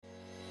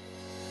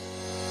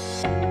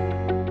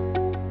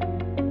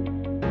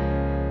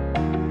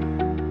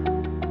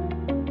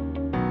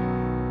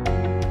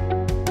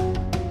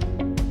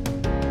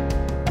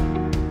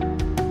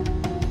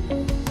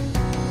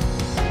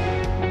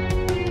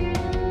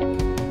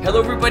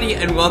Hello, everybody,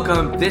 and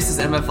welcome. This is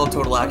MFL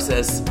Total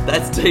Access.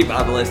 That's Dave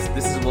Abelis.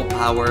 This is Will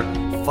Power.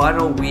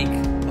 Final week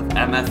of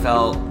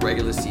MFL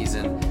regular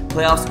season.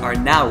 Playoffs are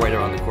now right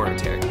around the corner,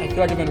 Terry. I feel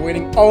like I've been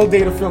waiting all day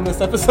to film this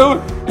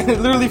episode, and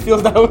it literally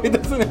feels that way,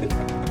 doesn't it?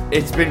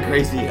 It's been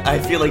crazy. I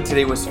feel like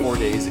today was 4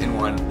 days in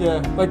one. Yeah,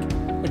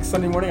 like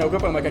Sunday morning, I woke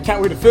up and I'm like, I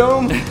can't wait to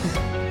film.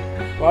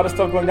 A lot of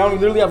stuff going down. We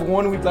literally have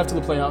 1 week left to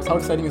the playoffs. How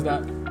exciting is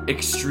that?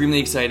 Extremely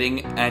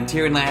exciting. And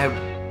Terry and I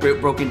have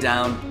broken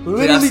down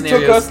Literally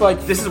took us like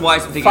this is why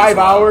it's taking 5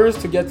 hours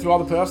to get through all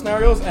the playoff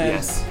scenarios. And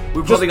yes,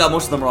 we probably got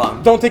most of them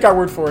wrong. Don't take our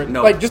word for it.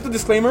 No. Like, just a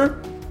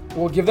disclaimer,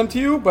 we'll give them to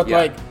you, but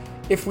like,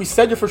 if we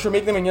said you're for sure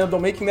making them and you end up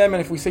not making them,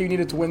 and if we say you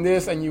needed to win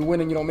this and you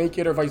win and you don't make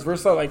it, or vice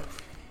versa, like,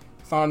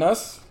 it's not on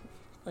us.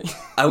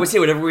 I would say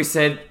whatever we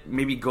said,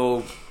 maybe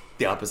go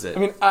the opposite. I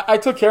mean, I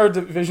took care of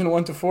Division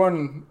 1 to 4,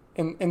 and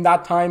in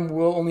that time,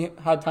 Will only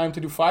had time to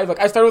do 5. Like,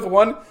 I started with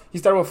 1, he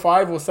started with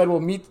 5. Will said we'll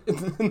meet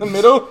in the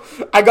middle.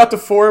 I got to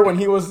 4 when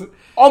he was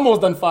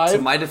almost done 5. To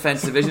my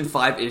defense, Division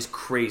 5 is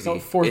crazy. No,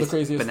 4 is the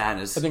craziest.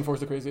 Bananas. I think 4 is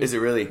the craziest. Is it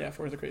really? Yeah,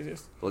 4 is the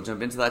craziest. We'll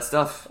jump into that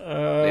stuff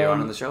later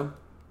on in the show.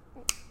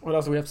 What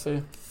else do we have to say?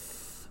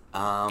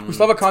 We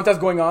still have a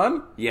contest going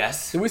on.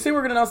 Yes. Did we say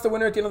we're going to announce the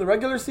winner at the end of the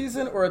regular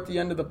season or at the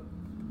end of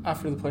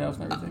after the playoffs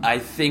and everything? I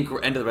think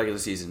we're end of the regular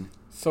season.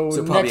 So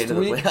probably next end of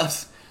the week.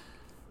 playoffs.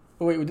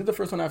 Oh, wait, we did the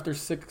first one after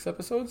 6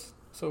 episodes.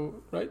 So,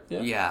 right?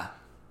 Yeah. Yeah.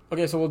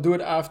 Okay, so we'll do it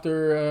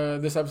after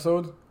this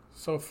episode.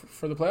 So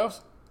for the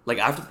playoffs? Like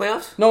after the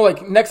playoffs? No,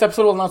 like next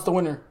episode we'll announce the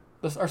winner.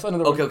 Our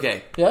another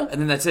Okay. Yeah?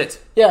 And then that's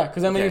it. Yeah,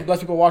 because then maybe Okay.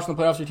 less people watching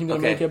the playoffs, your team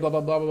doesn't Okay. make it, blah,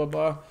 blah, blah, blah,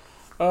 blah,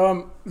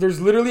 blah. There's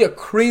literally a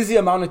crazy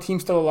amount of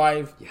teams still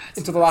alive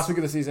into the last week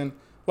of the season.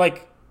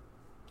 Like,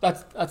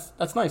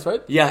 that's nice,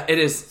 right? Yeah, it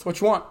is. That's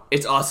what you want.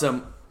 It's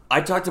awesome.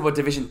 I talked about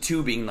Division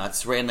 2 being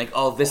nuts, right? And like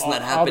all this and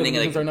that happening. All the and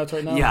divisions are nuts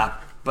right now. Yeah,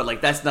 but like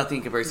that's nothing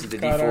in comparison to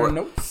Got our D4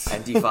 notes.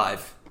 and D5.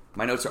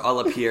 My notes are all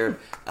up here.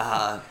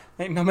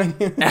 Ain't no many.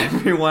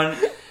 Everyone,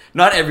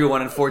 not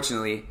everyone,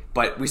 unfortunately,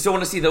 but we still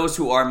want to see those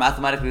who are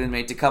mathematically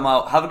eliminated to come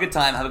out, have a good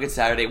time, have a good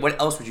Saturday. What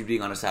else would you be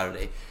doing on a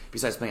Saturday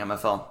besides playing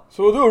MFL?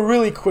 So we'll do a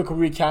really quick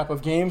recap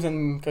of games,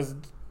 and because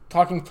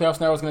talking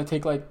playoffs now is going to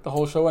take like the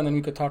whole show, and then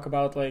we could talk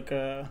about like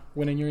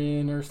winning you're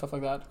in or stuff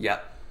like that. Yeah,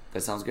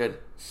 that sounds good.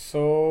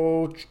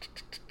 So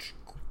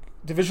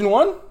Division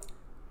 1?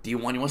 D1, you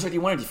want to start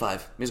D1 or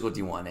D5? May as well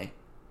go D1, eh?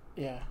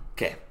 Yeah.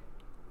 Okay.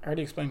 I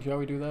already explained to you how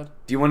we do that.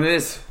 D1 it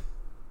is.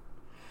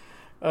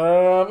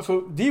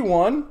 So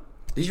D1.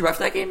 Did you ref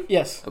that game?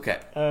 Yes. Okay.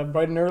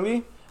 Bright and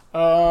early.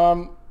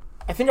 I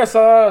think I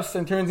saw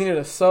Centurions needed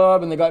a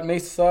sub, and they got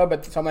Mace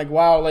sub. So I'm like,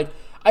 wow. Like,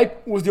 I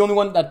was the only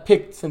one that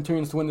picked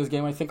Centurions to win this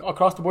game. I think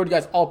across the board, you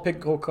guys all picked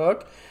Go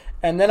Cook.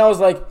 And then I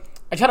was like,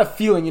 I just had a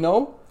feeling, you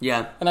know?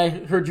 Yeah. And I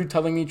heard you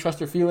telling me, trust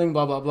your feeling,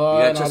 blah, blah, blah.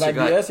 You and all gotta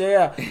that trust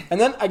BS. Yeah. And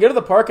then I get to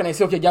the park, and I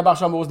see, okay, Gabard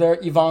Chambaud was there,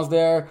 Yvan's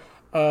there,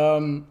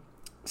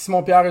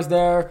 Simon Pierre is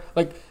there.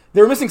 Like,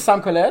 they were missing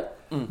Sam Colette,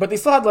 but they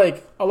still had,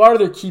 like, a lot of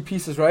their key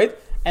pieces, right?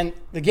 And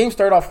the game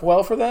started off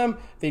well for them.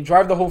 They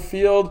drive the whole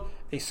field.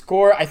 They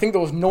score. I think there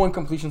was no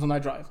incompletions on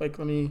that drive. Like,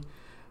 let me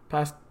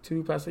pass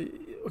 3.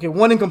 Okay,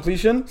 1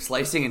 incompletion.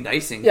 Slicing and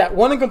dicing. Yeah,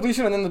 1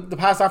 incompletion, and then the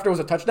pass after was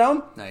a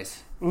touchdown.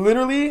 Nice.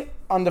 Literally,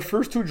 on the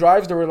first 2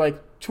 drives, there were,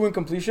 like, 2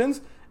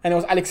 incompletions, and it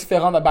was Alexis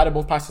Ferrand that batted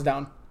both passes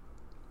down.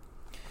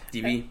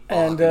 DB.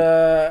 And,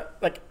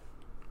 like,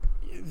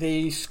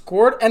 they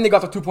scored, and they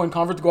got the 2-point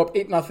convert to go up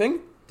 8-0.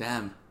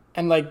 Damn.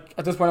 And, like,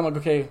 at this point, I'm like,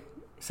 okay,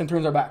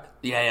 Centurions are back.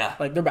 Yeah.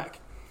 Like, they're back.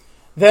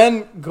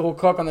 Then, Gros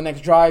Coq on the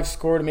next drive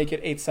scored to make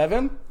it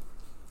 8-7.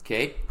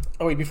 Okay.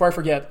 Oh, wait, before I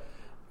forget.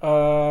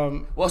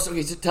 So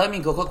tell me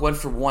Go Cook went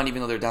for 1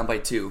 even though they're down by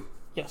 2.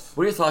 Yes.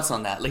 What are your thoughts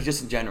on that? Like,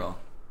 just in general.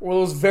 Well,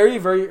 it was very,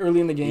 very early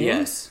in the game.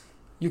 Yes.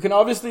 You can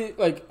obviously,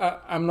 like,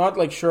 I'm not,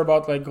 like, sure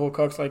about, like, Gros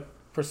Coq's, like,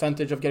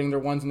 percentage of getting their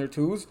 1s and their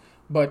 2s.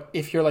 But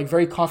if you're, like,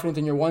 very confident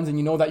in your 1s and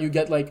you know that you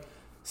get, like,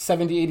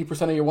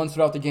 70-80% of your 1s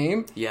throughout the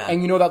game. Yeah.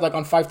 And you know that, like,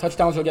 on 5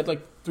 touchdowns you'll get,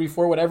 like,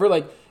 3-4, whatever.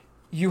 Like,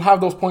 you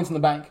have those points in the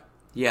bank.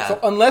 Yeah. So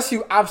unless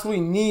you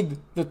absolutely need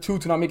the 2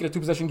 to not make it a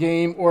 2-possession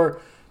game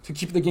or to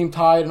keep the game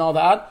tied and all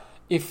that,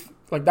 if,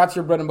 like, that's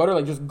your bread and butter,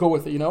 like, just go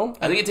with it, you know?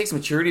 I think it takes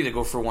maturity to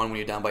go for 1 when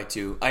you're down by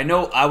 2. I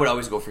know I would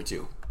always go for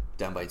 2,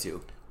 down by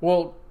 2.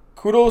 Well,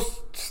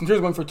 kudos to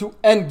Centurions going for 2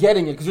 and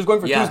getting it, because just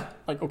going for 2 is,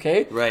 like,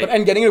 okay. Right. But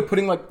and getting it,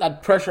 putting, like,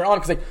 that pressure on,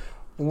 because, like,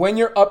 when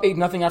you're up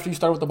 8-0 after you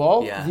start with the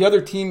ball, the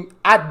other team,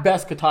 at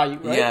best, could tie you,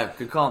 right? Yeah,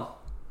 good call.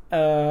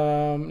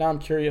 Now I'm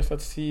curious.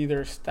 Let's see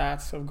their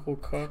stats of Go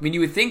Cook. I mean, you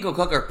would think Go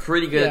Cook are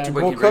pretty good at 2-point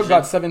Go conversion. Cook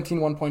got 17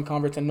 1-point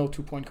converts and no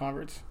 2-point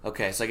converts.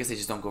 Okay, so I guess they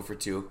just don't go for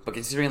 2. But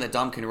considering that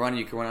Dom can run,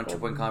 you can run on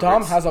 2-point converts.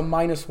 Dom has a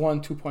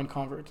 -1 2-point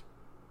convert.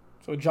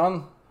 So,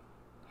 John,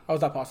 how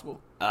is that possible?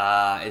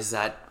 Is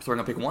that throwing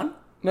a pick 1?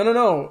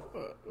 No.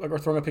 Like, or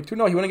throwing a pick 2?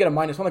 No, he wouldn't get a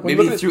 -1. Like, when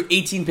Maybe you he look threw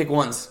 18 pick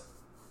 1s.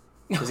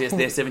 Because they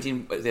have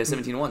 17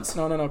 1s.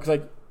 No. Because,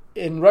 like,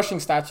 in rushing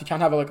stats, you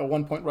can't have, like, a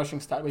 1-point rushing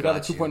stat. We got a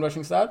 2-point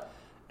rushing stat.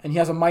 And he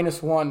has a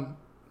 -1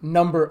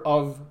 number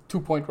of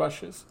 2-point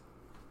rushes.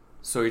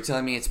 So you're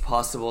telling me it's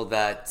possible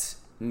that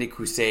Nick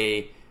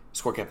Husey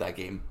score kept that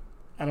game?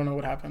 I don't know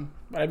what happened,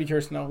 but I'd be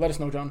curious to know. Let us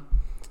know, John.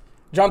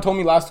 John told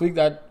me last week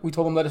that we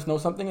told him let us know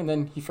something, and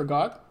then he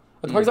forgot.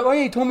 But the party's like, oh,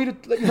 yeah, he told me to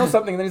let you know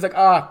something. And then he's like,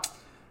 I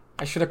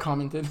should have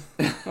commented.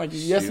 I'm like,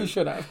 yes, you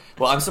should have.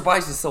 Well, I'm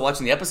surprised he's still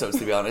watching the episodes,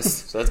 to be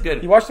honest. So that's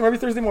good. He watched them every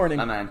Thursday morning.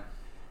 My man.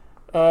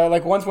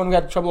 Like once when we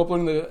had trouble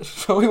uploading the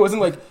show, he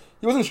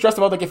wasn't stressed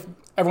about like if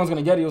everyone's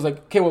gonna get it. He was like,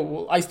 okay,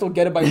 well I still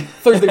get it by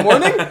Thursday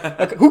morning.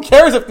 Like, who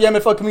cares if the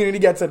MFL community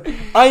gets it?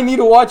 I need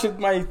to watch it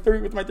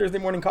with my Thursday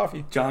morning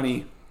coffee.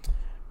 Johnny.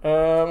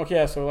 Okay,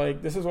 yeah. So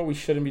like, this is what we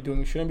shouldn't be doing.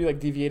 We shouldn't be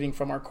like deviating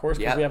from our course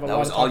because we have a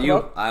lot to talk about. That was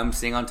all you. I'm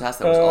staying on task.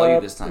 That was all you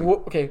this time.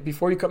 Okay,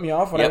 before you cut me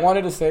off, what I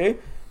wanted to say,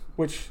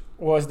 which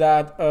was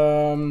that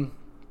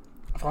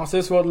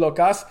Francisco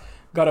Locas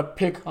got a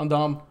pick on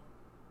Dom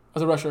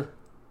as a rusher.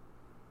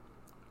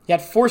 He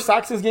had 4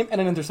 sacks this game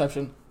and an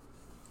interception.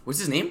 What's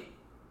his name?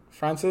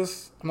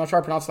 Francis. I'm not sure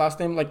I pronounced the last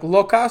name. Like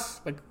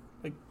Locas.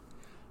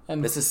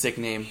 And that's a sick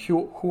name.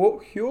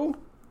 Hugo?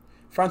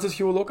 Francis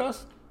Hugo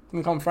Locas? You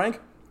can call him Frank.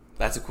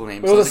 That's a cool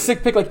name. It was a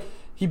sick pick. Like,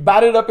 he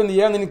batted it up in the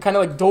air and then he kind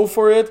of like dove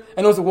for it.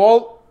 And it was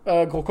Wall,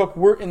 Golcook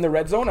were in the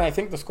red zone. And I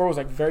think the score was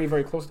like very,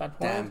 very close at that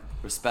point. Damn.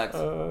 Respect.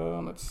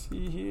 Let's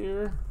see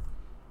here.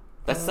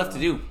 That's tough to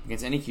do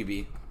against any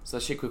QB. So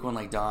that's a quick one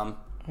like Dom.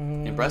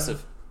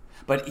 Impressive.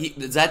 But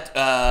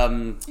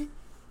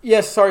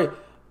yes, sorry.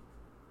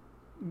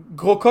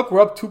 Golcook were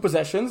up 2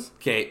 possessions.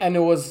 Okay. And it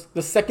was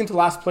the second to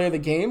last play of the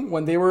game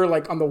when they were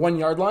like on the 1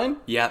 yard line.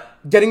 Yeah.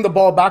 Getting the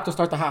ball back to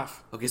start the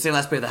half. Okay, second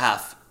last play of the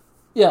half.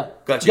 Yeah.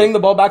 Gotcha. Getting the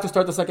ball back to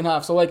start the second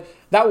half. So like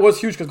that was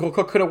huge because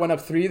Golcook could have went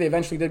up 3. They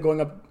eventually did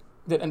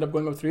end up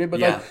going up 3. But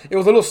like it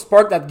was a little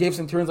spark that gave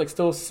Centurions like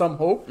still some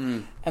hope.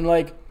 And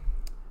like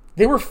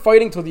they were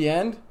fighting till the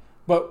end.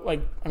 But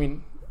like, I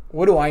mean,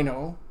 what do I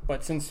know?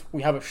 But since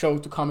we have a show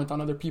to comment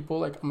on other people,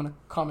 like I'm gonna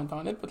comment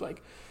on it. But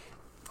like,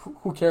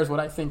 who cares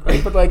what I think,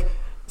 right? But like,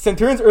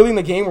 Centurions early in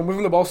the game were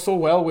moving the ball so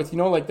well with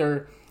like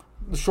the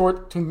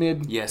short to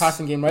mid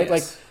passing game, right?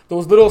 Like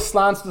those little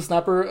slants to the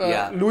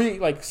snapper. Louis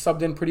like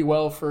subbed in pretty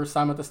well for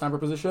Sam at the snapper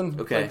position.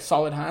 Okay, like,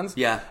 solid hands.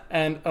 Yeah,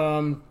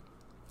 and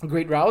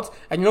great routes.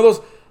 And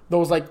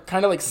those like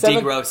kind of like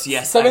 7 routes,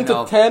 yes, 7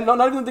 to 10. No,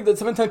 not even the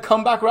 7-10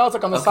 comeback routes,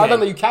 like on the sideline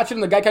that you catch it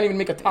and the guy can't even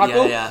make a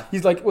tackle. Yeah.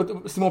 He's like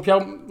with Simon Pierre,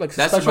 like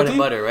that's the bread and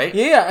butter, right?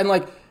 Yeah, and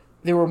like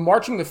they were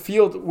marching the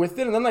field with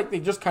it, and then like they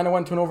just kind of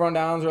went turnover on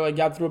downs or like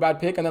got through a bad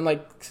pick, and then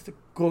like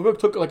Golcook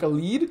took like a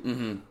lead,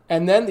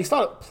 and then they still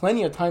had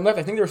plenty of time left.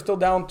 I think they were still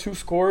down 2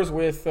 scores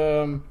with,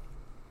 they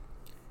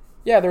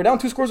were down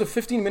 2 scores with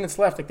 15 minutes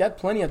left. Like that,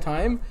 plenty of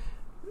time.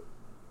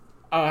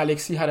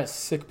 Alexis had a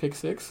sick pick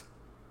 6.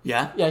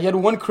 Yeah? Yeah, he had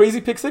 1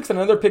 crazy pick 6 and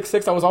another pick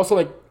 6 that was also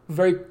like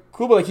very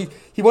cool. But like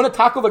he went to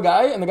tackle the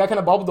guy and the guy kind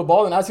of bobbled the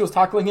ball, and as he was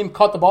tackling him,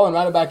 caught the ball and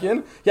ran it back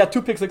in. He had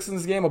 2 pick 6s in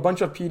this game, a bunch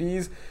of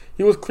PDs.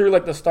 He was clearly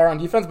like the star on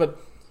defense, but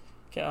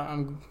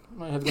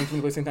my head's going to me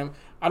at the same time.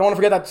 I don't want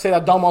to forget to say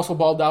that Dom also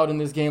balled out in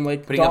this game.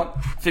 Like putting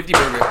up 50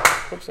 burger.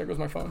 Oops, there goes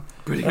my phone.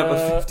 Putting up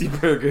a 50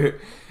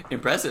 burger.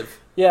 Impressive.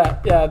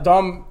 Yeah.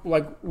 Dom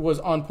like was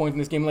on point in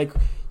this game. Like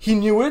he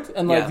knew it,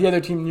 and like the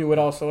other team knew it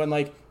also. And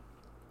like,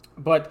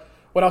 but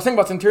what I was saying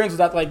about Centurions is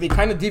that like they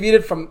kind of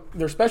deviated from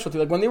their specialty.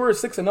 Like when they were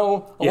 6-0 at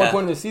one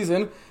point in the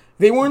season,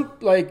 they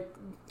weren't like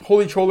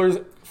holy trollers,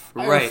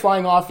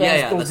 flying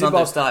offense. Yeah, that's not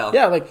their style.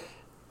 Yeah, like,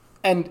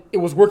 and it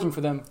was working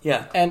for them.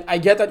 Yeah, and I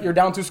get that you're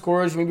down 2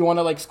 scores, you maybe want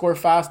to like score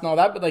fast and all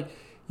that, but like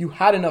you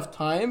had enough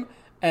time,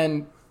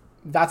 and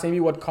that's maybe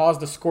what caused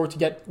the score to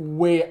get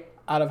way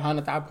out of hand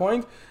at that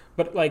point.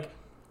 But like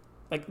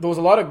there was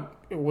a lot of.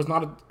 It was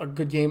not a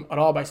good game at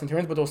all by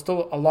Centurions, but there was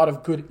still a lot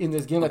of good in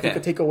this game that they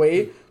could take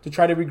away to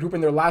try to regroup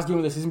in their last game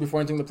of the season before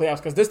entering the playoffs.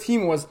 Because this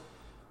team was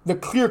the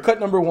clear-cut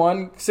number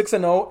 1,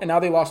 6-0, and now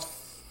they lost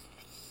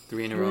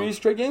 3 in a row. 3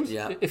 straight games.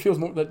 Yeah, it feels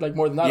more than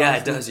that. Yeah,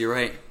 honestly. It does. You're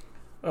right.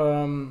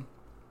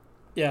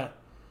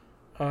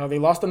 They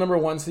lost the number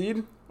 1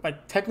 seed.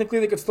 Like technically,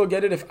 they could still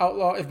get it if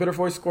Bitter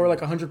Voice score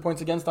like 100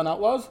 points against on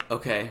Outlaws.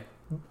 Okay.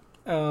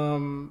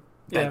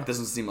 That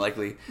doesn't seem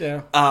likely.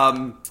 Yeah.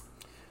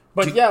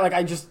 But like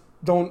I just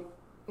don't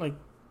like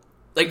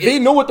they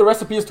know what the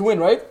recipe is to win,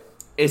 right?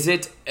 Is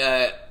it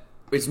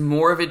it's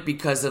more of it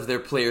because of their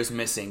players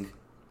missing?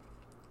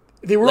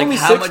 They were like only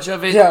how 6. much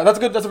of it? Yeah, that's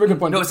a very good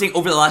point. No, I'm saying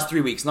over the last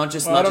 3 weeks, not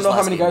just. I don't know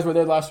how many game. guys were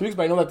there last week,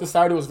 but I know that this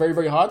Saturday was very,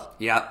 very hot.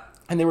 Yeah,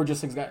 and they were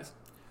just 6 guys.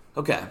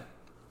 Okay.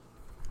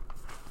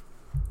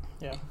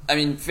 Yeah. I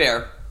mean,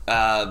 fair.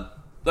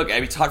 Look, I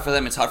mean, it's hard for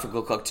them. It's hard for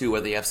Golcook too,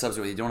 whether they have subs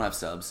or they don't have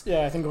subs.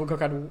 Yeah, I think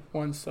Golcook had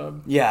 1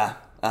 sub. Yeah.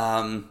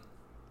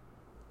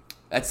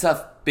 That's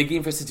tough. Big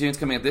game for Centurions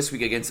coming up this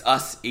week against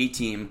us,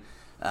 A-Team.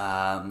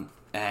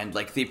 And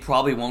like they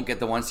probably won't get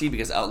the 1 seed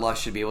because Outlaws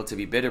should be able to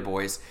be Bitter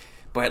Boys.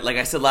 But like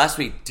I said last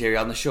week, Terry,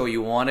 on the show,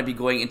 you want to be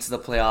going into the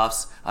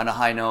playoffs on a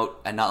high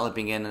note and not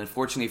limping in. And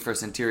unfortunately for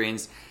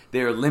Centurions,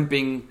 they're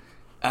limping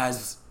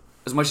as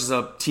much as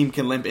a team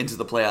can limp into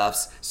the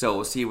playoffs. So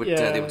we'll see what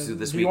they will do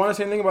this week. Do you want to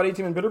say anything about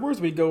A-Team and Bitter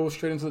Boys? We go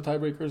straight into the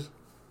tiebreakers.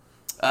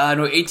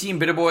 No, A-Team,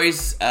 Bitter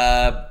Boys,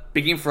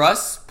 big game for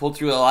us. Pulled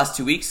through the last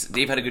 2 weeks.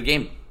 Dave had a good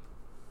game.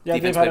 Yeah,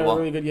 Dave had a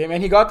really good game.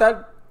 And he got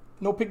that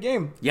no-pick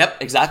game. Yep,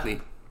 exactly.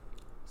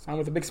 Signed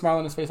with a big smile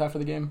on his face after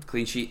the game.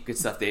 Clean sheet. Good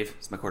stuff, Dave.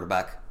 It's my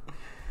quarterback.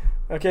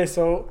 Okay,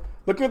 so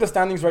looking at the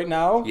standings right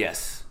now,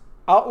 Yes.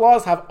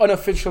 Outlaws have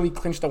unofficially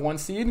clinched the 1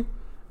 seed.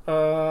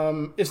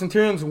 If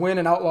Centurions win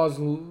and Outlaws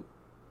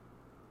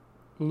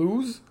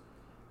lose,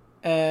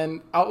 and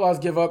Outlaws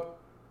give up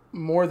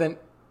more than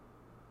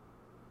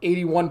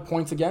 81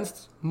 points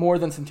against, more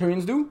than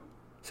Centurions do,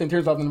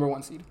 Centurions have the number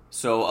 1 seed.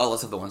 So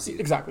let's have the 1 seed.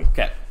 Exactly.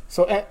 Okay.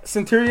 So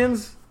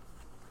Centurions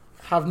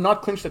have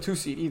not clinched the 2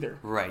 seed either.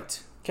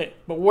 Right. Okay,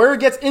 but where it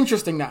gets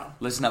interesting now.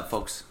 Listen up,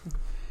 folks.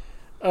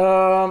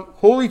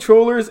 Holy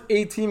Trollers,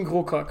 A-Team,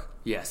 Gros Coq.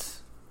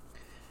 Yes.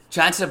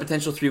 Chance of a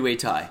potential 3-way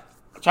tie.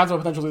 Chance of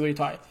a potential 3-way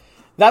tie.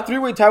 That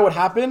 3-way tie would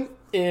happen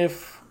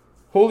if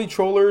Holy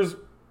Trollers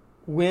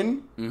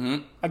win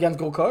against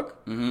Gros Coq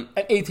and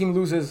A-Team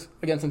loses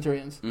against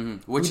Centurions.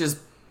 Which is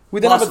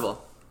We then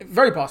possible.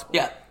 Very possible.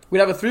 Yeah. We'd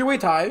have a 3-way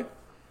tie.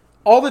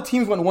 All the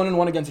teams went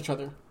 1-1 against each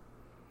other.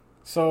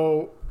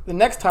 So the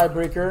next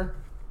tiebreaker,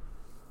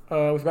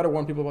 we've got to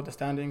warn people about the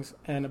standings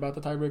and about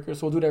the tiebreaker.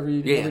 So we'll do it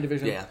every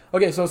division. Yeah.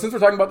 Okay, so since we're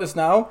talking about this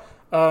now,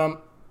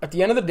 at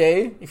the end of the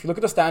day, if you look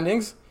at the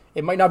standings,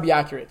 it might not be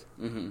accurate.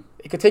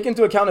 It could take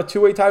into account a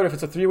 2-way tie, but if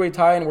it's a 3-way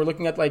tie and we're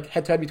looking at like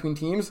head-to-head between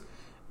teams,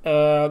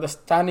 the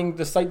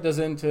site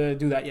doesn't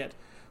do that yet.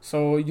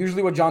 So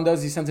usually what John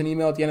does, he sends an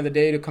email at the end of the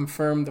day to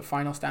confirm the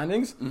final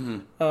standings.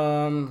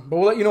 But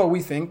we'll let you know what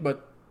we think,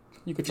 but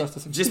you could trust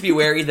us. Just be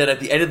wary that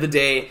at the end of the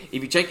day,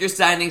 if you check your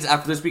standings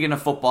after this weekend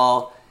of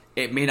football,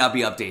 it may not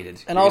be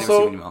updated. And You're gonna receive an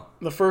also, email.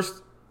 the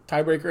first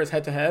tiebreaker is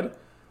head-to-head.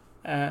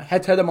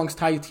 Head-to-head amongst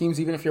tied teams,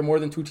 even if you're more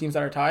than 2 teams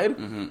that are tied.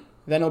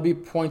 Then it'll be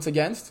points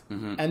against,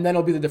 and then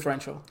it'll be the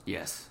differential.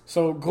 Yes.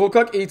 So Gros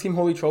Coq, A-Team,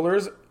 Holy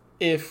Trollers.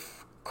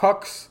 If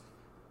Cox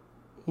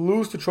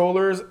lose to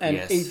Trollers and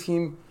Yes.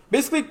 A-Team...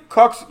 Basically,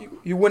 Cox,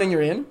 you win and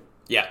you're in.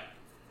 Yeah.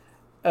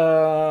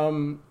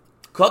 Um,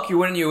 Cook, you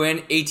win and you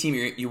win.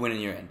 A-Team, you win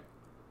and you're in.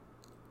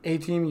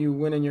 A-Team, you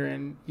win and you're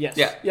in. Yes.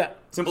 Yeah.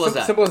 Simple as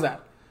that. Simple as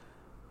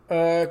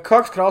that.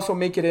 Cox could also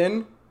make it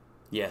in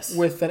Yes.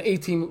 with an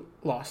A-Team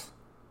loss.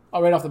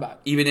 Right off the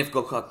bat. Even if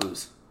Go Cook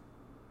lose.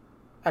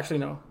 Actually,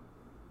 no.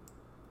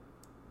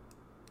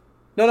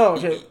 No,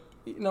 okay.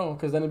 No,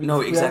 because then it'd be...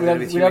 No, exactly.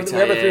 We have a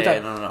 3-way tie.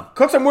 No.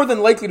 Cooks are more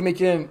than likely to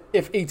make it in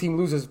if A-Team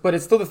loses, but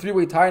it's still the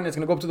 3-way tie, and it's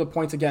going to go up to the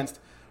points against.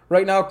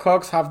 Right now,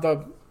 Cooks have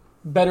the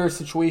better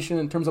situation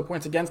in terms of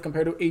points against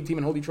compared to A-Team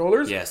and Holy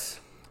Trollers. Yes.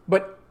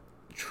 But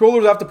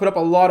Trollers have to put up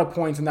a lot of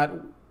points in that.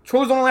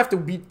 Trollers don't only have to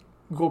beat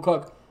Gros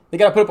Coq. They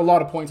got to put up a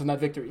lot of points in that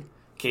victory.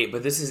 Okay,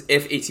 but this is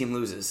if A-Team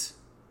loses.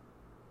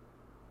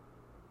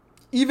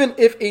 Even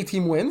if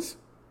A-Team wins,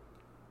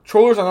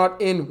 Trollers are not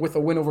in with a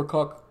win over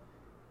Coq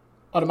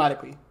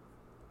automatically.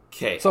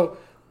 Okay. So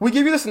we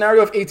give you the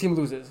scenario if A-Team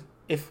loses.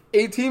 If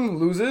A-Team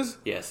loses,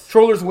 Yes.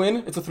 Trollers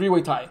win, it's a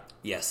 3-way tie.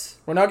 Yes.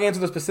 We're not getting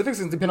into the specifics.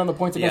 It's depending on the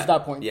points against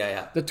that point.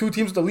 Yeah. The 2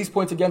 teams with the least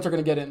points against are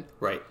going to get in.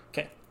 Right.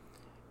 Okay.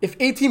 If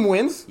A-Team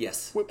wins,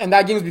 Yes. and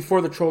that game's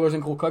before the Trollers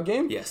and Gros Coq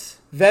game, Yes.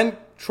 then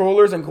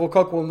Trollers and Gros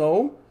Coq will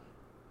know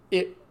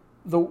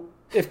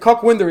if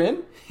Coq win, they're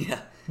in.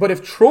 Yeah. But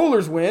if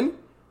Trollers win,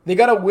 they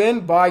got to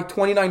win by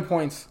 29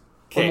 points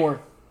or Okay.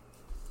 more.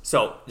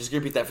 So, just gonna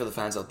repeat that for the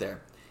fans out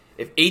there.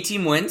 If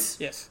A-Team wins,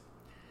 Yes.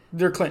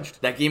 They're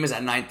clinched. that game is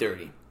at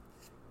 9:30.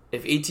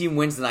 If A-Team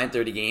wins the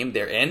 9:30 game,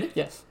 they're in.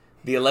 Yes.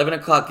 The 11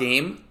 o'clock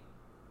game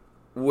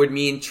would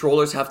mean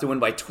Trollers have to win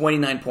by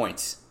 29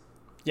 points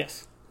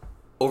Yes.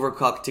 over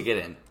Cook to get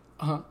in.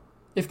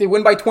 If they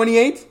win by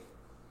 28,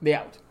 they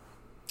out.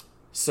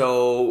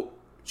 So,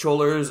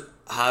 Trollers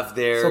have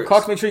their... So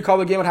Cox, make sure you call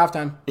the game at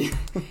halftime.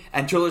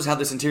 and Trollers have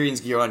the Centurions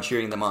gear on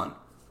cheering them on.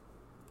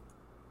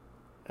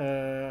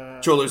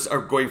 Trollers are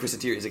going for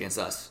Centurions against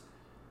us.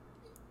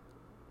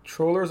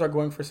 Trollers are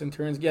going for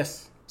Centurions.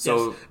 Yes.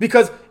 So- Yes.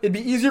 Because it'd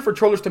be easier for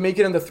Trollers to make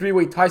it in the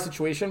 3-way tie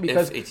situation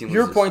because If 18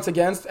 your loses. points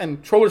against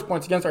and Trollers'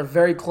 points against are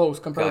very close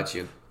compared Got to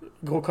you.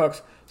 Gros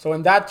Coq's. So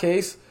in that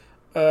case,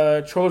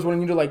 Trollers would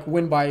need to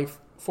win by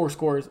 4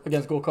 scores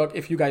against Gros Coq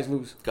if you guys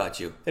lose. Got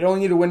you. They'd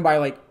only need to win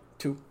by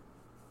 2.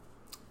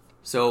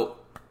 So,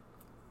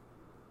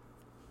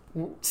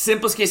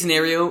 simplest case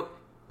scenario,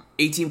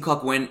 A-Team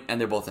Cook win and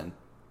they're both in.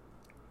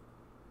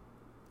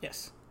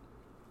 Yes.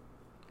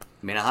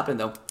 May not happen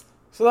though.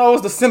 So that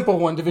was the simple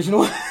one, Division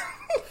 1.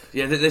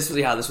 Yeah, this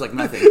was like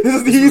nothing. This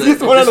is the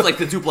easiest one. This is like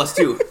the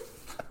 2+2.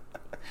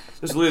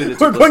 This is literally the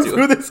 2+2. We're going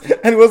through this,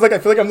 and it was I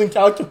feel like I'm doing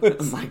calculus.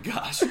 Oh my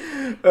gosh.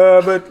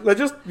 But let's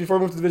just, before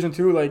we move to Division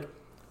 2,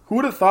 who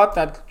would have thought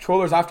that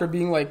Trollers, after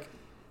being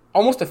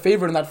almost a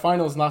favorite in that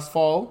finals last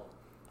fall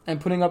and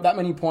putting up that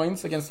many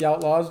points against the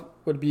Outlaws,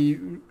 would be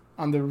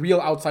on the real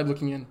outside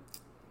looking in?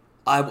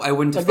 I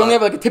wouldn't have They only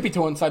thought... have a tippy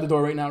toe inside the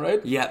door right now,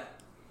 right? Yeah.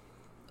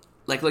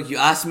 Like you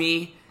asked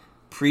me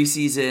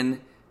preseason,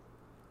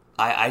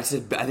 I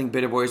said I think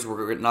Bitter Boys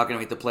were not going to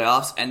make the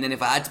playoffs, and then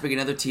if I had to pick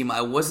another team,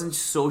 I wasn't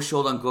so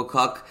sold on Gros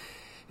Coq.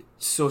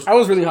 I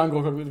was really high on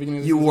Gros Coq at the beginning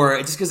of the You season.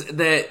 were, just because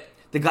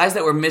the guys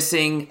that were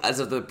missing as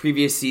of the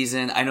previous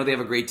season, I know they have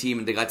a great team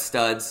and they got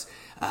studs,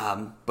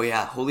 but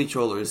yeah, Holy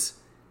Trollers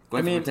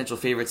Going from potential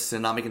favorites to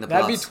not making the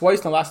playoffs. That'd be twice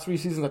in the last 3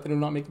 seasons that they did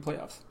not make the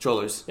playoffs.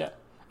 Trollers. Yeah.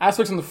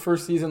 Asterisks in the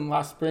first season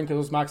last spring because it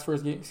was Mac's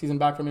first season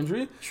back from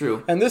injury.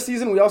 True. And this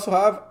season we also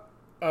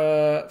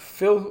have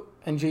Phil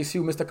and JC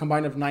who missed a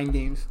combined of 9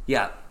 games.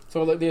 Yeah.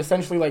 So like, they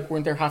essentially like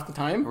weren't there half the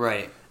time.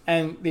 Right.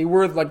 And they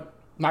were like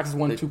Max's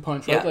 1-2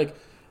 punch, right? Yeah. Like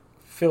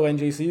Phil and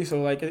JC.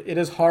 So like it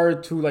is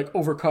hard to like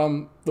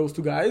overcome those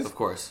 2 guys. Of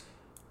course.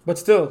 But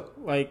still,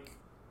 like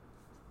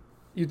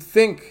you'd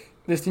think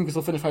this team could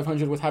still finish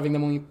 500 with having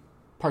them only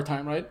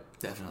part-time, right?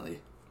 Definitely.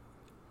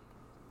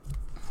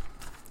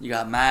 You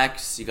got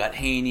Max, you got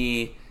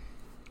Haney,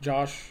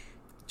 Josh,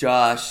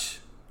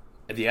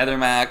 the other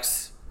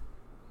Max.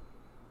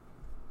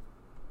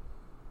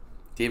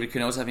 David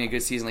Cano's having a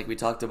good season like we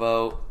talked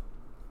about.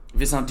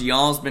 Vincent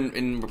Dion's been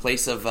in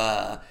place of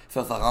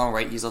Phil Farron,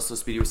 right? He's also a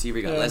speedy receiver.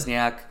 You got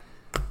Lesniak.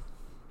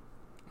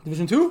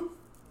 Division 2?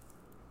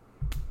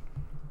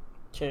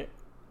 Okay.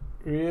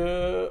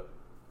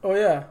 Oh,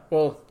 yeah.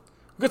 Well,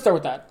 we could start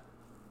with that.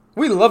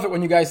 We love it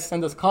when you guys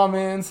send us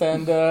comments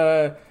and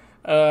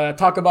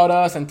talk about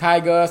us and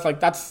tag us.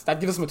 Like, that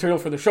gives us material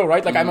for the show,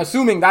 right? Like, I'm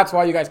assuming that's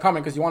why you guys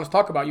comment, because you want us to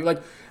talk about you.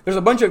 Like, there's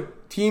a bunch of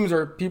teams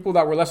or people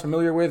that we're less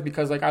familiar with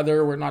because, like,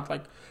 either we're not,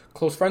 like,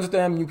 close friends with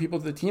them, new people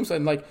to the team. So,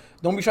 and, like,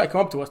 don't be shy, come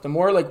up to us. The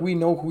more, like, we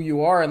know who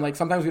you are, and, like,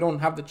 sometimes we don't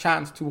have the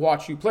chance to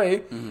watch you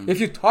play. If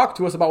you talk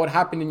to us about what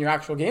happened in your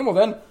actual game, well,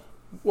 then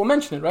we'll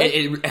mention it, right?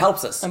 It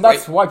helps us. And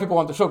that's why people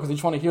want the show, because they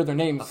just want to hear their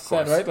names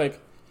said, right?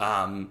 Like,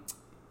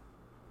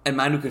 and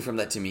Manu confirmed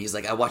that to me. He's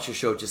like, I watch your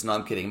show. Just no,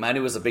 I'm kidding.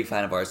 Manu was a big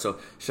fan of ours, so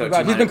shout out to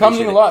he's Manu. been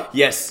commenting a lot.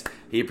 Yes,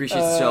 he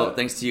appreciates the show.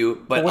 Thanks to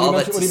you. But what all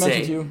did that he to mention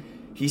say, to you?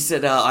 he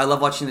said, I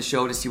love watching the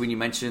show to see when you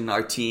mention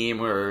our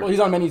team or. Well, he's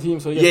on many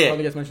teams, so he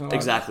probably gets mentioned a lot.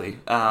 Exactly.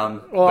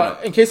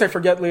 In case I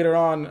forget later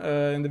on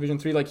in Division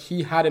 3, like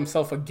he had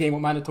himself a game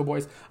with Manitoba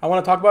Boys. I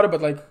want to talk about it,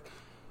 but like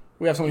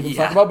we have so many things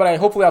to talk about. But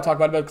hopefully I'll talk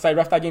about it because I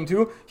ref that game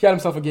too. He had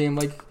himself a game.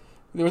 Like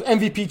there was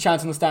MVP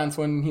chance in the stands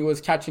when he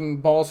was catching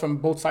balls from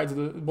both sides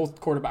of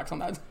both quarterbacks on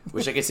that.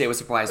 Wish I could say I was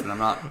surprised, but I'm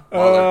not.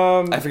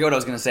 I forget what I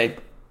was going to say.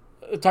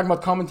 Talking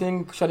about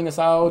commenting, shutting us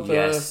out,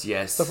 yes,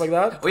 stuff like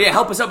that. Oh yeah,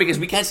 help us out because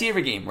we can't see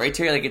every game, right,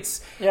 Terry? Like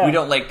we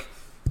don't like.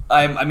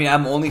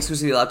 I'm only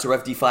exclusively allowed to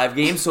ref D5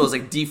 games, so it's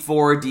like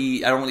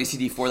D4, I don't really see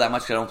D4 that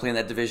much because I don't play in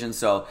that division.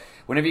 So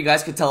whenever you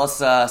guys could tell us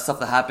stuff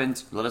that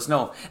happened, let us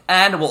know.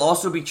 And we'll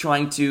also be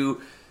trying to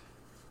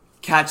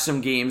catch some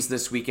games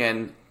this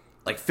weekend,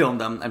 like film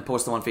them and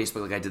post them on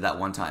Facebook, like I did that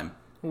one time.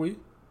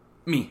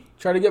 Me.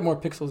 Try to get more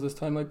pixels this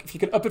time. Like if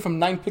you could up it from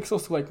 9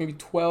 pixels to like maybe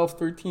 12,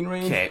 13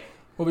 range. Okay.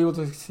 We'll be able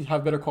to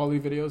have better quality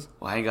videos.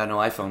 Well, I ain't got no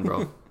iPhone,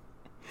 bro.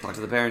 Talk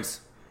to the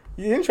parents.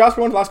 You didn't ask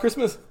for one last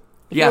Christmas?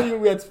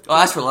 I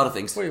asked for a lot of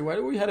things. Wait, why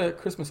did we had a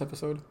Christmas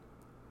episode?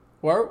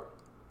 Why?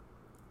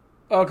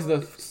 Oh,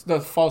 because the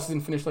fall season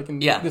finished like in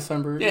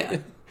December. Yeah.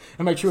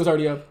 And my tree was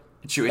already up.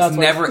 True. It's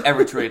never,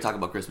 ever true to talk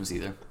about Christmas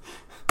either.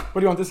 What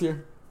do you want this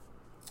year?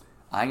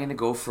 I'm going to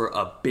go for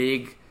a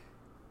big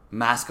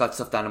mascot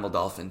stuffed animal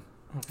dolphin.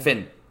 Okay.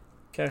 Finn.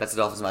 Okay. That's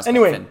the Dolphins mascot.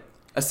 Anyway. Finn.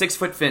 A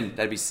 6-foot Finn.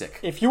 That'd be sick.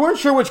 If you weren't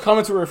sure which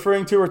comments we're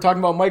referring to, we're talking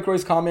about Mike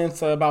Roy's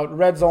comments about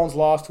Red Zone's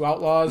loss to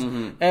Outlaws.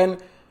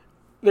 And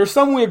there's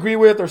some we agree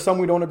with, there's some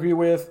we don't agree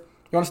with.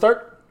 You want to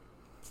start?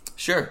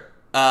 Sure.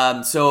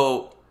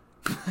 So,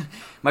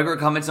 Mike Roy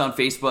comments on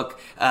Facebook,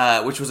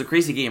 which was a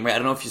crazy game, right? I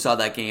don't know if you saw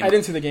that game. I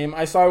didn't see the game.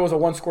 I saw it was a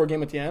one-score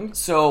game at the end.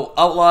 So,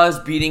 Outlaws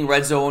beating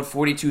Red Zone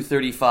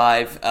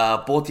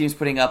 42-35. Both teams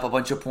putting up a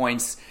bunch of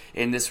points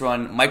in this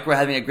run. Mike Roy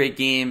having a great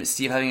game.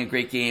 Steve having a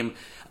great game.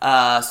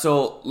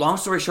 So, long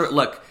story short,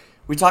 look,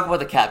 we talk about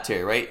the cap,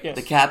 Terry, right? Yes.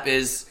 The cap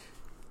is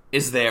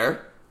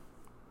there.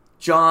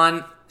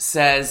 John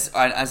says,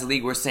 as a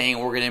league, we're saying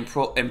we're going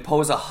to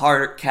impose a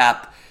harder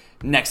cap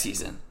next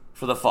season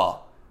for the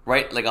fall,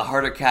 right? Like a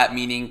harder cap,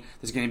 meaning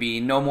there's going to be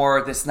no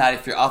more this and that.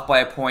 If you're off by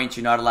a point,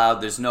 you're not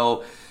allowed. There's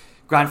no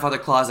grandfather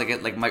clause,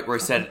 like Mike Roy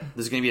said.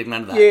 There's going to be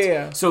none of that.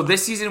 Yeah. So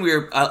this season, we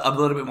were a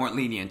little bit more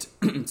lenient.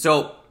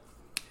 So,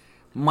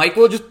 Mike...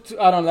 Well, just to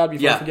add on that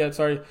before I forget,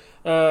 sorry.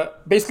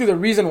 Basically, the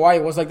reason why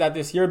it was like that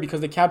this year, because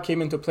the cap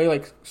came into play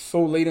like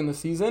so late in the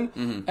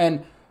season,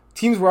 and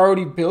teams were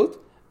already built,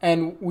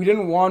 and we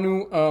didn't want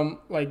to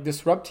like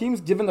disrupt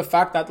teams, given the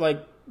fact that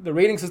like the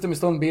rating system is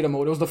still in beta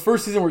mode. It was the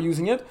first season we're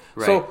using it,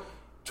 right. So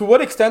to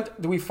what extent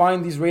do we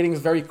find these ratings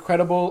very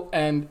credible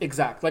and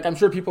exact? Like I'm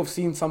sure people have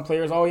seen some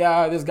players, oh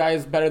yeah, this guy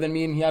is better than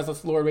me and he has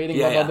a lower rating,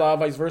 blah, blah,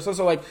 vice versa.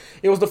 So like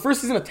it was the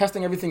first season of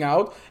testing everything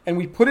out, and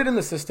we put it in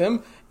the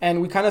system,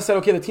 and we kind of said,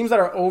 okay, the teams that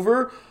are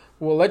over,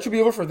 we'll let you be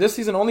over for this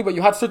season only, but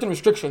you had certain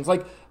restrictions.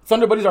 Like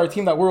Thunder Buddies are a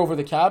team that were over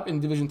the cap in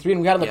Division 3,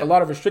 and we had like a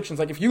lot of restrictions.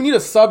 Like if you need a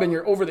sub and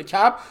you're over the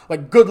cap,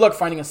 like good luck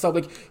finding a sub.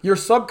 Like your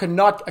sub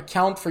cannot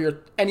account for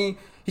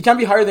he can't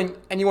be higher than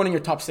anyone in your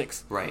top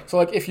 6. Right. So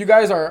like if you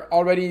guys are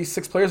already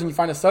 6 players and you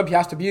find a sub, he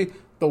has to be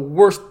the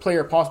worst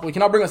player possible. You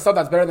cannot bring a sub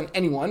that's better than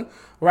anyone.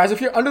 Whereas if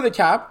you're under the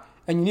cap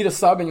and you need a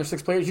sub and you're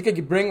 6 players, you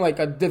could bring like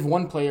a Div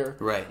 1 player.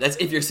 Right. That's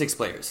if you're 6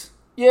 players.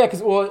 Yeah,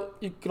 because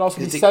you could also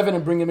be 7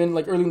 and bring them in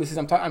like early in the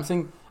season. I'm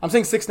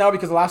saying 6 now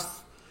because the last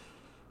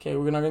okay,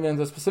 we're not going to get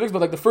into the specifics,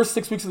 but like the first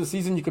 6 weeks of the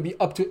season, you could be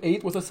up to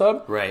 8 with a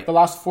sub. Right. The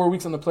last 4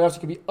 weeks in the playoffs, you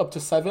could be up to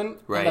 7.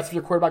 Right. And that's if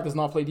your quarterback does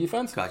not play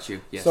defense. Got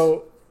you. Yes.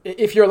 So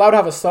if you're allowed to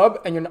have a sub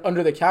and you're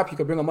under the cap, you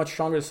could bring a much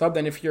stronger sub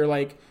than if you're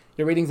like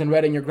your ratings in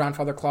red and your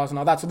grandfather clause and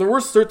all that. So there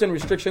were certain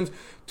restrictions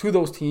to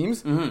those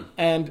teams. Mm-hmm.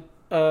 And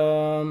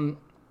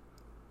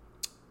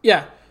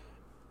yeah,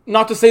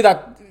 not to say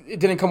that it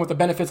didn't come with the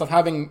benefits of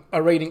having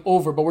a rating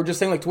over, but we're just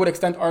saying like to what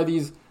extent are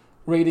these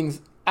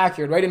ratings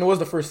accurate, right? And it was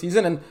the first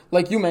season, and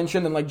like you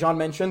mentioned and like John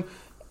mentioned,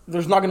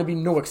 there's not going to be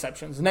no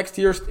exceptions. Next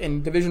year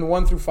in Division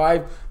 1 through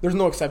 5, there's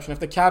no exception. If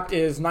the cap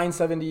is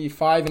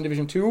 975 in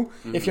Division 2,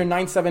 if you're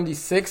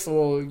 976,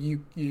 well,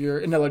 you're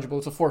ineligible.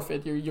 It's a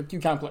forfeit. You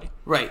can't play.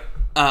 Right.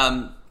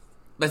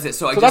 That's it.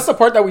 So that's the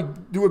part that we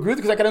do agree with,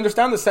 because I can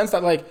understand the sense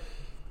that like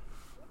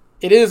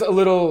it is a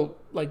little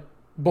like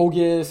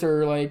bogus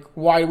or like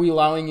why are we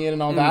allowing it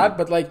and all that,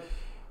 but like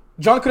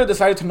John could have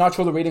decided to not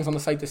show the ratings on the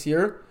site this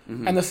year,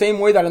 and the same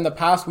way that in the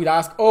past we'd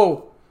ask,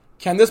 oh,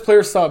 can this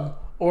player sub,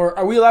 or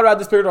are we allowed to add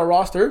this player to our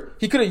roster?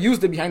 He could have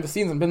used it behind the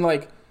scenes and been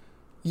like,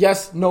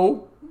 yes,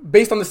 no,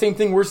 based on the same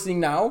thing we're seeing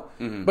now.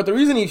 But the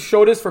reason he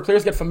showed is for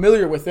players to get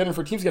familiar with it and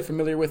for teams to get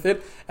familiar with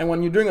it, and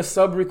when you're doing a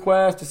sub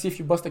request to see if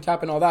you bust the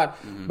cap and all that.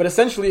 But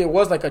essentially it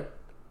was like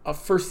a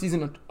first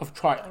season of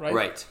trial, right?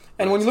 Right.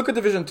 And when you look at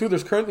Division 2,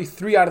 there's currently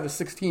 3 out of the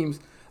 6 teams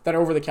that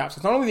are over the cap. So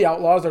it's not only the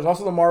Outlaws, there's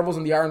also the Marvels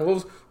and the Iron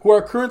Wolves who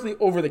are currently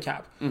over the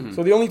cap.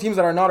 So the only teams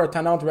that are not are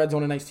Tannant, Red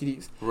Zone, and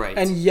ICTDs. Right.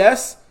 And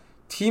yes,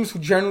 teams who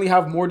generally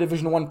have more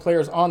Division 1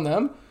 players on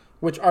them,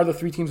 which are the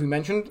 3 teams we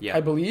mentioned,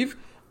 I believe,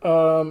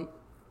 are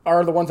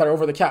the ones that are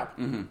over the cap.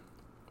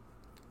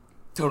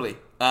 Totally.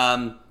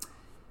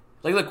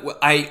 Like, look,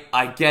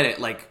 I get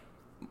it. Like,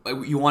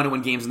 you want to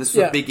win games, and this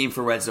was a big game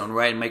for Red Zone,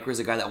 right? And Mike is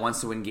a guy that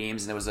wants to win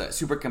games, and it was a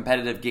super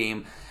competitive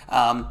game.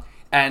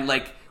 And,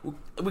 like,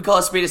 we call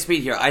a spade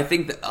here. I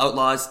think the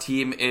Outlaws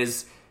team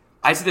is...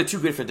 I say they're too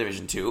good for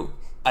Division 2.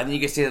 I think you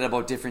can say that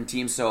about different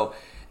teams. So,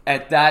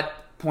 at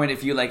that point of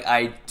view, like,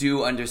 I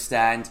do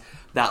understand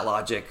that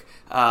logic.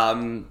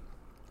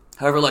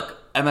 However, look,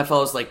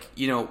 MFL is, like,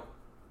 you know,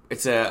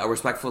 it's a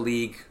respectful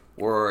league.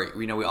 Or,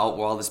 you know, we're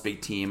all this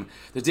big team.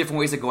 There's different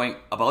ways of going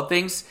about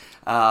things.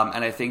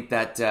 And I think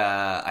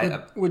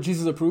that... would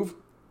Jesus approve?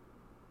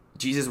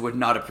 Jesus would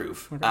not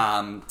approve.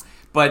 Okay.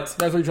 But...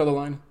 Guys, each other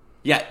line.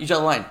 Yeah, each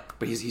other line.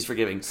 But he's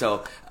forgiving.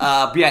 So,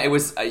 but yeah, it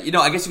was, you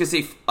know, I guess you could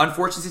say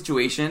unfortunate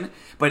situation.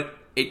 But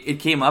it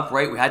came up,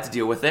 right? We had to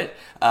deal with it.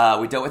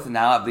 We dealt with it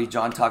now. I believe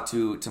John talked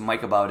to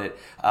Mike about it.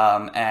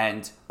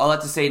 And all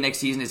that to say, next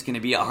season is going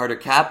to be a harder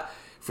cap.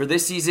 For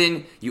this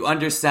season, you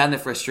understand the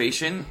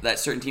frustration that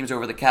certain teams are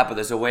over the cap, but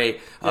there's a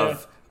way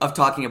of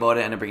talking about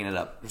it and bringing it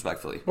up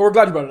respectfully. But we're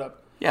glad you brought it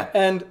up. Yeah.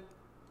 And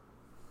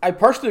I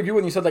partially agree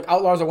when you said like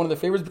Outlaws are one of the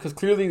favorites, because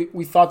clearly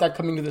we thought that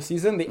coming into the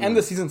season. They end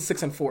the season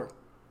 6-4.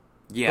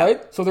 Yeah.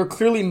 Right? So they're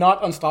clearly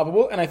not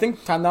unstoppable. And I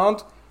think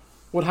Tannant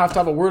would have to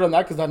have a word on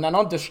that, because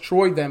Tannant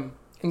destroyed them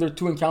in their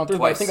 2 encounters.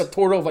 But I think a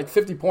total of like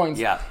 50 points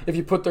if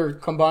you put their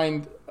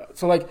combined.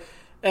 So like...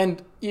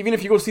 And even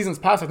if you go seasons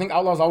past, I think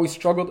Outlaws always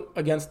struggled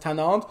against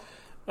Tannant.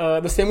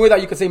 The same way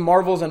that you could say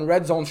Marvels and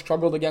Red Zone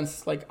struggled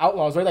against like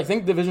Outlaws, right? I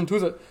think Division 2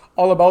 is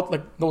all about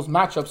like those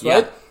matchups,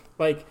 right?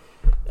 Like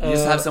you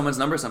just have someone's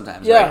number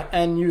sometimes, yeah, right?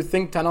 and you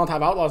think Tannant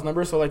have Outlaws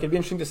number, so like it'd be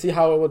interesting to see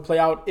how it would play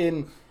out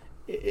in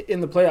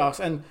the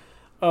playoffs. And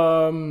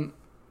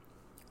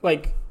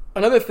like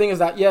another thing is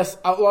that yes,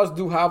 Outlaws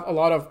do have a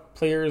lot of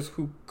players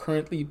who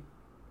currently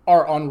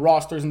are on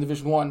rosters in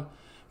Division 1.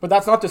 But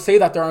that's not to say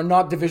that there are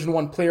not Division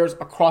 1 players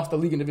across the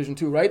league in Division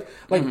 2, right?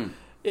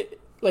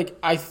 Like,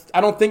 I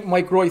don't think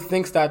Mike Roy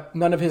thinks that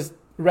none of his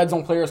Red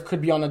Zone players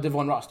could be on a Div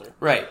 1 roster.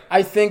 Right.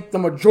 I think the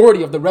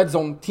majority of the Red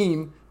Zone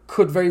team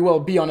could very well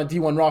be on a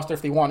D1 roster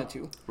if they wanted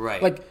to.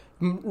 Right. Like,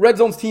 Red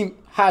Zone's team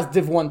has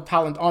Div 1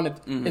 talent on it.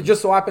 It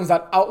just so happens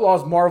that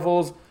Outlaws,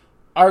 Marvels,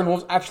 Iron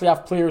Wolves actually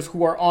have players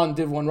who are on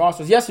Div 1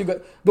 rosters. Yes,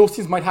 those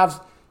teams might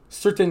have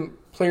certain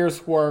players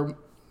who are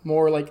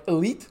more, like,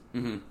 elite,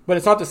 but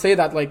it's not to say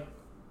that, like,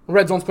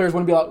 Red Zone's players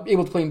wouldn't be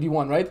able to play in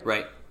D1, right?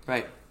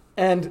 Right.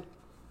 And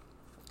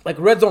like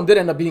Red Zone did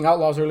end up beating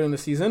Outlaws early in the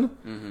season.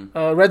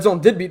 Red Zone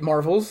did beat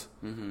Marvels.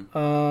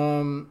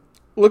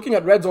 Looking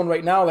at Red Zone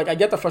right now, like I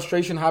get the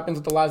frustration happens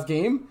at the last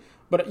game,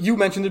 but you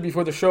mentioned it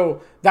before the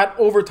show, that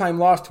overtime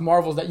loss to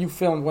Marvels that you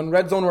filmed when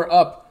Red Zone were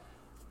up,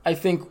 I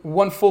think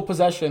 1 full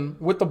possession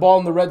with the ball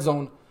in the red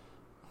zone,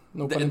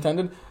 no pun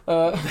intended,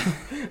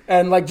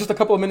 and like just a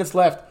couple of minutes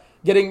left,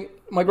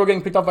 Mike Rowe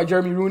getting picked up by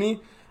Jeremy Rooney.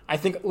 I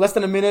think less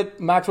than a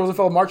minute, Max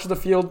Rosenfeld marches the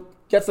field,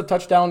 gets the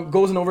touchdown,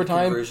 goes in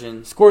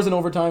overtime, scores in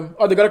overtime.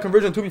 Oh, they got a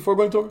conversion too before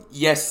going to overtime?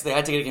 Yes, they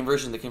had to get a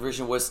conversion. The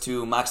conversion was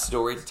to Max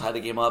Sidori to tie the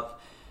game up.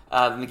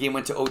 Then the game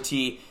went to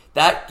OT.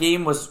 That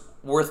game was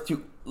worth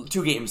two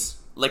games.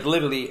 Like,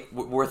 literally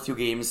worth 2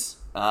 games.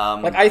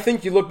 Like, I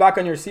think you look back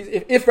on your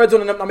season. If Red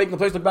Zone ended up not making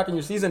the playoffs, look back on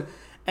your season,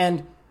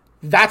 and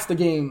that's the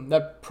game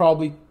that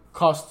probably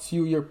costs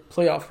you your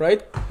playoff,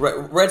 right?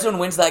 Red Zone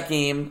wins that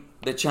game,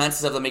 the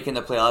chances of them making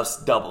the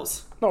playoffs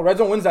doubles. No, Red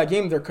Zone wins that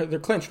game. They're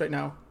clinched right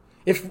now.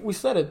 If we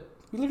said it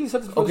We literally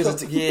said this before.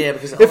 because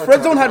because if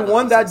Red Zone had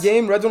won that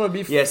game, Red Zone would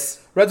be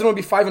yes. Red Zone would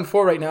be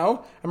 5-4 right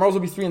now, and Marvels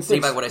would be 3-6.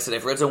 Think back what I said.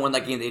 If Red Zone won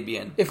that game, they'd be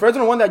in. If Red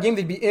Zone won that game,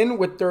 they'd be in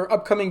with their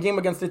upcoming game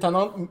against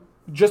L'étonnant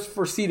just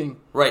for seeding.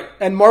 Right.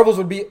 And Marvels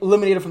would be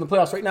eliminated from the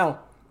playoffs right now.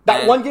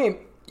 That one game.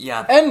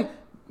 Yeah. And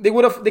they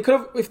could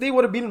have if they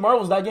would have beaten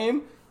Marvels that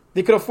game,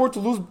 they could afford to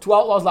lose to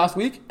Outlaws last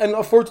week and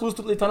afford to lose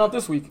to L'étonnant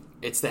this week.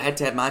 It's the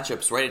head-to-head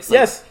matchups, right? It's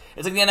yes.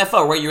 It's like the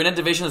NFL, right? You're in a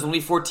division. There's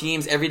only 4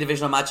 teams. Every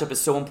divisional matchup is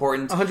so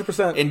important.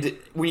 100%. And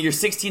when you're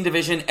 16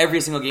 division,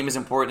 every single game is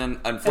important.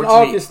 And unfortunately,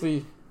 and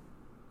obviously,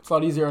 it's a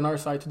lot easier on our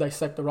side to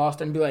dissect the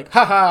roster and be like,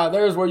 haha,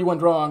 there's where you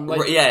went wrong.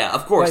 Like, yeah,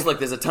 of course. Like,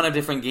 there's a ton of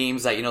different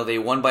games that, they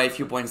won by a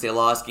few points, they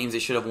lost. Games they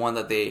should have won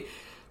that they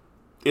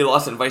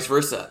lost, and vice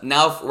versa.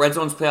 Now, Red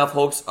Zone's playoff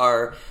hopes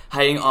are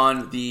hanging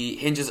on the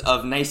hinges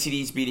of Nice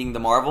Cities beating the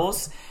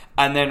Marvels,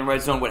 and then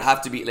Red Zone would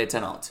have to beat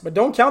L'étonnant. But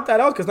don't count that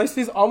out, because Nice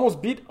Cities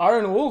almost beat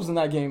Iron Wolves in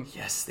that game.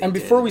 Yes, they And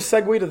did. before we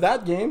segue to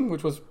that game,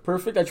 which was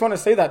perfect, I just want to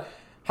say that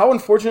how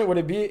unfortunate would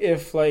it be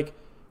if,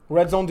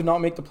 Red Zone do not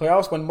make the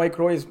playoffs when Mike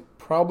Roy is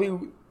probably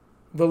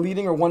the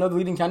leading or one of the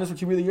leading candidates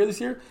for QB of the year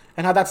this year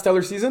and had that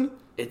stellar season?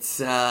 It's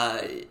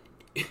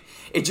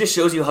it just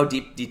shows you how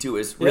deep D2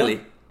 is, really.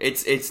 Yeah.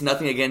 It's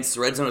nothing against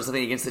Red Zone, it's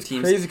nothing against the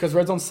teams. Crazy, because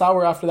Red Zone's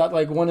sour after that,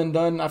 one and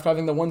done, after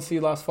having the 1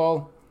 seed last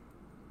fall.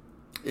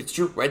 It's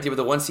true, right? They were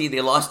the 1 seed, they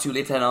lost to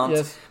L'étonnant.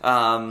 Yes.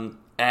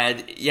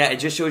 And yeah, it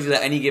just shows you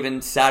that any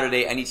given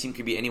Saturday, any team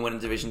could beat anyone in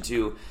Division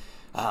 2.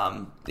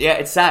 Yeah,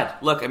 it's sad.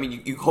 Look, I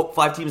mean, you hope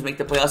 5 teams make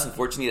the playoffs.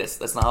 Unfortunately,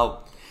 that's not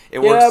how it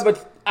works. Yeah,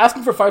 but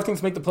asking for 5 teams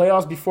to make the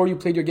playoffs before you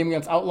played your game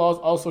against Outlaws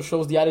also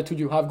shows the attitude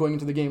you have going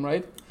into the game,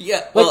 right?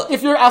 Yeah. Well,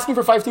 if you're asking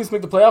for 5 teams to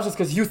make the playoffs, it's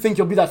because you think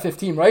you'll be that 5th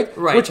team, right?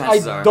 Right. Which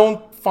I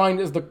don't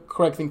find is the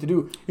correct thing to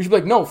do. You should be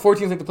like, no, 4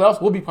 teams make the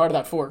playoffs. We'll be part of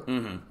that 4,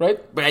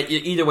 right? But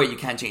either way, you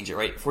can't change it,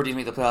 right? 4 teams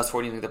make the playoffs.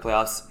 4 teams make the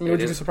playoffs. I mean,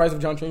 would you be surprised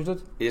if John changed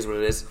it? It is what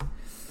it is.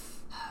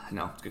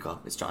 No, it's a good call.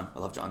 It's John. I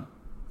love John.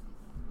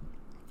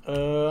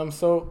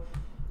 So,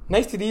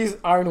 nice to these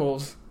Iron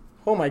Wolves.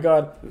 Oh my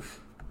God.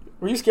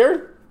 Were you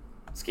scared?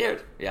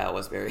 Scared. Yeah, I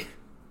was very.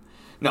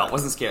 No, I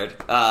wasn't scared.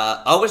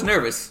 I was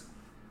nervous.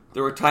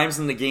 There were times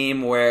in the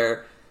game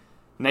where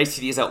Nice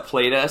TDs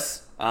outplayed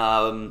us.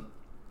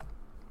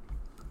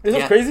 This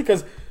is crazy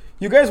because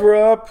you guys were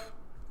up.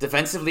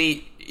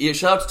 Defensively,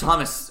 shout out to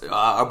Thomas,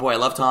 our boy. I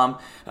love Tom.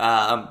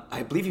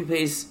 I believe he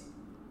plays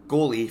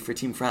goalie for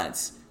Team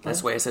France.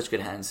 That's why he has such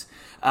good hands.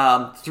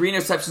 3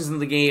 interceptions in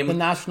the game. The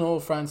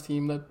national France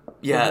team that.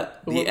 Yeah,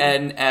 the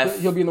NF.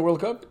 He'll be in the World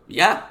Cup?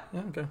 Yeah.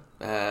 Yeah, okay.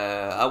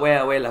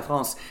 Ouais, la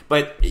France.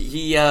 But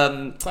he.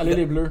 Allez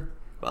les Bleus.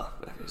 Well,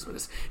 whatever it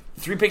is.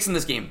 3 picks in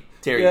this game,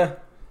 Terry. Yeah.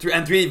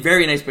 3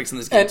 very nice picks in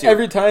this game, and too.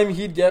 Every time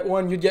he'd get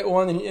one, you'd get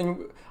one.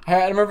 And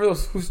I remember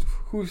those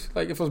who's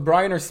like, if it was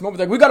Brian or Simone,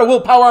 like, we got a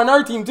willpower on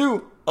our team,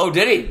 too. Oh,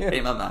 did he? Yeah.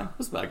 Hey, my man.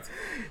 Respect.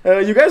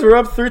 You guys were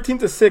up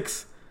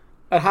 13-6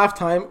 at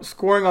halftime,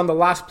 scoring on the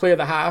last play of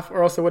the half,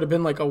 or else it would have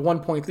been like a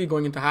 1-point lead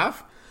going into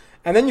half.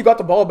 And then you got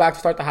the ball back to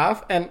start the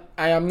half, and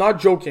I am not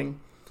joking.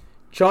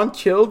 John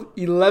killed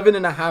 11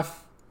 and a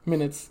half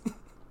minutes.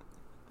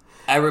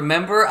 I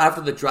remember after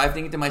the drive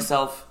thinking to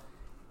myself,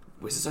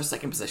 was this our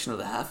second possession of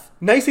the half?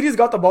 Nice Cities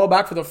got the ball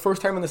back for the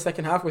first time in the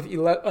second half with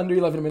under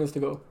 11 minutes to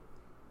go.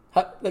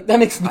 That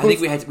makes no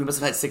sense. I think we must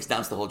have had 6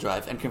 downs the whole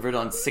drive and converted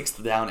on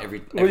 6th down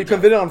every Well, you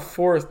converted on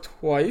 4th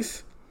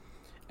twice.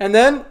 And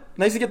then,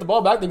 Nice to get the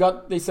ball back.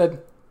 They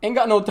said, ain't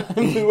got no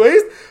time to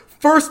waste.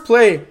 First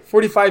play,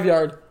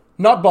 45-yard.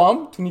 Not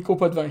bomb to Nico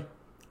Potvin.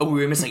 Oh,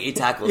 we were missing 8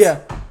 tackles.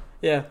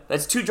 Yeah.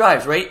 That's 2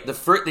 drives, right?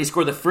 They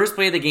scored the first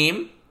play of the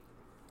game.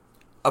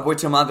 Our boy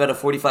Thomas got a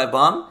 45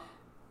 bomb.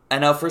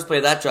 And now first play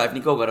of that drive,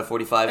 Nico got a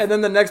 45. And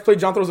then the next play,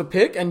 John throws a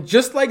pick. And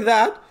just like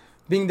that,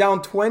 being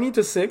down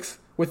 20-6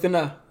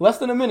 within less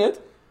than a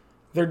minute,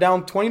 they're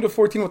down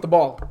 20-14 with the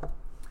ball.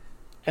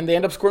 And they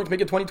end up scoring to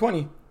make it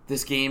 20-20.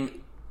 This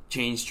game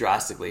changed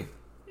drastically.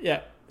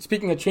 Yeah.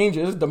 Speaking of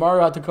changes,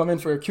 Demario had to come in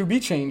for a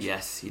QB change.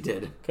 Yes, he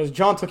did. Because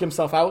John took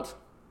himself out.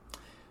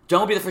 John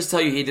will be the first to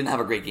tell you he didn't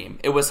have a great game.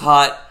 It was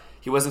hot.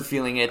 He wasn't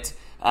feeling it.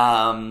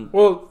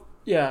 Well,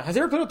 yeah. Has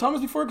he ever played with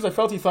Thomas before? Because I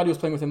felt he thought he was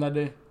playing with him that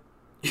day.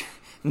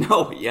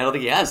 No, I don't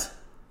think he has.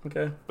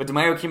 Okay. But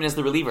Demario came in as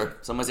the reliever.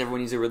 Sometimes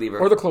everyone needs a reliever.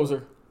 Or the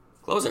closer.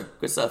 Closer.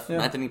 Good stuff.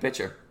 Yeah. 9th inning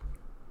pitcher.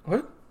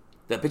 What?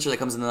 The pitcher that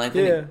comes in the 9th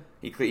inning.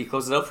 He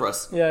closed it out for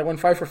us. Yeah, went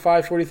 5 for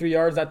 5, 43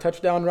 yards. That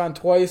touchdown ran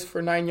twice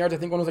for 9 yards. I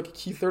think one was like a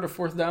key 3rd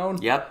or 4th down.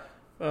 Yep.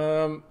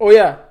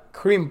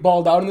 Kareem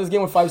balled out in this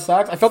game with 5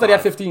 sacks. I felt that he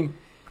had 15.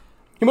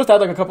 He must have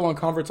had like a couple on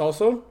converts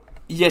also.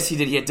 Yes, he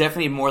did. He had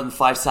definitely more than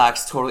 5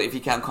 sacks totally if you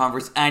count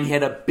converts. And he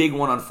had a big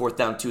one on 4th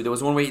down too. There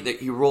was one where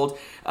he rolled,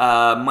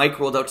 Mike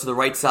rolled out to the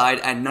right side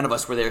and none of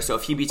us were there. So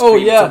if he beats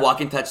Kareem, it's a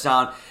walk-in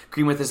touchdown.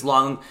 Kareem with his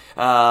long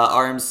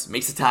arms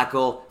makes a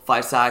tackle,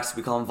 5 sacks.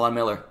 We call him Von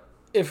Miller.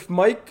 If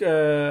Mike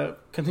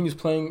continues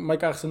playing,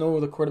 Mike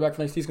Arsenault, the quarterback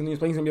for Nice Cities, continues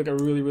playing, he's going to be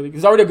like a really, really...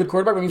 He's already a good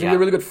quarterback, but he's going to be a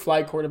really good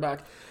fly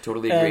quarterback.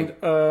 Totally agree.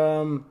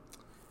 And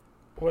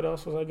what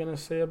else was I going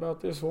to say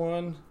about this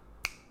one?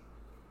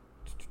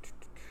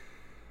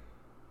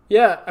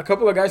 Yeah, a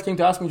couple of guys came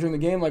to ask me during the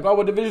game, like, "Oh,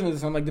 what division is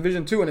this?" I'm like,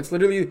 "Division 2," and it's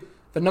literally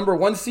the number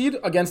 1 seed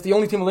against the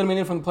only team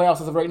eliminated from the playoffs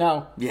as of right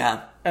now,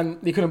 Yeah. and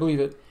they couldn't believe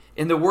it.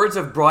 In the words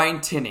of Brian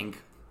Tinning,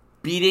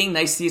 beating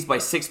Nice Thieves by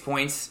 6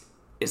 points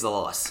is a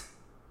loss.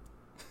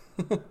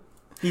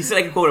 He said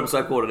I could quote him, so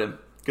I quoted him.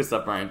 Good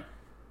stuff, Brian.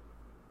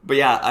 But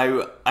yeah,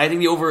 I think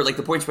the over, like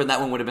the point spread in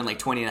that one would have been like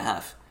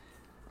 20.5.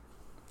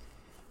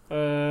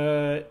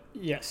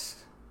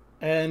 Yes.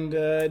 And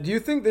do you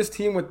think this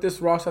team with this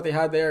roster that they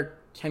had there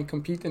can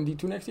compete in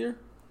D2 next year?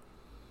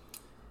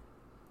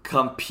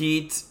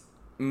 Compete,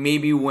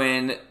 maybe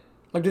win,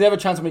 Like, do they have a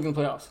chance of making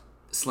the playoffs?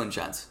 slim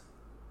chance.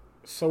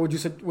 So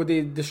would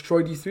they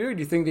destroy D3, or do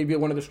you think they'd be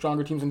one of the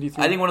stronger teams in D3?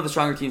 I think one of the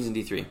stronger teams in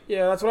D3.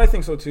 Yeah, that's what I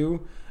think so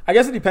too. I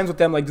guess it depends with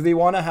them. Like, do they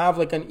want to have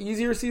like an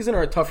easier season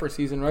or a tougher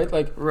season, right?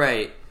 Like,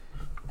 Right.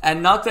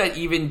 And not that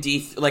even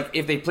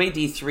if they played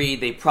D3,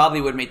 they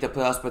probably would make the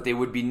playoffs, but they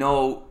would be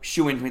no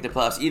shoo-in to make the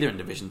playoffs either in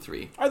Division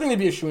 3. I think they'd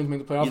be a shoo-in to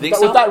make the playoffs. You think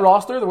With so? that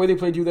roster, the way they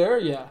played you there,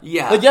 yeah.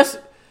 Yeah. Like, yes,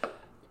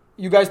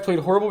 you guys played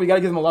horrible. We got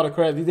to give them a lot of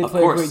credit. They Of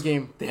played course. a great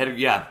game. They had,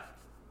 yeah.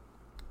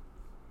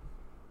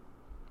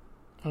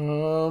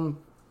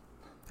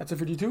 That's it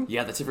for D2.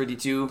 Yeah, that's it for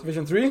D2.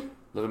 Division 3. A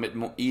little bit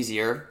more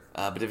easier,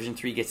 but Division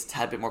 3 gets a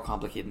tad bit more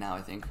complicated now,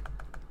 I think.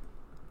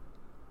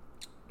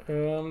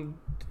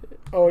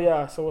 Oh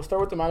yeah, so we'll start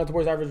with the Manitoba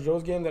Boys Average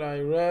Joe's game that I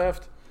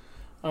refed.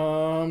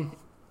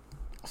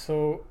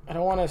 So I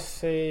don't want to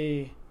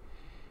say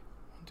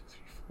 1, 2, 3,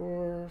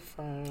 4,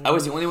 5. I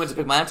was the only one to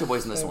pick Manitoba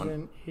Boys in this 7,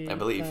 one, 8, I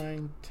believe.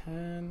 9,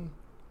 10,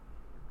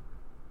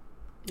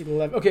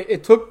 11. Okay,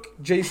 it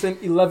took Jason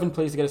 11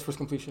 plays to get his first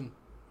completion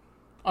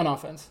on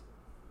offense.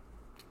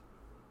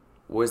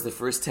 Was the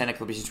first 10 a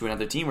completion to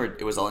another team, or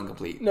it was all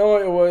incomplete? No,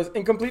 it was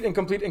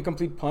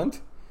incomplete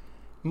punt.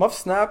 Muff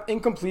snap,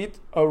 incomplete,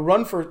 a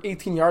run for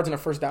 18 yards and a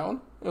first down.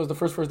 It was the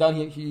first down.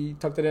 He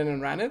tucked it in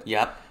and ran it.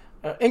 Yep.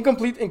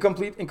 Incomplete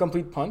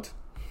punt.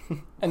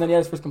 And then he had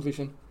his first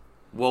completion.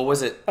 What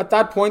was it? At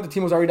that point, the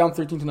team was already down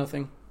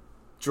 13-0.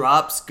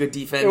 Drops, good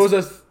defense.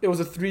 It was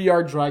a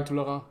 3-yard drag to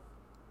Laurent.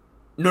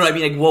 No, I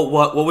mean, like,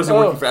 what was it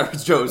working for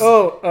Average Joe's?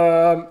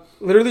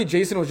 Literally,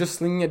 Jason was just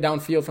slinging it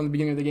downfield from the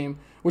beginning of the game,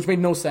 which made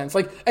no sense.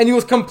 Like, and he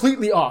was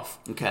completely off.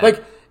 Okay.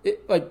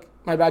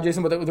 My bad,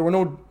 Jason, but there were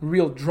no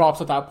real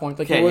drops at that point.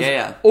 Like, Okay, it was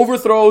yeah.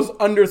 overthrows,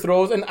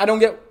 underthrows, and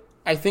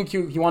I think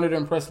he wanted to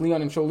impress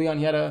Leon and show Leon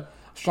he had a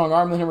strong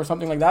arm than him or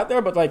something like that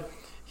there, but like,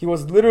 he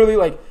was literally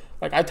like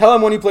I tell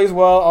him when he plays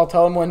well, I'll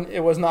tell him when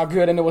it was not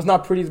good and it was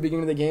not pretty at the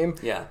beginning of the game.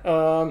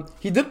 Yeah.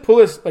 He did pull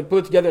it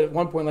together at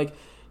one point. Like,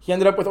 he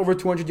ended up with over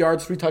 200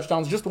 yards, 3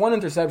 touchdowns, just 1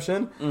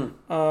 interception.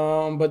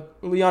 But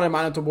Leon and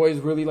Manitoba Boys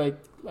really like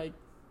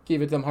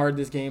gave it them hard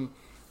this game.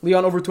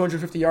 Leon over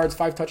 250 yards,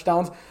 5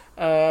 touchdowns.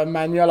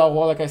 Manuel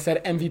Leroy, like I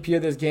said, MVP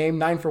of this game,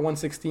 9 for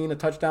 116, a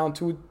touchdown,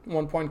 2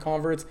 1-point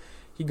converts.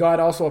 He got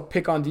also a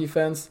pick on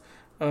defense.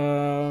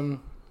 The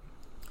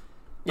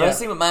other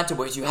thing with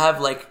Manitoba Boys, you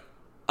have like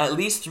at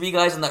least 3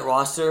 guys on that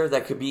roster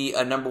that could be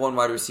a number 1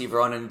 wide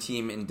receiver on any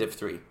team in Div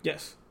 3.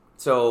 Yes.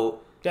 So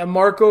Yeah,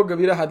 Marco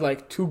Gavita had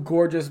like 2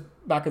 gorgeous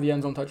back of the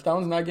end zone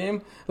touchdowns in that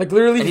game. Like,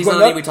 literally, and he's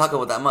not even talking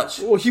about that much.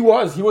 Well, he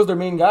was their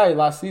main guy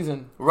last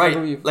season, Right. I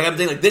believe. Like, I'm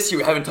thinking, like, this year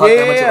we haven't talked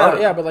that much about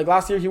it. Yeah, but like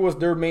last year he was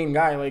their main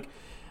guy. Like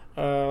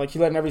he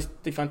led in every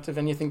defensive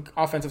and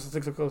offensive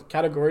statistical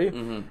category.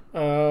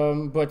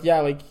 But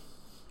yeah, like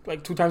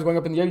 2 times going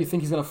up in the air, you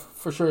think he's gonna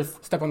for sure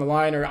step on the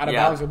line or out of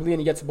bounds, and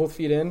he gets both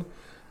feet in.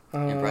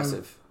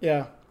 Impressive.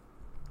 Yeah.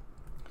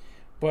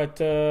 But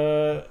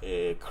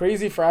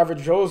crazy for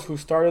Average Joe's, who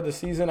started the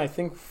season, I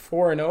think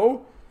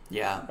 4-0.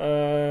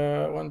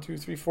 Yeah. 1, 2,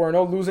 3,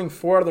 4-0, losing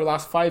 4 out of their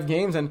last 5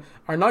 games and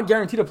are not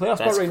guaranteed a playoff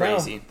spot right now.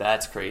 That's crazy.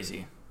 That's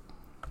crazy.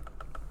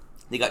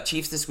 They got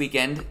Chiefs this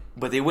weekend,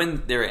 but they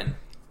win, they're in.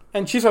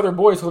 And Chiefs are their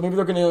boys, so maybe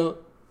they're gonna,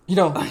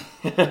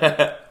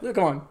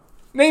 come on.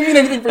 Name me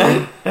anything for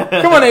you.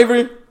 Come on,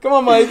 Avery. Come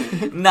on,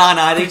 Mike. Nah,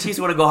 I think Chiefs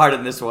want to go hard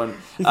in this one.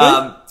 You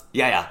think?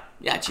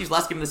 Yeah, Chiefs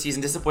last game of the season,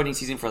 disappointing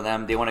season for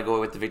them. They want to go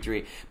with the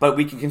victory, but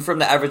we can confirm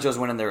that Average Joe's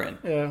winning, they're in.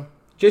 Yeah.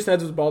 Jason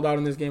Edwards was balled out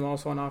in this game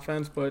also on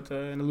offense, but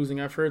in a losing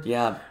effort.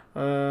 Yeah.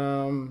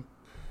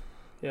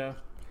 Yeah.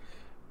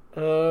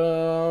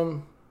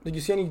 Did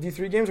you see any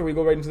D3 games, or we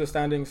go right into the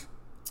standings?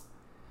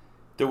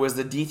 There was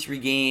the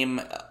D3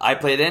 game I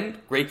played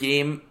in. Great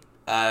game.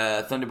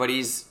 Thunder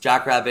Buddies,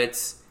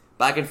 Jackrabbits,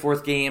 back and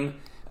forth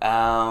game.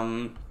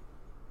 Both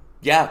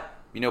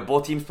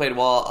teams played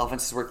well.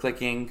 Offenses were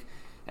clicking,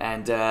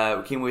 and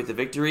we came away with the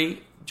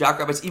victory.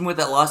 Jackrabbits, even with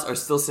that loss, are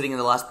still sitting in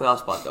the last playoff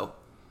spot, though.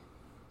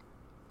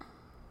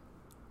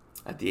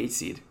 At the 8th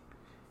seed.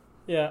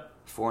 Yeah.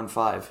 4 and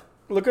 5.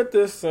 Look at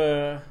this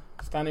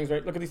standings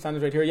right. Look at these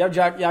standings right here. You have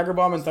Jack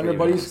Jagerbaum and Thunder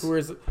Buddies,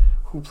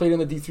 who played in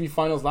the D3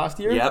 finals last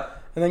year. Yep.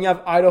 And then you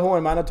have Idaho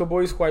and Manitoba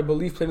Boys, who I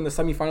believe played in the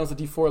semifinals of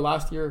D4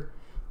 last year.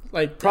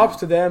 Like, props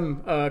to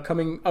them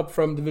coming up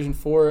from Division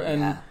 4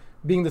 and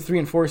being the 3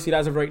 and 4 seed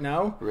as of right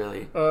now.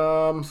 Really.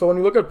 So when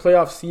we look at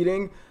playoff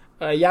seeding,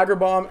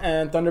 Jagerbaum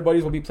and Thunder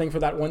Buddies will be playing for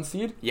that 1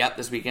 seed. Yep,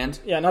 this weekend.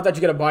 Yeah, not that you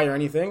get a bye or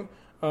anything.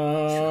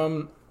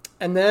 And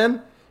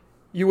then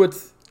you would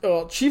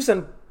Chiefs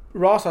and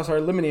Rosas are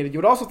eliminated. You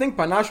would also think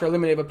Panache are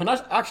eliminated, but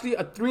Panache actually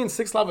at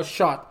 3-6 still have a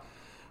shot.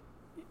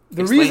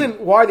 The Explain. reason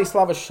why they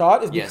still have a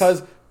shot is Yes.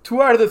 because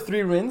 2 out of the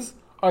 3 wins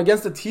are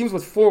against the teams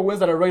with 4 wins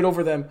that are right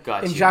over them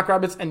Got in you.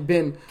 Jackrabbits and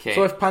Bin. Okay.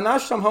 So if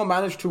Panache somehow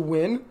managed to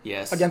win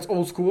Yes. against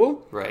Old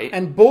School, Right.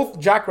 and both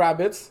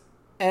Jackrabbits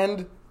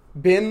and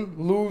Bin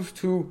lose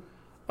to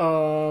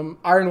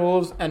Iron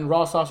Wolves and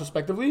Rosas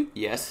respectively,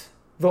 Yes.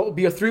 there'll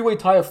be a 3-way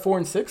tie of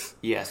 4-6,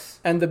 Yes.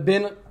 and the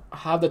Bin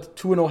have the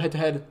 2-0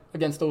 head-to-head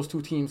against those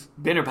 2 teams.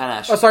 Bin or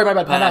Panache? Oh, sorry, my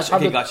bad. Panache.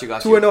 have Okay, the got you.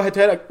 2-0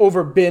 head-to-head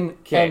over Bin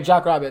and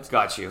Jackrabbits.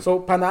 Got you. So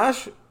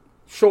Panache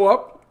show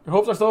up. Your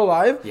hopes are still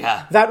alive.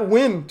 Yeah. That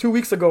win 2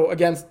 weeks ago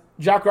against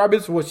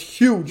Jackrabbits was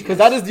huge because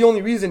that is the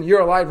only reason you're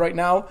alive right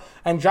now.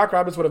 And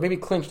Jackrabbits would have maybe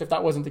clinched if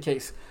that wasn't the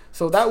case.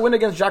 So that win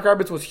against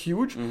Jackrabbits was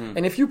huge. Mm-hmm.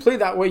 And if you play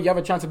that way, you have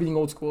a chance of beating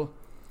Old School.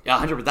 Yeah,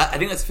 100%. I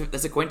think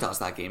that's a coin toss,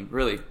 that game,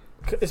 really.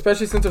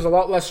 Especially since there's a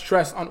lot less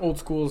stress on Old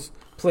School's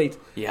plate.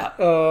 Yeah.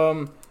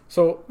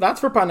 So that's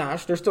for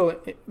Panache. They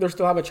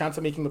still have a chance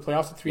of making the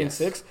playoffs at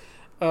 3-6.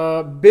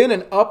 Yes. Bin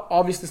and Up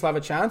obviously still have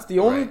a chance. The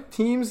only Right.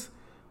 teams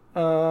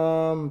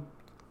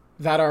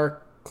that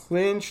are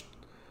clinched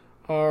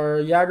are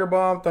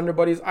Jagerbomb, Thunder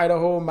Buddies,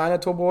 Idaho,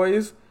 Manitou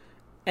Boys,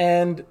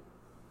 and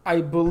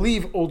I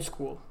believe Old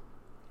School.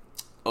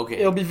 Okay.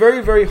 It'll be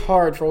very, very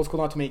hard for Old School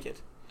not to make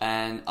it.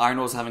 And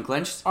Arnold's haven't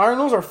clinched?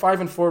 Arnolds are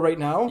 5-4 right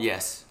now.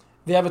 Yes.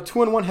 They have a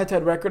 2-1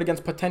 head-to-head record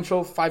against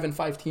potential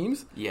 5-5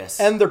 teams, Yes.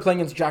 and they're playing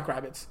against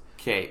Jackrabbits.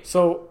 Okay.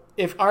 So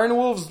if Iron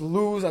Wolves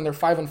lose and they're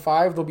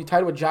 5-5, they'll be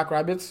tied with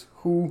Jackrabbits,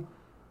 who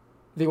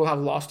they will have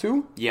lost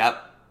to.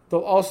 Yep.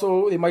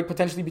 They might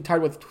potentially be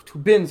tied with two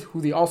Bins,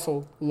 who they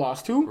also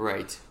lost to.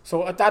 Right.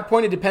 So at that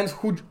point, it depends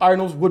who Iron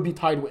Wolves would be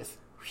tied with.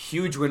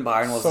 Huge win by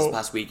Arnold's So- this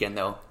past weekend,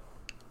 though,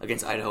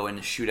 against Idaho in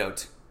a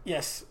shootout.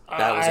 Yes,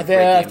 That was a I great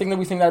game. think that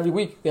we think that every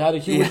week. They had a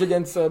huge Yeah.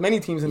 against many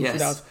teams in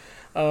Yes.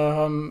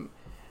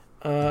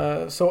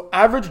 shootouts. So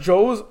average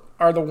Joes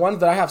are the ones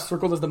that I have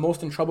circled as the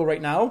most in trouble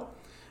right now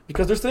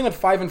because they're sitting at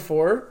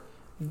 5-4.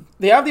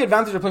 They have the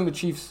advantage of playing the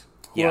Chiefs,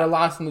 who Yeah. are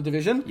last in the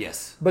division.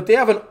 Yes. But they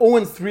have an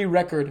 0-3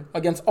 record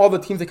against all the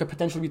teams they could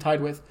potentially be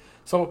tied with.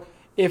 So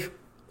if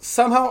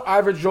somehow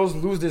average Joes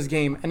lose this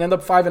game and end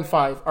up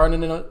 5-5, are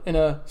in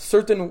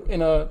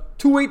a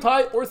 2-way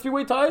tie or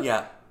 3-way tie,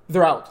 Yeah.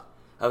 they're out.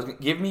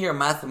 Give me your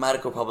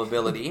mathematical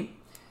probability.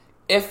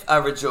 If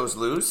average Joes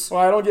lose...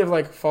 Well, I don't give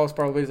like false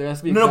probabilities. There has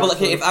to be No, but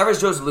exact okay, if numbers. average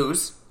Joes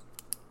lose,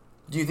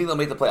 do you think they'll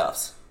make the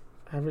playoffs?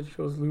 Average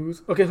Joes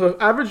lose. Okay, so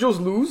if average Joes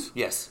lose,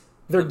 Yes.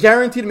 they're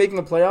guaranteed making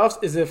the playoffs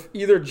is if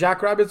either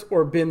Jackrabbits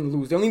or Bin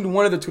lose. They only need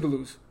one of the two to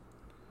lose.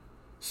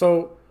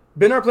 So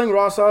Bin are playing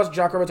Rosas,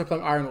 Jackrabbits are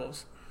playing Iron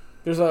Wolves.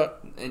 There's a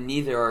And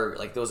neither are,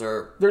 like, those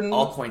are They're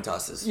all coin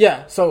tosses.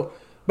 yeah. So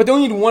but they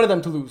only need one of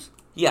them to lose.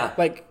 Yeah.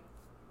 Like,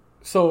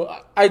 so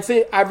I'd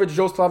say average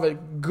Joes still have a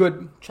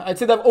good. I'd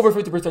say they have over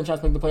 50% chance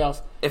of making the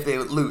playoffs. If they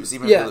lose,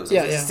 even Yeah, if they lose.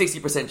 yeah, It's yeah.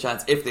 a 60%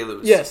 chance if they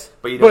lose. Yes,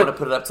 But you don't want to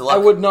put it up to luck. I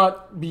would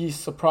not be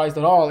surprised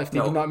at all if they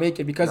No. do not make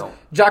it because No.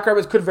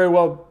 Jackrabbits could very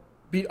well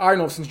beat Iron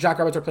Wolves since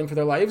Jackrabbits are playing for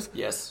their lives.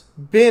 Yes.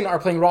 Bin are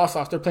playing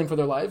Rosas. They're playing for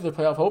their lives. Their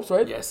playoff hopes,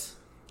 right? Yes.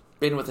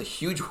 Bin with a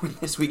huge win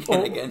this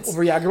weekend against...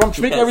 Over Jagerbomb, which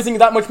making Yes. everything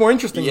that much more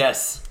interesting.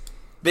 Yes.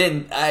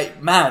 Bin,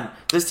 man,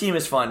 this team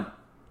is fun.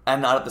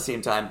 And not at the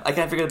same time. I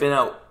can't figure Bin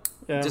out.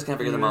 Yeah. Just can't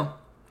figure them Yeah. out.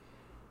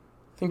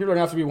 I think people are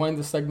gonna have to rewind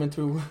this segment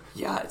too.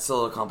 Yeah, it's a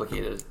little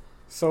complicated.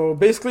 So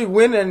basically,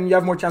 win and you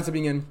have more chance of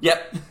being in.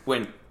 Yep.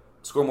 Win.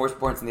 Score more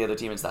points than the other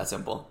team. It's that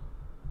simple.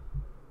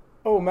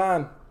 Oh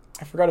man,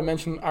 I forgot to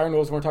mention Iron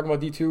Wolves when we're talking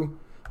about D2.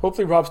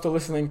 Hopefully, Rob's still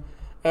listening.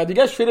 Did you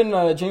guys trade in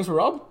James for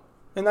Rob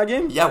in that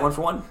game? Yeah,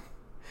 1-for-1.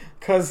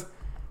 Because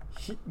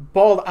he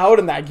balled out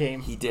in that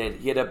game. He did.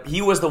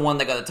 He was the one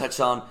that got a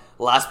touchdown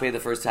last play of the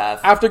first half.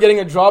 After getting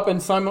a drop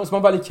and Simon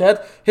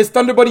Baliket, his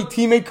Thunder Buddy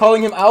teammate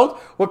calling him out.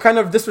 What kind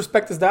of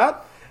disrespect is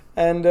that?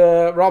 And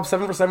Rob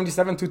 7 for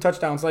 77, 2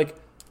 touchdowns. Like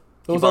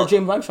those are balled.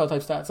 James Langshaw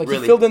type stats. Like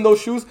Really? he filled in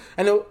those shoes,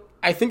 and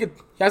I think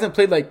he hasn't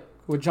played like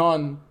with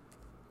John,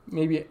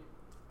 maybe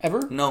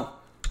ever. No.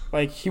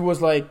 Like he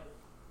was like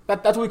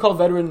that's what we call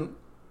veteran.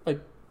 Like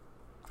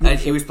And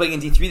he was playing in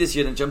D3 this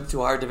year, then jumped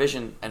to a hard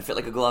division and fit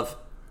like a glove.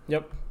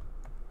 yep.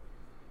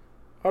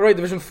 All right,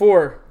 Division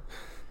 4.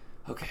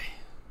 Okay.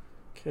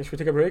 Okay, should we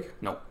take a break?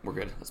 No, we're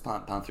good. Let's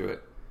pound through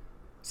it.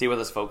 See you with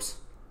us, folks.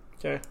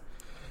 Okay.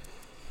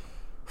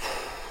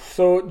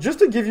 So just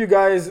to give you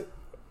guys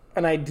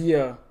an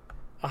idea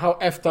of how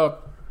effed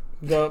up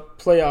the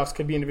playoffs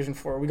could be in Division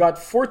 4. We got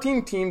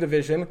 14-team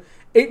division,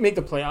 8 make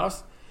the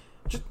playoffs.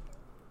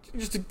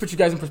 Just to put you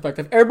guys in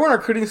perspective, Airborne are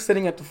currently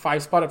sitting at the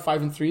 5 spot at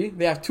 5-3.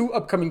 They have 2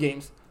 upcoming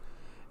games.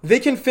 They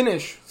can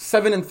finish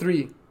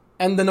 7-3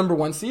 and the number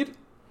 1 seed,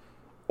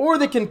 or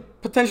they can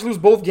potentially lose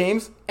both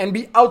games and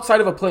be outside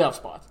of a playoff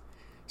spot.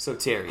 So,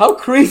 Terry, How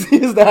crazy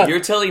is that? you're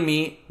telling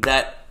me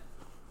that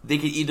they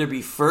could either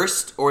be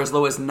first or as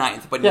low as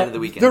 9th by the end of the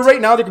weekend. They're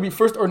right now, they could be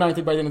 1st or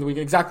 9th by the end of the week.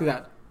 Exactly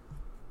that.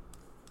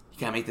 You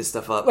can't make this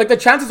stuff up. Like the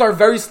chances are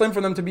very slim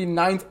for them to be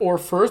 9th or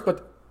 1st,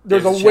 but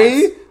there's There's a a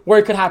way chance. where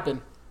it could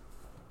happen.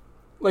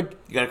 Like,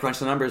 You got to crunch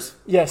the numbers.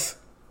 yes.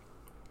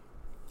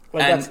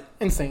 Like, And- that's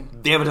insane.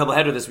 They have a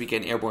doubleheader this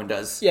weekend. Airborne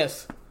does.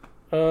 Yes.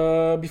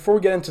 Before we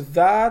get into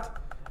that,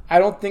 I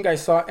don't think I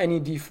saw any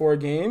D4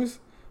 games,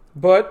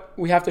 but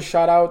we have to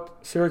shout out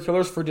Serial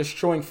Killers for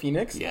destroying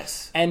Phoenix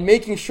Yes. and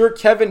making sure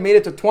Kevin made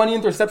it to 20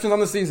 interceptions on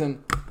the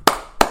season.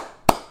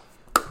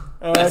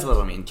 That's a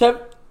little mean.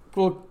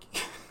 Well,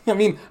 I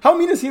mean, how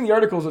mean is he in the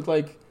articles with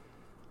like?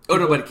 Oh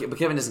no, but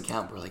Kevin doesn't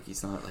count, bro. Like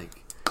he's not like.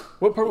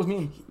 What part was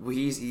mean?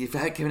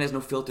 Kevin has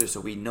no filter, so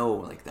we know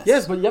like that.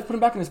 Yes, but you have to put him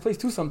back in his place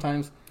too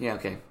sometimes. Yeah.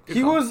 Okay. Good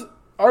He call. was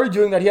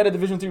arguing that he had a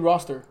Division 3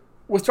 roster,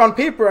 which on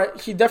paper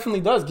he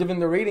definitely does, given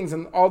the ratings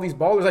and all these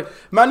ballers. Like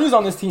Manu's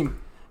on this team.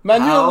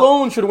 Manu How-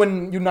 alone should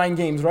win you 9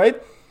 games,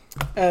 right?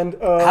 And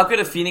How could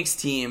a Phoenix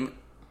team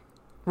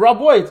Rob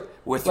White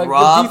with like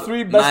Rob, the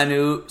D3 best,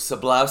 Manu,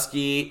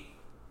 Sablowski,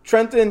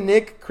 Trenton,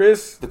 Nick,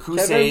 Chris, the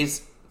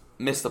Crusades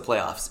miss the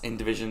playoffs in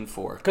Division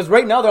 4? Because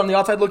right now they're on the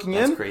outside looking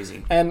That's in.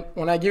 crazy. And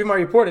when I give you my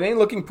report, it ain't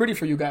looking pretty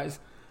for you guys.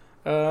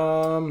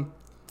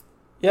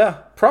 Yeah,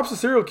 props to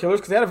Serial Killers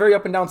because they had a very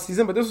up and down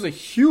season, but this was a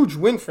huge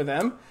win for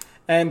them.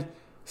 And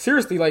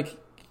seriously, like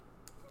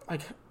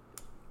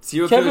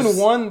Serial Kevin Killers-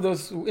 won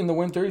this in the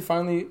winter. He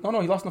finally,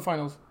 he lost in the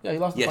finals. Yeah, he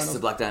lost in the Yes, finals. the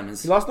Black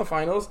Diamonds. He lost in the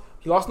finals.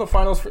 He lost in the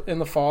finals in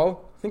the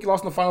fall. I think he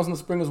lost in the finals in the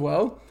spring as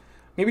well.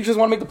 Maybe he just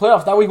want to make the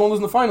playoffs. That way he won't lose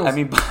in the finals. I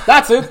mean,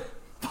 that's it.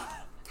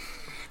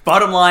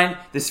 bottom line,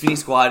 this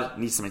Phoenix squad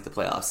needs to make the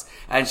playoffs.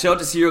 And shout out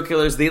to Serial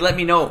Killers. They let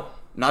me know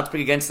not to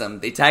pick against them.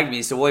 They tagged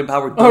me, so William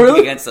Power don't really?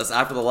 pick against us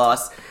after the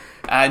loss.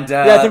 And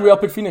Yeah, I think we all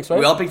picked Phoenix, right?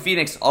 we all picked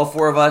Phoenix, all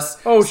 4 of us.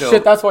 Oh So-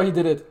 shit, that's why he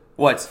did it.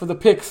 What? For the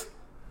picks.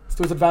 It's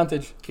to his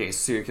advantage. Okay,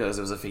 Serial Killers,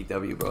 it was a fake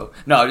W, bro.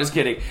 No, I'm just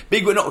kidding.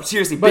 Big win. No,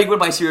 seriously, But- big win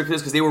by Serial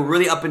Killers because they were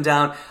really up and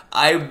down.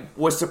 I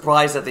was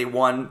surprised that they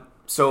won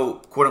so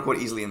quote unquote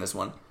easily in this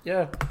one.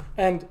 Yeah.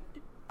 And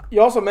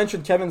you also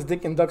mentioned Kevin's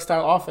Dick and Duck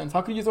style offense.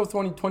 How could you throw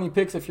 20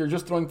 picks if you're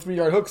just throwing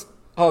 3-yard hooks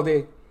all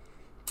day?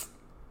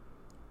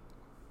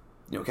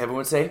 You know what Kevin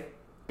would say?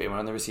 Blame it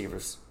on the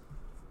receivers.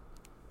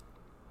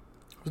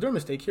 Was there a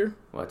mistake here?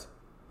 What?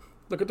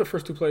 Look at the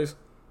first 2 plays.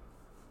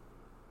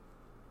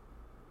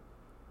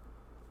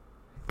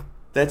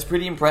 That's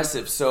pretty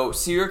impressive. So,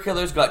 Serial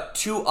Killers got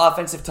 2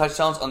 offensive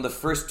touchdowns on the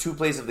first 2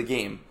 plays of the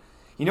game.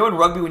 You know in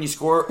rugby when you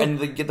score and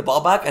they get the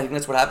ball back? I think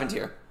that's what happened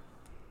here.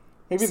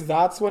 Maybe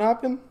that's what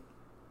happened?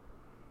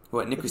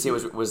 What, Nick Crusade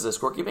was the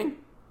scorekeeping?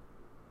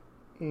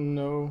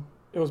 No.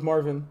 It was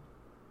Marvin.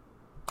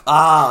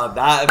 Ah,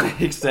 that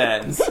makes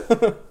sense.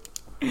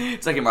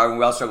 It's like in Marvin,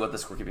 we all struggle with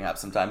the scorekeeping app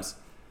sometimes.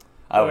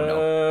 I wouldn't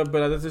know.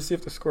 But let's just see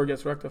if the score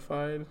gets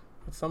rectified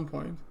at some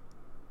point.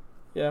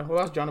 Yeah, we'll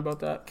ask John about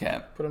that. Okay.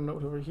 Put a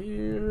note over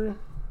here.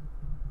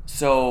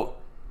 So,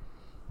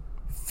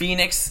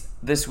 Phoenix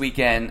this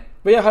weekend.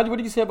 But yeah, what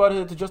did you say about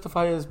it to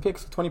justify his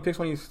picks? 20 picks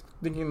when he's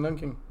thinking and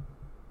dunking.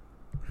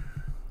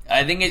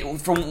 I think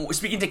from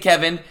speaking to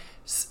Kevin,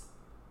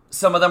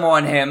 some of them are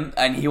on him,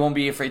 and he won't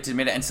be afraid to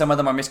admit it, and some of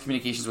them are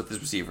miscommunications with his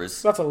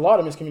receivers. That's a lot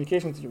of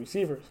miscommunication with your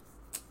receivers.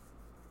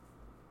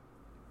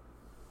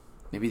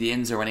 Maybe the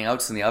ins are running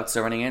outs and the outs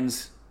are running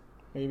ins.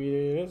 Maybe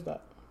it is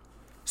that.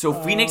 So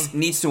Phoenix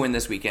needs to win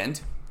this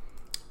weekend.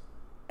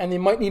 And they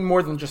might need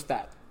more than just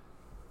that.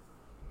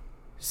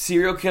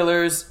 Serial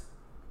Killers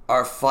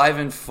are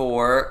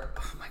 5-4.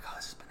 Oh my god,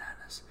 this is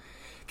bananas.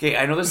 Okay,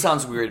 I know this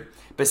sounds weird,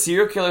 but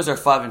Serial Killers are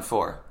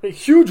 5-4. A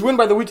huge win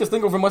by the weakest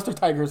link over Mustard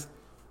Tigers.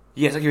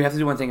 Yes, okay, we have to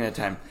do one thing at a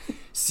time.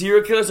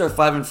 Serial Killers are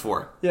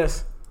 5-4.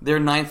 Yes. They're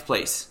 9th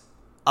place.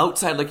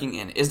 Outside looking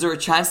in. Is there a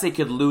chance they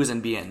could lose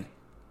and be in?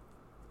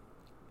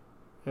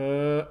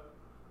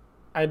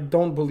 I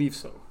don't believe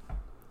so.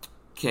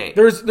 Okay.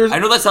 There's I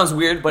know that sounds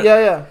weird, but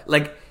yeah.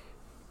 like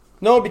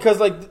No, because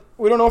like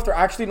we don't know if they're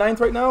actually 9th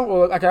right now.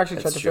 Well, I can actually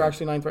That's check if true. they're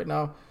actually 9th right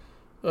now.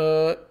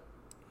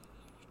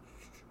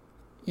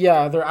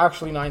 Yeah, they're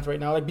actually 9th right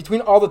now. Like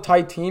between all the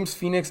tied teams,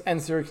 Phoenix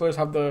and Serial Killers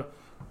have the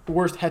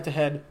worst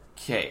head-to-head.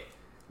 okay.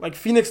 Like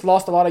Phoenix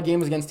lost a lot of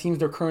games against teams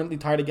they're currently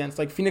tied against.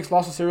 Like Phoenix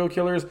lost to Serial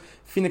Killers,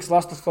 Phoenix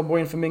lost to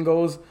Flamboyant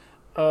Flamingos,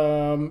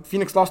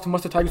 Phoenix lost to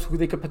Mustard Tigers, who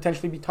they could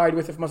potentially be tied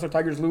with if Mustard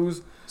Tigers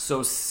lose.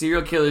 So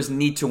Serial Killers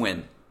need to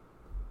win,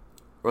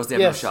 or else they have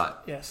no Yes.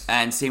 shot. Yes.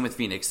 And same with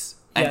Phoenix.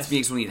 And Yes.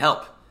 Phoenix will need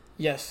help.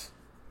 Yes.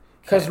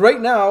 Because Okay.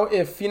 right now,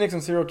 if Phoenix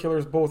and Serial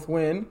Killers both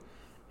win,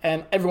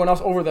 and everyone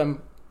else over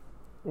them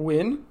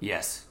win,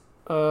 Yes.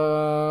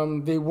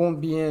 they won't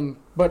be in.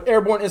 But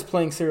Airborne is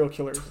playing Serial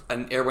Killers.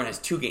 And Airborne has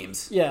 2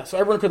 games. Yeah, so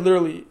everyone could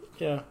literally,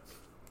 yeah.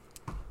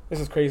 This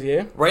is crazy,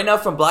 eh? Right now,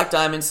 from Black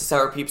Diamonds to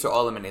Sour Peeps are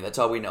all eliminated. That's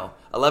all we know.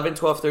 11,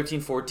 12,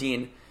 13,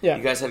 14. Yeah.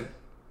 You guys had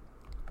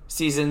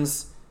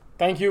seasons.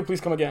 Thank you.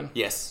 Please come again.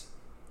 Yes.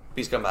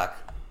 Please come back.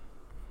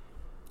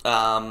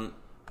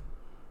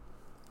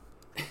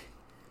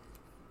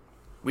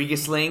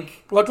 Weakest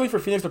link Luckily for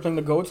Phoenix, they're playing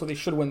the GOAT, so they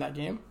should win that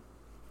game.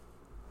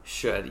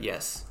 should,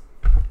 yes.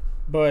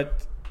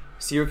 But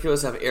Serial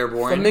Killers have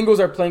Airborne. Flamingos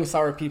are playing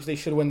Sour Peeps. They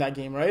should win that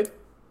game, right?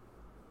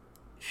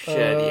 Should,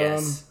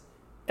 yes.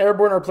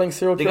 Airborne are playing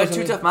Serial They Killers. got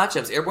 2 and tough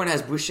matchups. Airborne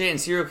has Boucher and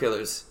Serial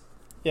Killers.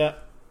 Yeah.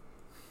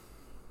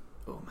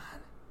 Oh,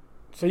 man.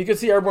 So you could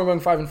see Airborne going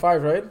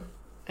 5-5, right?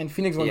 and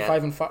Phoenix went Yeah.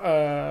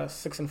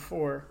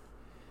 6-4,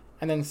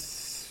 and then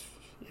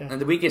yeah,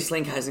 And the Weakest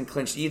Link hasn't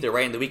clinched either,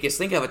 right? And the Weakest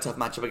Link have a tough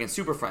matchup against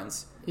Super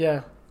Friends.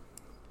 yeah.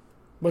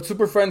 But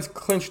Super Friends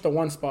clinched the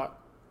one spot.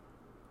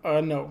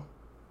 No,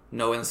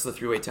 No, and it's the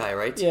three-way tie,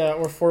 right? yeah,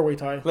 or 4-way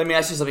tie. Let me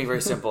ask you something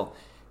very simple.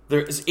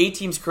 There's 8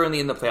 teams currently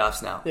in the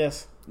playoffs now.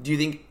 Yes, Do you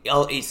think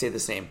all 8 stay the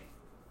same?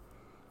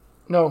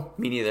 no,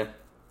 Me neither.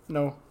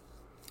 no.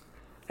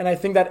 And I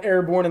think that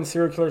Airborne and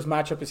Serial Killers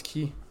matchup is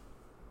key.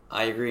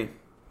 I agree.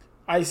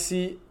 I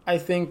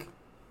think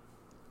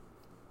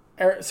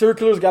Serial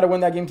Killers got to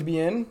win that game to be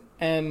in,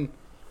 and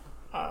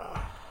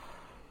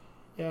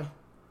yeah,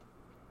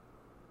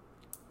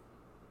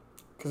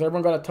 because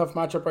everyone got a tough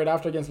matchup right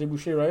after against Les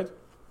Bouchers, right?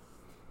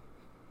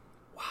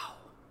 Wow.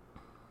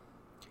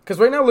 Because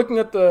right now, looking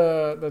at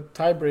the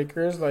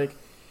tiebreakers, like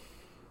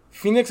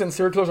Phoenix and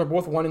Serial Killers are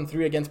both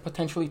 1-3 against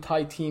potentially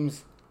tied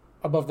teams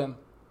above them.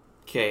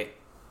 Okay.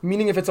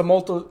 Meaning, if it's a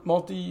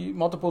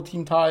multiple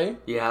team tie,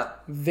 Yeah.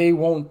 they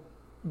won't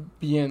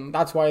be in.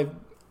 That's why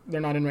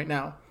they're not in right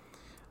now.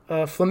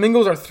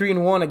 Flamingos are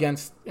 3-1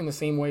 against in the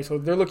same way, so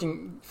it's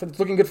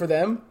looking good for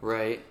them.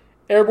 Right.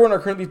 Airborne are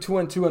currently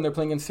 2-2, and they're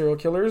playing against Serial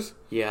Killers.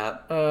 Yeah.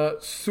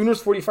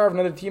 Sooners 45,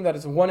 another team that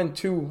is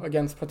 1-2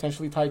 against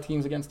potentially tied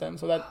teams against them,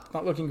 so that's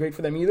not looking great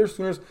for them either.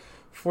 Sooners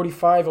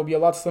 45 will be a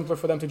lot simpler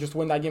for them to just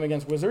win that game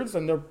against Wizards,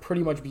 and they'll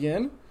pretty much be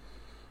in.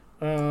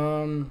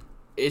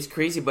 It's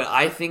crazy, but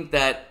I think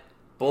that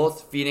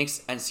both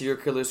Phoenix and Serial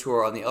Killers who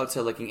are on the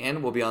outside looking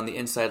in will be on the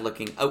inside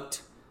looking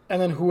out.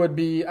 And then who would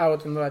be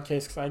out in that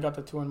case? Because I got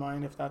the 2 in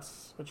mind, if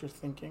that's what you're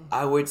thinking.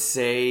 I would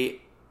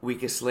say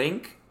Weakest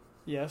Link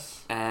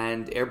Yes,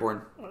 and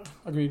Airborne.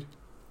 agreed.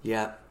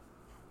 Yeah.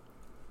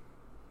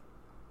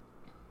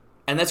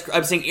 And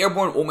I'm saying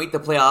Airborne won't make the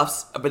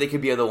playoffs, but they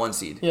could be the 1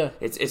 seed. Yeah.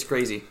 It's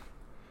crazy.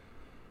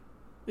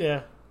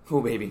 Yeah.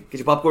 Oh, baby. Get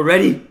your popcorn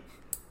ready.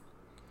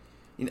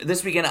 You know,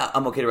 this weekend,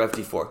 I'm okay to ref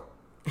D4.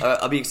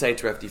 I'll be excited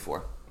to ref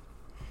D4.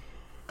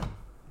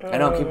 I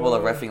know I'm capable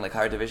of reffing like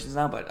higher divisions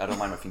now, but I don't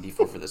mind reffing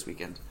D4 for this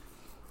weekend.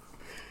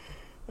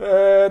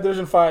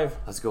 Division 5.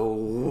 Let's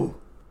go.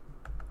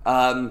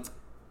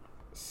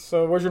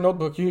 So where's your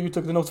notebook? You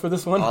took the notes for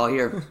this one? All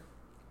here.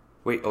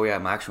 Wait, oh yeah,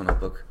 my actual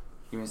notebook.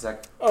 Give me a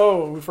sec.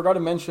 Oh, we forgot to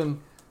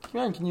mention.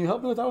 Man, can you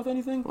help me with that with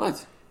anything?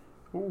 What?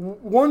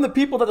 Warn the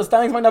people that the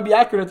standings might not be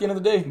accurate at the end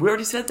of the day. We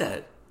already said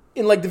that.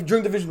 In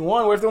during Division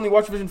 1, what if they only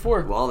watch Division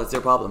 4? Well, that's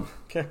their problem.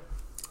 Okay.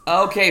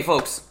 Okay,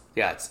 folks.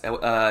 Yeah,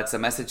 it's a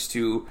message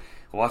to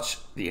watch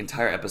the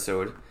entire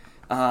episode.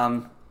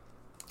 Yeah,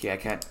 I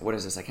can't. What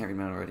is this? I can't read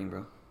my own writing,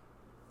 bro.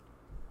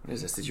 What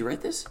is this? Did you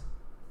write this?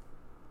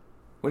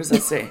 What does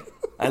that say?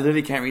 I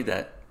literally can't read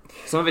that.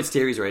 Some of it's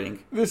Terry's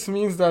writing. This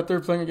means that they're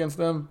playing against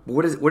them.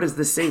 What does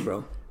this say,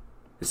 bro?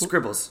 It's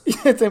scribbles.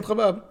 It's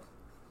improbable.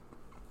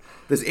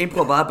 There's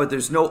improbable, but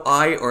there's no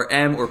I or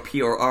M or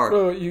P or R.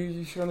 Bro,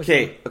 you should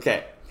understand.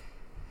 Okay.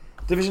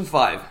 Division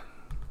 5.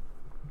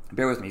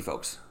 Bear with me,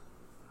 folks.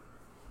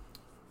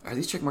 Are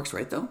these check marks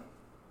right, though?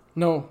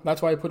 No,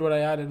 that's why I put what I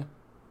added.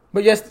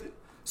 But yes,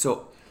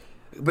 So,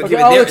 but Okay,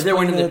 okay, I'll they're explain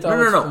winning. it,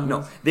 I'll explain No.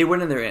 it. They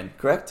win and they're in,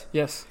 correct?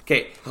 yes,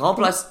 Okay,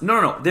 remplace.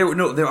 No.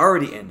 They're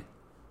already in.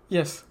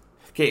 yes.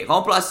 Okay,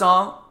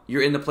 remplaçant,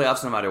 you're in the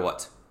playoffs no matter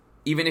what,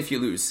 even if you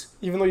lose,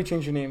 Even though you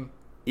changed your name.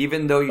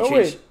 even though you Oh,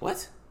 change. wait.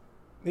 What?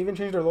 They even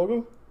changed their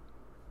logo?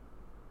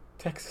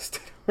 Texas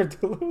State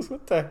Armadillos?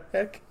 What the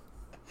heck?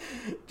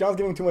 John's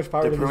giving too much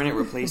power They're to permanent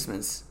this.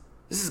 replacements.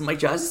 This is Mike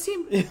Jazz's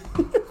team.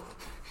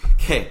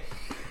 Okay,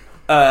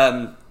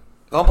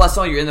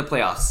 remplaçant, you're in the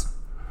playoffs.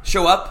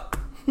 Show up,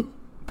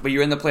 but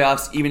you're in the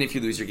playoffs even if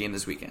you lose your game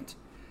this weekend.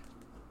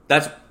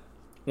 That's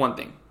one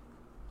thing.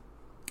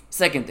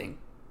 Second thing.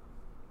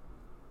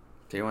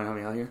 Do you want to help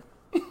me out here?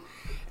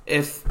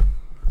 If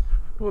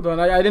Hold on,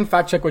 I didn't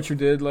fact check what you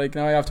did.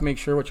 Now I have to make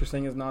sure what you're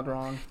saying is not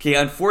wrong. Okay,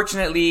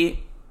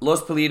 unfortunately,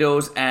 Los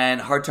Politos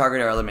and Hard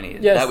Target are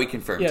eliminated. Yes. That we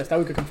confirmed. Yes, that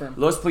we could confirm.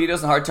 Los Politos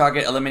and Hard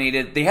Target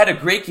eliminated. They had a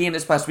great game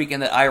this past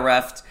weekend that I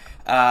refed.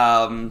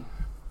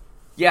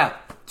 Yeah,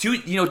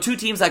 two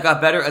teams that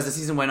got better as the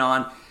season went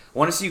on.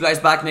 Want to see you guys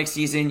back next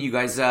season. You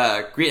guys,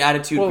 great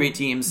attitude, Well, great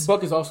teams.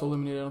 Buck is also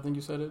eliminated. I don't think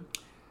you said it.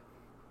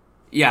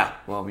 Yeah,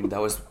 well, I mean,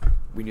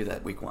 we knew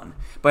that week 1,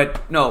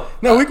 but no.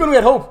 No, week 1 we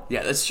had hope.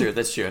 Yeah, that's true,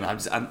 and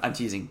I'm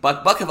teasing.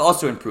 Buck have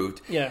also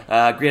improved.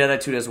 Yeah. Great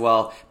attitude as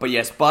well. But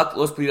yes, Buck,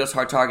 Los Politos,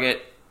 Hard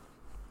Target,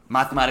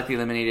 mathematically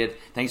eliminated.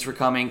 Thanks for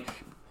coming.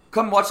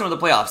 Come watch some of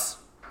the playoffs.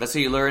 That's how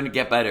you learn to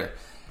get better.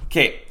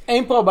 Okay.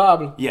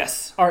 Improbable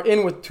Yes. are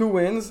in with 2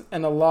 wins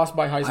and a loss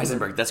by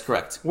Heisenberg, that's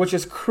correct. which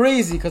is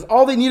crazy because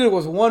all they needed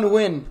was 1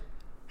 win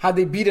had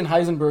they beaten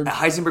Heisenberg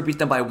Heisenberg beat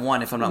them by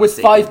 1, if I'm not with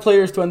mistaken. 5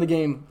 players to end the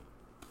game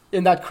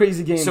in that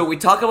crazy game. So we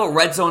talk about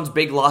Red Zone's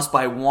big loss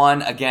by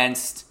 1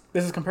 against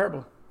this is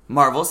comparable.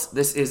 Marvels.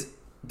 This is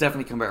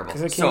definitely comparable.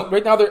 So,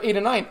 Right now they're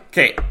 8-9.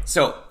 okay,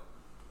 so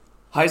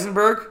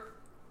Heisenberg,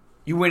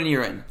 you win and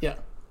you're in. Yeah.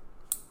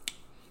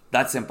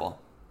 That's simple.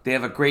 They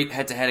have a great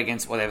head-to-head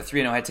against, they have a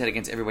 3-0 head-to-head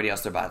against everybody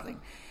else they're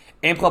battling.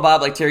 Improbable,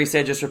 like Terry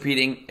said, just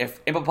repeating, if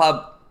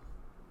Improbable,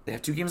 they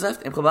have 2 games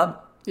left, Improbable?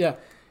 Yeah.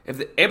 If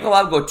the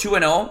Improbable go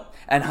 2-0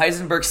 and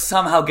Heisenberg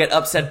somehow get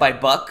upset by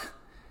Buck,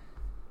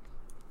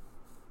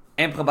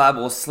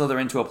 Improbable will slither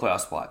into a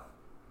playoff spot.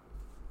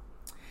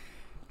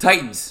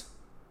 Titans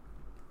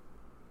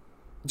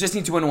just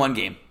need to win one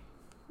game.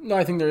 No,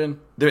 I think they're in.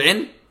 They're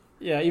in?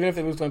 Yeah, even if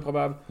they lose to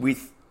Improbable.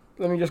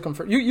 Let me just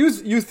confirm. You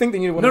think they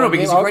need to win? No,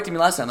 because you corrected me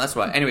last time. That's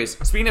why. Anyways,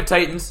 speaking of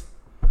Titans,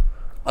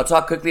 I'll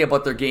talk quickly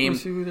about their game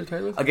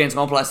against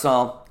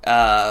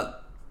Remplaçant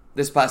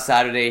this past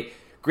Saturday.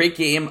 Great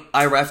game.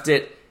 I refed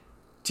it.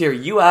 Thierry,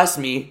 you asked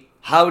me,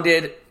 how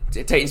did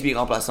Titans beat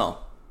Remplaçant?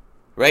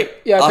 Right?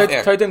 Yeah,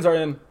 Titans are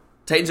in.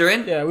 Titans are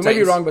in? Yeah, we might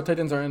be wrong, but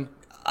Titans are in.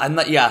 I'm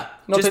not. Yeah,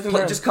 no,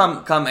 just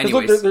come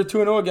anyways. Look, they're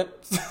 2-0 again.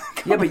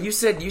 Yeah, but you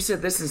said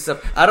this and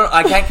stuff.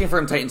 I can't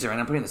confirm Titans are in.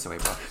 I'm putting this away,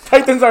 bro.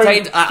 Titans are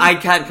in. I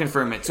can't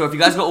confirm it. So if you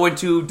guys go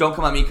 0-2, don't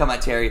come at me. Come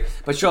at Terry.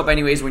 But show up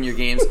anyways. Win your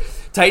games.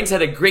 Titans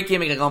had a great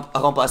game against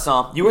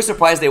Remplaçant. You were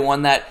surprised they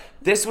won that.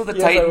 This was the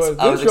Titans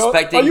I was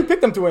expecting. Oh, you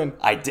picked them to win.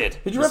 I did.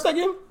 Did you ref that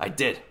game? I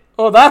did.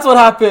 Oh, that's what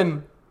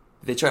happened.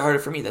 They tried harder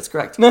for me. That's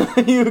correct.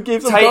 You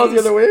gave some calls the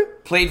other way.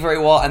 Played very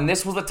well, and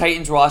this was the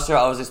Titans roster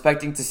I was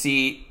expecting to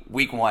see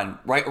week one.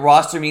 Right,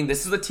 roster mean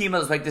this is the team I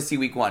was expecting to see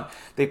week one.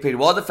 They played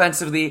well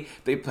defensively.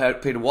 They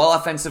played well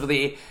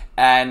offensively,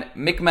 and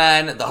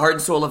McMahon, the heart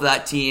and soul of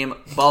that team,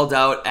 balled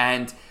out.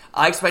 And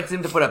I expected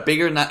him to put up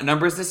bigger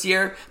numbers this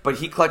year, but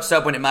he clutched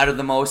up when it mattered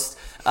the most.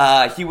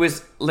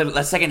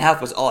 The second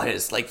half was all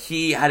his. Like,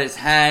 he had his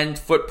hand,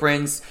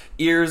 footprints,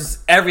 ears,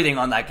 everything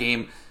on that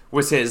game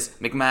was his.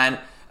 McMahon.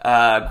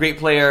 Great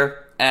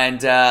player, and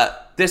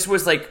this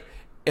was like,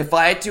 if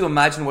I had to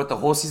imagine what the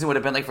whole season would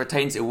have been like for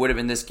Titans, it would have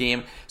been this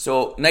game.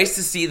 So nice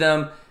to see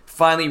them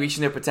finally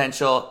reaching their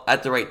potential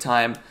at the right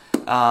time.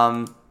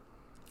 And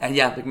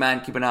yeah,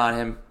 McMahon, keep an eye on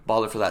him.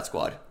 Baller for that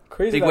squad.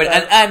 Crazy. Big win.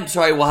 And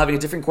sorry, we're having a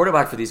different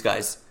quarterback for these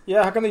guys.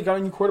 Yeah, how come they got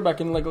a new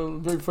quarterback in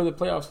for the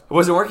playoffs? It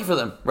wasn't working for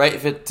them, right?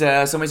 If it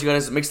somebody's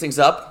got to mix things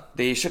up,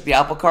 they shook the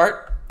apple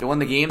cart. They won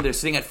the game. They're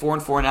sitting at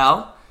 4-4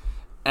 now,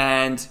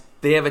 and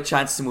they have a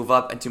chance to move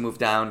up and to move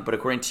down, but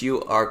according to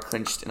you, are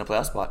clinched in a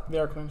playoff spot. They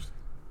are clinched.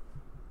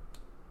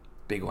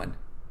 Big win.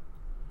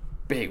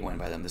 Big win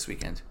by them this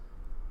weekend.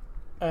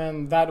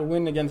 And that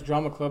win against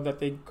Drama Club that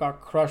they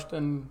got crushed,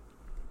 and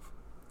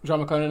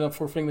Drama Club ended up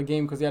forfeiting the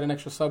game because they had an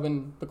extra sub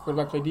and the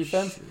quarterback played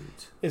defense,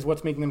 is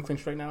what's making them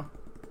clinch right now.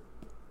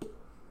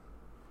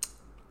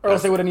 Or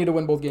else they would have needed to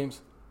win both games.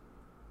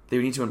 They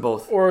would need to win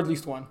both. Or at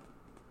least one,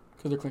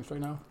 because they're clinched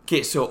right now.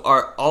 Okay, so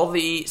are all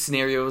the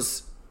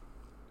scenarios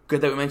good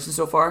that we mentioned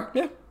so far?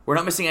 Yeah. We're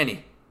not missing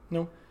any.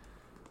 No.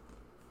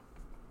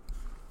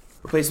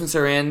 Replacements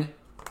are in.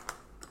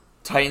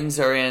 Titans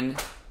are in.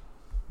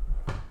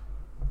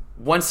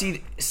 One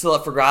seed still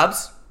up for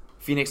grabs.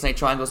 Phoenix Night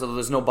Triangles, although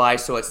there's no bye,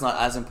 so it's not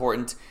as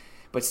important.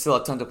 But still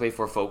a ton to play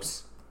for,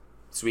 folks,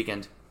 this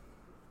weekend.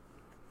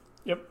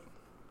 Yep.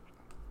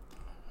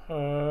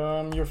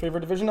 Your favorite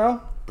division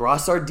now?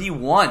 Brassard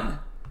D1.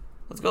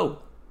 Let's go.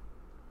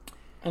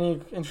 Any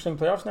interesting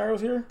playoff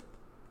scenarios here?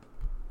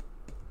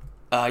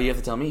 You have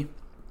to tell me.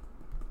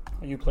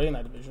 You play in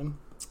that division.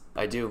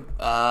 I do.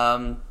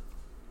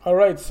 All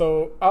right,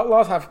 so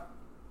Outlaws have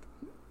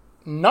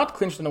not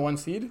clinched in the 1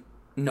 seed.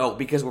 No,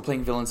 because we're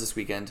playing Villains this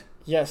weekend.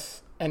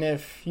 Yes, and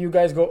if you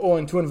guys go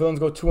 0-2 and Villains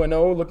go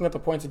 2-0, looking at the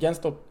points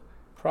against, they'll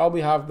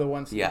probably have the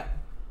 1 seed. Yeah.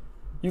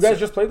 You guys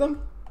just played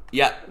them?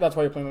 Yeah. That's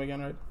why you're playing them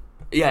again, right?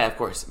 Yeah, of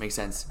course. It makes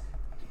sense.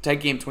 Tight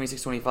game,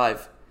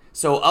 26-25.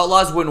 So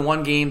Outlaws win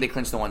one game, they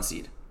clinch the 1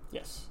 seed.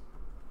 Yes.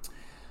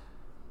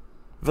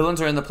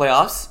 Villains are in the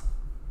playoffs,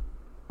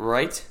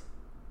 right?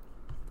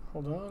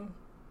 Hold on.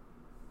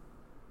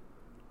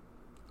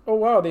 Oh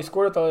wow, they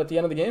scored at the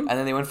end of the game? And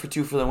then they went for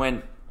 2 for the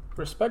win.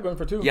 Respect, going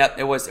for 2. Yep,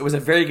 it was a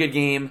very good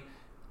game.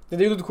 Did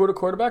they do the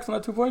quarterbacks on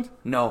that 2 point?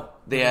 No,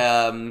 they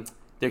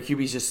their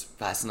QB's just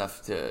fast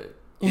enough to.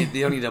 They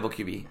don't need double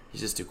QB.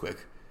 He's just too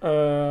quick.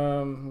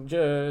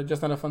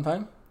 Just not a fun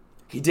time.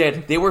 He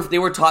did. They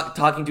were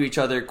talking to each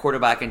other,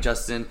 quarterback and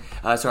Justin.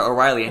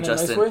 O'Reilly and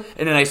Justin. Nice way?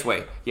 In a nice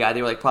way. Yeah,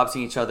 they were like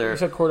propsing each other. You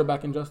said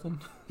quarterback and Justin.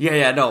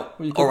 Yeah, no.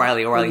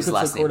 O'Reilly's the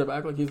last name.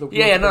 Quarterback, like he's the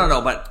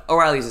no, but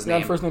O'Reilly's his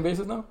name. On first name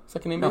basis now?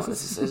 Second name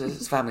basis? No, it's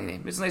his family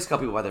name. It's nice to call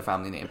people by their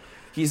family name.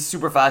 He's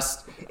super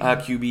fast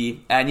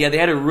QB. And yeah, they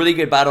had a really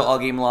good battle all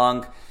game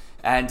long.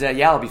 And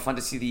it'll be fun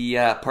to see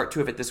the part 2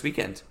 of it this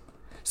weekend.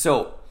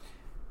 So,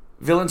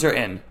 Villains are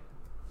in.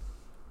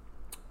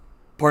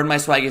 Pardon My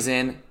Swag is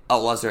in.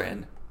 Outlaws are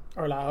in.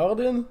 Are La Horde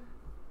in?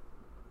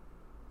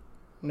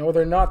 No,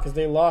 they're not, because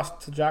they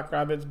lost to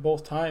Jackrabbits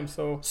both times.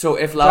 So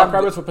if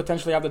Jackrabbits would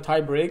potentially have the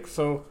tie break.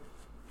 So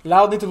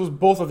Loud need to lose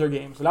both of their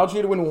games. Loud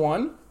need to win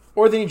one,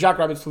 or they need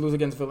Jackrabbits to lose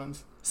against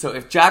Villains. So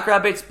if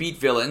Jackrabbits beat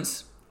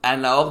Villains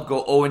and Loud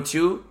go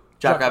 0-2,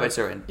 Jackrabbits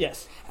are in.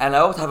 Yes. And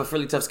Loud have a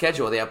fairly tough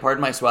schedule. They have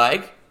Pardon My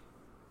Swag.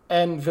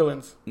 And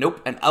Villains.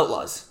 Nope, and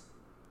Outlaws.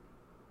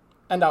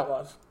 And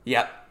Outlaws.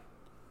 Yeah.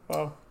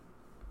 Wow.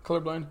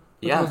 Colorblind.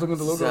 Yeah. Looking at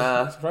the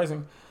logos.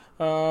 Surprising.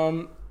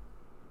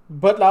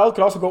 But Loud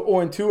could also go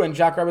 0-2 and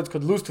Jackrabbits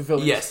could lose to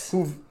Villains. Yes.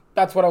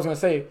 That's what I was going to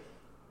say.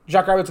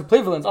 Jackrabbits who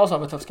play Villains also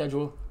have a tough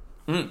schedule.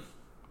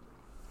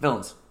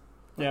 Villains.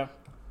 Yeah.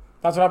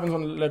 That's what happens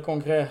when Le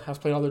Congrès has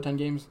played all their 10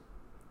 games.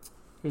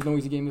 There's no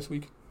easy game this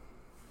week.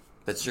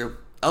 That's true.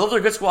 I love their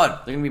good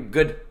squad. They're going to be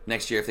good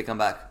next year if they come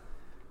back.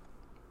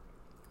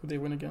 Who they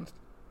win against?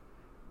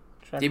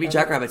 They beat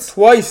Jackrabbits.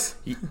 Twice.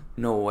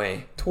 No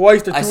way.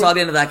 Twice. I saw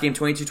the end of that game,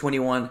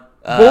 22-21.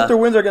 Both their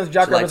wins are against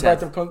Jackrabbits July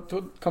by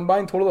a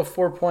combined total of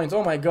 4 points.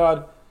 Oh my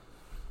god.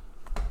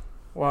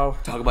 Wow.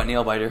 Talk about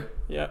nail biter.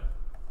 Yeah.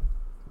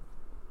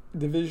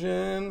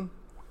 Division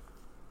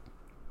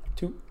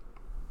 2.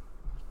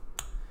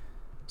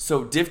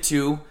 So Div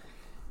 2.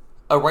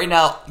 Right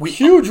now,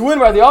 huge win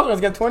by the Alternates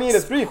against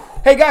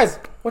 28-3. Hey guys,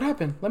 what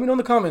happened? Let me know in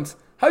the comments.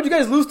 How'd you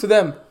guys lose to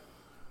them?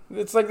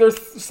 It's like their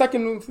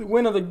second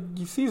win of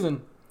the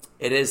season.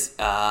 It is.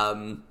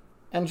 And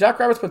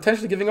Jackrabbits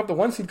potentially giving up the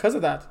 1 seed because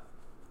of that.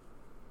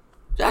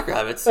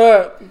 Jackrabbits?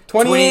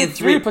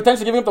 28-3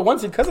 potentially giving up the 1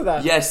 seed because of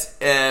that. Yes.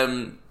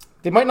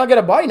 They might not get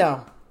a bye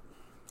now.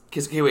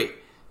 Okay, wait.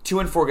 2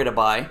 and 4 get a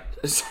bye.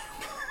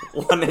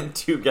 1 and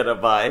 2 get a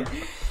bye.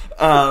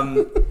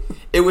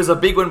 It was a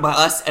big win by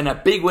us and a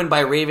big win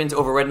by Ravens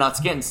over Red Knot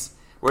Skins.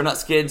 Red Knot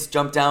Skins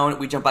jump down,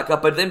 we jump back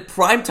up, but then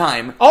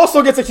Primetime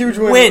also gets a huge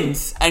win.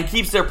 Wins and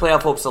keeps their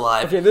playoff hopes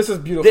alive. Okay, this is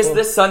beautiful.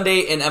 This Sunday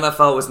in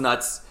MFL was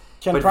nuts.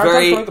 Can but Primetime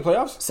very still make the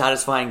playoffs?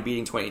 Satisfying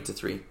beating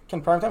 28-3.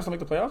 Can Primetime still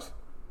make the playoffs?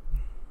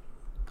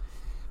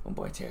 Oh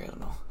boy, Terry, I don't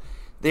know.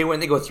 They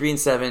win, they go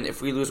 3-7.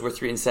 If we lose, we're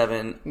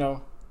 3-7.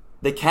 No.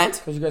 They can't?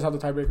 Because you guys have the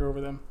tiebreaker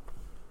over them.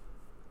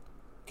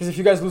 Because if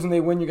you guys lose and they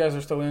win, you guys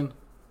are still in.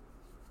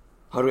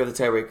 How do we have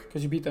the tiebreak?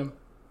 Because you beat them.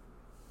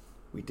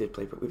 We did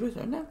play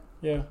that now?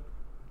 Yeah.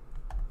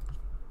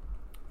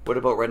 What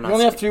about Red Knot? You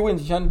only have 3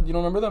 wins. You don't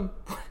remember them?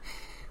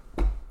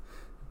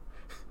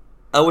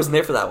 I wasn't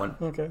there for that one.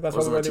 Okay, that's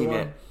wasn't why on the they team won.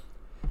 yet.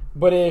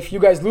 But if you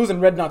guys lose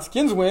and Red Knot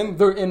Skins win,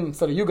 they're in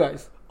instead of you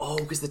guys. Oh,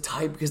 because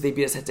they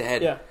beat us head to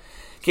head. Yeah.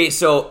 Okay,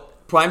 so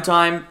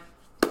Primetime,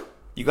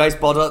 you guys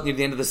balled out near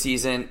the end of the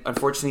season.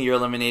 Unfortunately, you're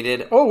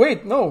eliminated. Oh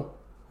wait, no.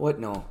 What?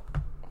 No.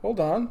 Hold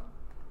on.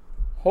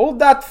 Hold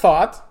that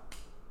thought.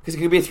 Because it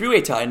could be a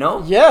 3-way tie,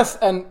 no? Yes,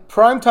 and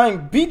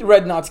Primetime beat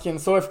Red Knot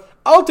Skins. So if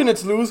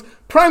alternates lose,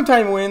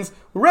 Primetime wins,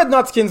 Red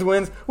Knot Skins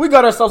wins. We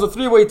got ourselves a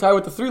 3-way tie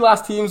with the 3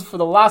 last teams for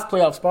the last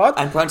playoff spot.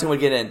 And Primetime would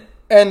get in.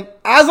 And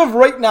as of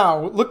right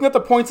now, looking at the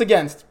points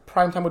against,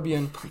 Primetime would be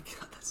in. Oh my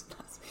god, that's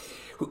nuts.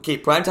 Okay,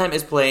 Primetime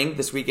is playing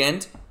this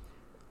weekend.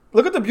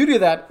 Look at the beauty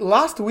of that.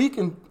 Last week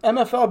in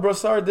MFL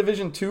Brossard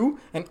Division 2,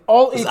 and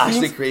all 8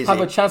 teams crazy.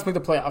 have a chance to make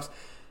the playoffs.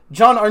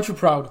 John, aren't you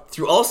proud?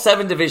 Through all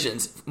 7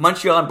 divisions,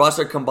 Montreal and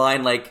Brossard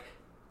combined,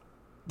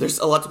 there's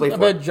a lot to play for.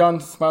 I bet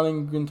John's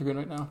smiling grin to grin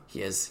right now.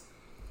 He is.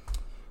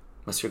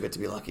 Must feel good to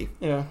be lucky.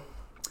 Yeah.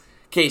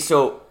 Okay,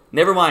 so,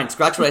 never mind.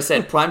 Scratch what I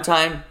said.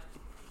 Primetime,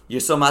 you're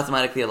still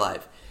mathematically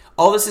alive.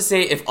 All this to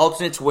say, if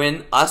alternates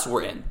win, us,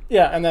 we're in.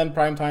 Yeah, and then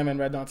Primetime and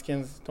Red Knot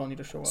Skins don't need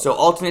to show up. So,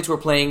 alternates, we're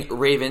playing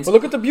Ravens. But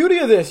look at the beauty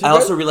of this. I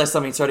also realized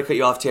something. Sorry to cut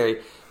you off,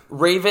 Terry.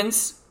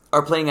 Ravens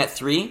are playing at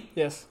 3.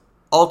 Yes.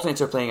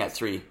 Alternates are playing at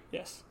 3.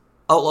 Yes.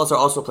 Outlaws are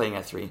also playing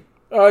at 3.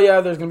 Oh,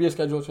 yeah, there's going to be a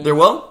schedule change. There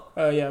will?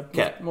 Yeah.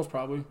 Okay. Most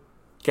probably.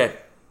 Okay.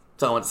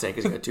 That's all I want to say,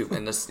 because you got 2.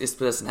 And this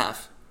split us in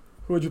half.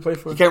 Who would you play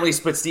for? You can't really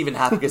split Steve in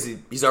half because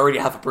he's already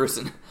half a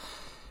person.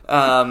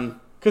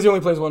 Because he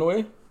only plays one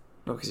way?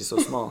 No, because he's so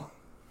small.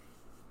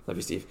 Love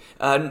you, Steve.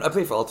 I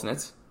play for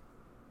alternates.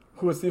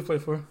 Who would Steve play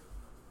for?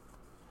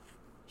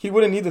 He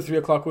wouldn't need the 3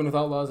 o'clock win with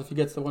Outlaws if he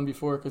gets the one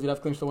before, because he'd have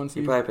to clinch the 1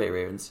 seed. He'd probably play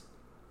Ravens.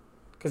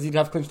 Because he'd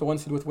have to clinch the 1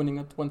 seed with winning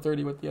at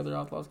 1:30 with the other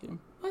Outlaws game.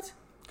 What?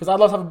 Because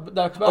Outlaws have a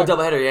back-to-back. Oh,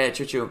 doubleheader,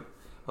 yeah, true.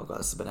 Oh god,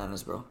 this is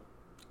bananas, bro.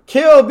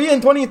 KLB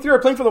and 23 are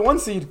playing for the 1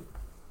 seed.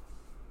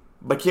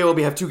 But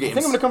KLB have 2 games. I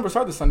think I'm going to come for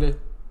start this Sunday.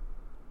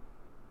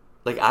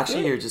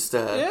 Actually, you're just...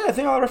 Yeah, I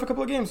think I'll ref a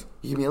couple of games.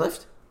 You give me a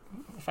lift?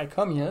 If I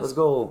come, yes. Let's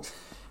go.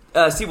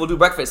 Steve, we'll do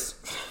breakfast.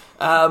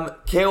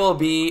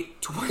 KLB...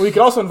 Well, you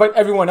can also invite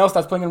everyone else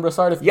that's playing in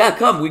Brossard. Yeah,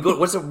 come. We go.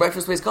 What's the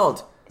breakfast place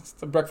called? It's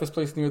the breakfast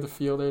place near the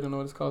field. I don't know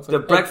what it's called. It's the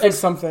like breakfast... Egg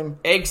something.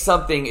 Egg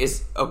something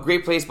is a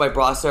great place by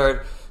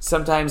Brossard.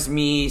 Sometimes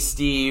me,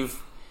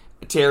 Steve,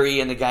 Terry,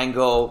 and the gang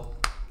go.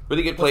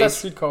 Really good place. What's that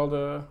street called?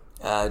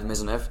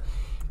 Maisonneuve.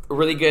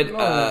 Really good.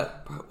 No.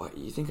 What,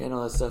 you think I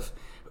know that stuff?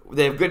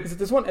 They have good... Is it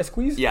this one?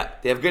 Esquisse? Yeah,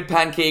 they have good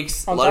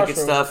pancakes. A lot of good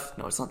stuff.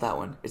 No, it's not that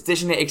one. It's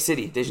Déjeuner Egg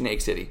City. Déjeuner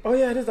Egg City. Oh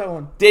yeah, it is that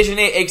one.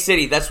 Déjeuner Egg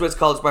City. That's what it's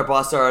called. It's by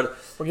Brossard.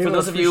 For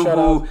those of you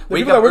who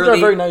wake up early, early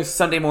very nice.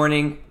 Sunday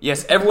morning,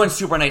 yes, everyone's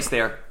super nice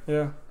there.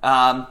 Yeah.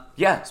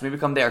 Yeah. So maybe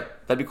come there.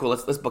 That'd be cool.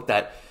 Let's book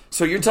that.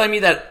 So you're telling me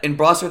that in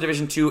Brossard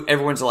Division 2,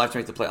 everyone's alive to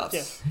make the playoffs?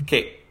 Yes.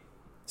 Okay.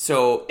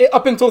 So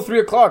up until 3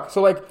 o'clock.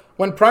 So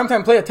when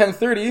primetime play at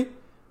 10:30.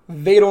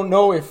 They don't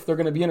know if they're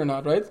going to be in or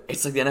not, right?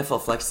 It's like the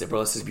NFL flexed it,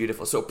 bro. This is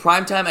beautiful. So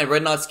Primetime and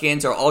Red Knot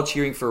Skins are all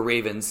cheering for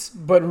Ravens.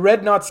 But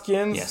Red Knot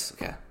Skins... Yes,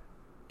 okay.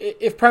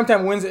 If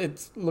Primetime wins,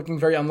 it's looking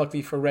very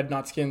unlucky for Red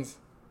Knot Skins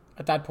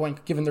at that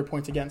point, given their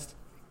points against.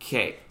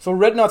 Okay. So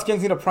Red Knot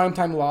Skins need a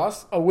Primetime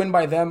loss, a win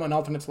by them, an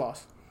alternates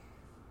loss.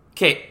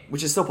 Okay,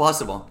 which is still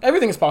possible.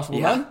 Everything is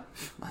possible, man.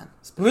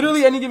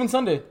 Literally any given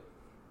Sunday.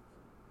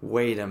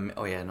 Wait a minute.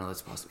 Oh, yeah, no,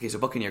 that's possible. Okay, so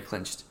Buccaneer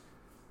clinched.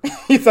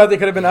 You thought they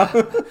could have been out?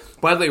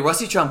 By the way,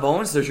 Rusty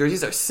Trombones, their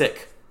jerseys are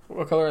sick.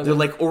 What color are they? They're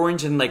like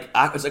orange and like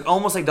it's like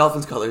almost like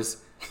Dolphins colors.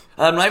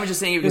 I'm not even just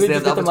saying it because Did they they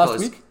have just get them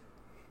Dolphins last colors. week?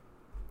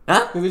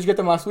 Huh? Did you get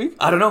them last week?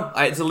 I don't know.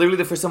 It's literally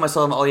the first time I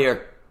saw them all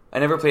year. I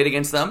never played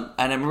against them,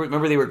 and I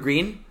remember they were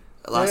green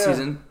last Yeah,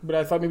 season. But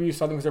I thought maybe you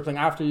saw them because they're playing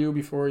after you,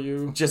 before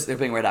you. Just they're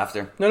playing right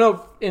after.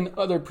 No. In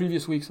other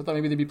previous weeks, I thought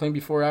maybe they'd be playing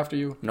before or after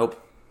you. Nope.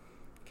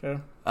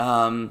 Okay.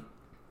 That's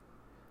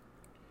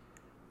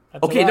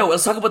Okay, a no. lot.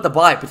 Let's talk about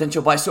the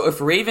potential buy. So if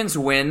Ravens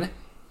win,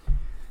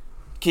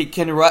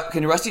 can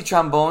Rusty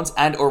Trombones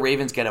and or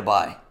Ravens get a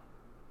buy?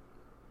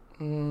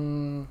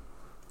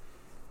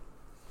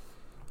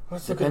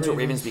 Let's look at Depends what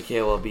Ravens beat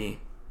KOLB.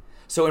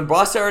 So in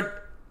Brossard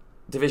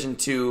Division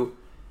 2,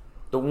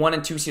 the 1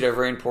 and 2 seed are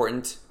very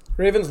important.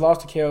 Ravens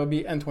lost to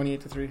KLB and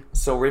 28-3.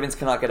 So Ravens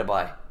cannot get a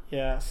buy.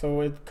 Yeah,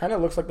 so it kind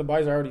of looks like the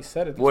buys are already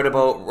set. What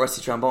about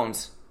Rusty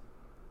Trombones?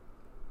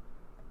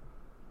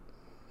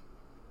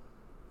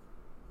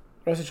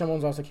 Rusty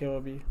Trombones lost to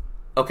KLB.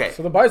 Okay.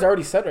 So the buys are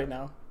already set right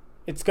now.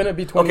 It's going to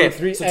be 23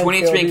 Okay, so and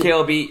 23 and KLB.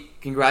 KLB.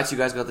 Congrats, you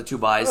guys got the 2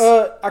 buys.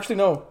 Actually,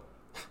 no.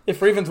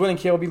 If Ravens win and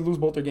KLB lose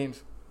both their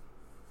games.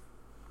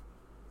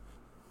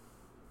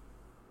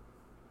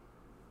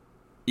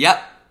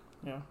 Yep.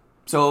 Yeah.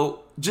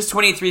 So just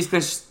 23 is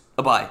clinched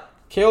a buy.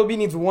 KLB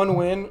needs one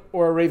win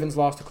or a Ravens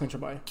loss to clinch a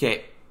buy.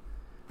 Okay.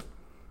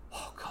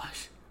 Oh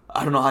gosh,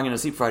 I don't know how I'm gonna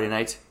sleep Friday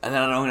night, and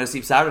then I don't know how I'm gonna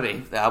sleep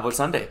Saturday. How about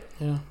Sunday?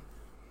 Yeah.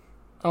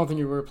 I don't think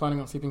you were planning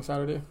on sleeping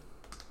Saturday.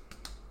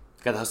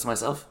 Got the house to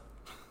myself.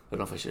 I don't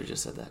know if I should have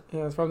just said that.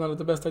 Yeah, it's probably not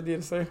the best idea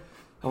to say.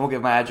 I won't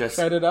give my address.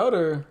 Should I edit it out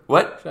or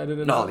What? should I edit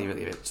it No, out? leave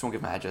it. Just won't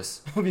give my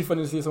address. It'd be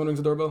funny to see someone rings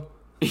the doorbell.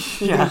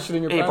 Yeah. Shit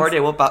in your Hey, pants. party,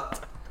 whoop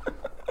up.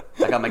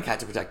 I got my cat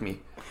to protect me.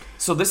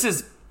 So this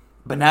is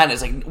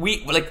bananas.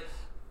 Like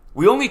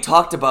we only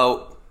talked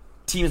about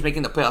teams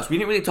making the playoffs. We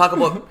didn't really talk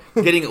about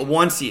getting a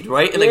 1 seed,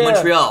 right? And like Yeah.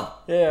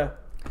 Montreal. Yeah.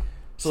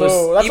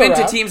 So that's even a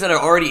to wrap. teams that are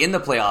already in the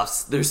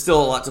playoffs, there's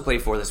still a lot to play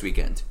for this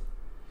weekend.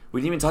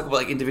 We didn't even talk about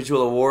like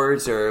individual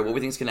awards or what we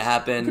think is going to We could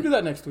happen. do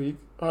that next week.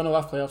 Oh, no,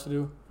 last playoffs to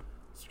do.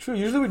 It's true.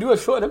 Usually we do a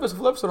short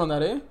episode on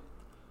that, eh?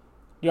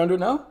 You want to do it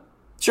now?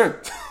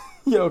 Sure.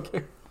 Yeah,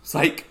 okay.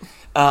 Psych.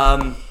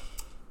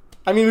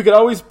 I mean, we could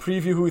always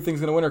preview who we think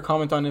is going to win or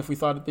comment on if we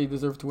thought they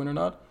deserve to win or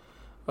not.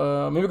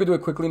 Maybe we could do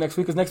it quickly next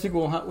week because next week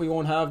we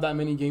won't have that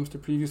many games to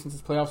preview since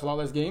it's playoffs, a lot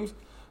less games.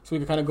 So we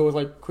could kind of go with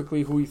like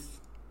quickly who we.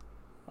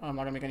 I'm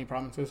not gonna make any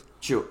promises.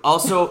 True.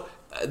 Also,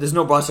 there's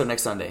no Brossard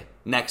next Sunday.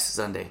 Next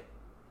Sunday.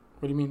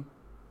 What do you mean?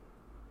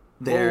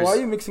 There's Well, why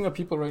are you mixing up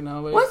people right now?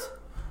 Like, what?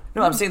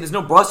 No, I'm saying there's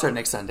no Brossard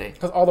next Sunday.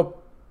 Because all the.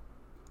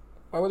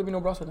 Why would there be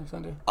no Brossard next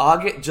Sunday?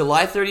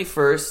 July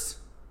 31st.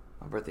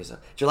 My birthday's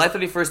up. July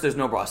 31st. There's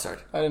no Brossard.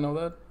 I didn't know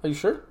that. Are you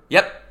sure?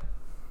 Yep.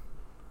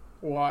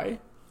 Why?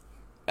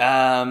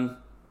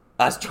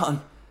 Ask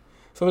John.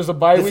 So there's a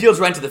bye The week. field's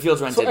rented.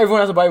 So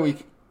everyone has a bye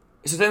week.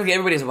 So technically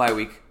everybody has a bye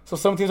week. So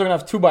some teams are gonna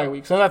have 2 bye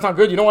weeks. So that's not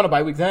good. You don't want a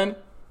bye week then.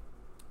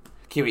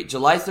 Okay, wait.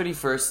 July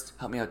 31st.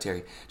 Help me out,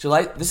 Terry.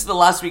 This is the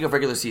last week of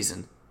regular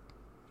season.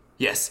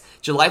 Yes.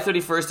 July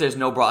 31st, there's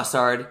no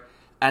Brossard.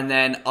 And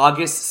then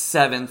August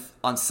 7th,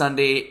 on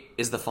Sunday,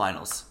 is the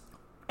finals.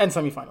 And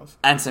semifinals.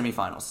 And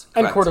semifinals.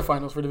 And Correct.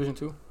 quarterfinals for Division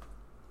 2.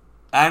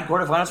 And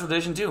quarterfinals for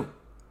Division 2.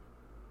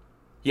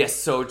 Yes,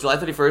 so July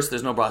 31st,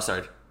 there's no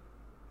Brossard.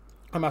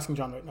 I'm asking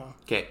John right now.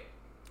 Okay.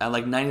 I'm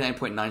like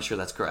 99.9 sure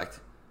that's correct.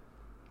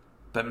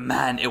 But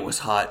man, it was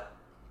hot.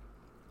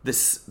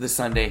 This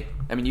Sunday.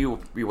 I mean,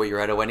 you're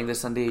at a wedding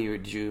this Sunday?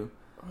 What did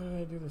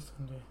I do this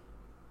Sunday?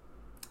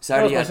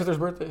 Saturday? That was my sister's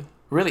birthday.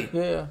 Really?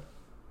 Yeah.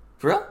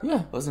 For real?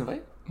 Yeah. Wasn't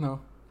invited? No.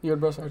 You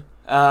had Brossard.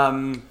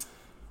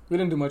 We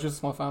didn't do much. It's a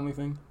small family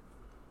thing.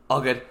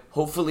 All good.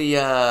 Hopefully,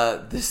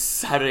 this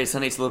Saturday,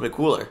 Sunday, it's a little bit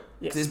cooler.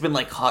 Yes. 'Cause it's been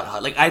like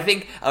hot. Like I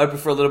think I would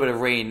prefer a little bit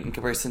of rain in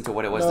comparison to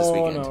what it was this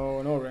weekend.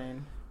 No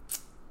rain.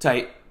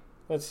 Tight.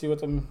 Let's see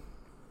what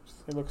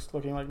it looks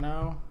looking like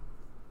now.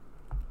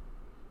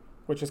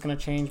 Which is going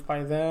to change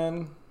by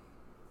then.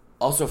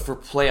 Also, for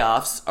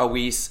playoffs, are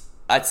we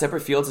at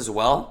separate fields as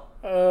well?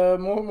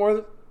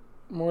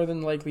 More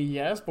than likely,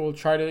 yes. But we'll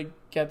try to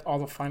get all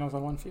the finals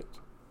on one field.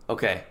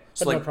 Okay. But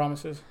So no like,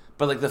 promises.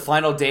 but like the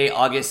final day,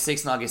 August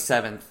 6th and August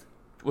 7th,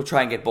 we'll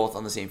try and get both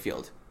on the same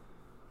field.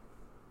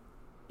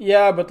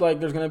 Yeah, but like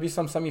there's going to be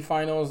some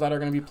semifinals that are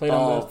going to be played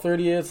on the Oh.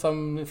 30th.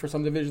 Some for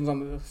some divisions on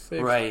the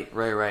 6th.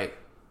 Right.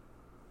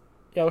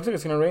 Yeah, it looks like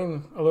it's going to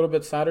rain a little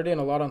bit Saturday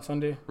and a lot on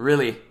Sunday.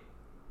 Really.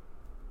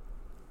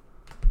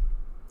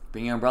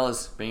 Bring your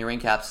umbrellas. Bring your rain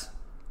caps.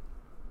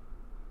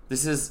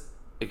 This is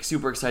a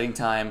super exciting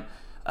time.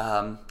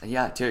 And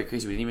yeah, Terry,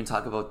 crazy. We didn't even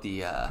talk about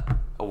the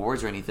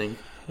awards or anything.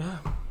 Yeah.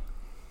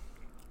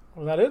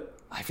 Was that it?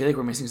 I feel like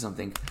we're missing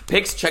something.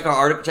 Picks, check the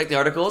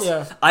articles.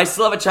 Yeah. I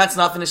still have a chance to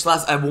not finish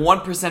last. I'm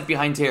 1%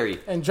 behind Terry.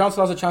 And John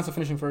still has a chance of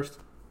finishing first.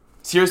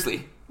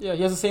 Seriously. Yeah,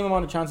 he has the same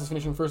amount of chances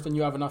finishing first than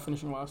you have of not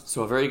finishing last.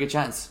 So a very good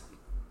chance.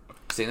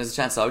 Saying there's a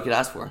chance, that's all we could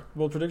ask for.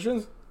 Bold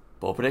predictions?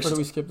 Bold Or predictions. did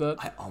we skip that?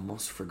 I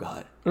almost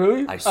forgot.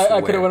 Really? I I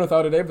swear. could have went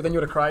without it, but then you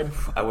would have cried.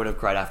 I would have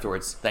cried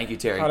afterwards. Thank you,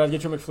 Terry. I'd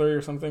get you a McFlurry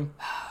or something.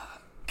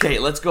 Okay,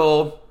 let's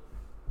go.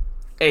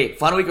 Hey,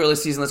 final week early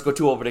season. Let's go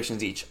 2-0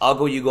 predictions each. I'll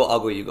go, you go.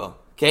 I'll go, you go.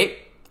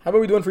 Okay. How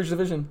about we do one for each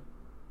division?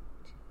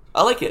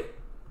 I like it.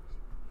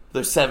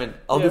 There's 7.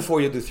 I'll Yeah. do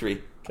 4. You'll do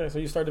 3. Okay, so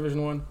you start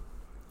Division 1.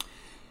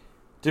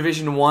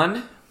 Division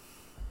 1.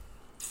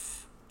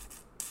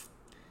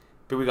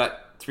 But we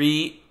got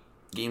 3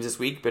 games this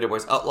week. Bitter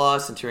Boys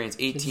Outlaws, Centurions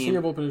Did you see 18.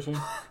 your bold prediction? I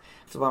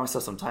have to buy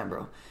myself some time,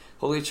 bro.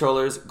 Holy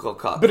Trollers, Gold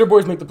Cup. Bitter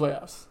Boys make the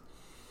playoffs.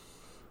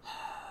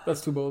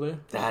 That's too bold, eh?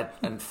 That,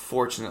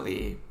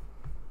 unfortunately,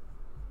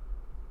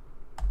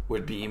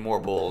 would be more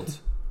bold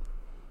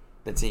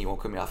than saying you won't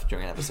cut me off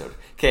during an episode.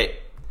 Okay.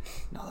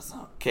 No, that's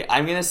not. Okay,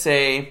 I'm going to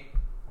say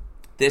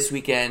this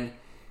weekend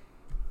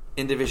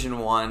in Division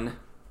 1.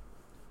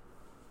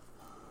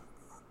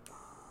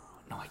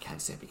 No, I can't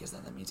say it because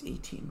then that means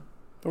 8 team.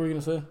 What were you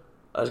going to say?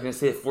 I was going to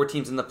say 4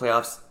 teams in the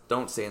playoffs.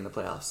 Don't say in the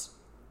playoffs.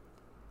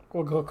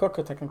 Well, Cook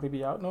could technically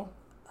be out, no?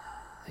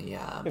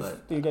 Yeah, If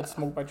but you get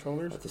smoked by I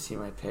Trollers. have to see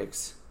my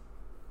picks.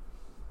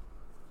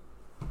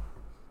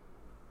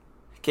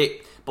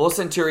 Okay, both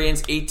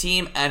Centurions, 8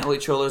 team, and Holy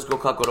Trollers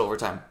Gold Cup go to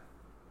overtime.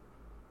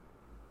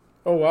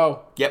 Oh,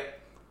 wow.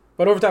 Yep.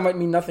 But overtime might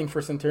mean nothing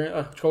for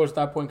Centurion, Trollers at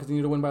that point because you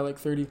need to win by like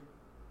 30.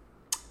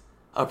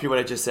 I'll repeat what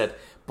I just said.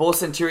 Both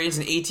Centurions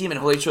and A team and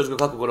Holy Trollers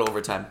Gold Cup will go to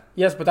overtime.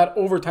 Yes, but that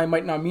overtime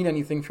might not mean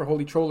anything for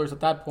Holy Trollers at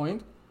that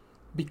point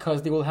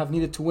because they will have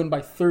needed to win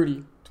by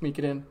 30 to make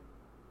it in.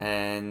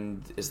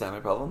 And is that my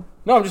problem?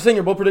 No, I'm just saying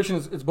your bold prediction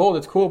is bold.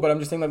 It's cool, but I'm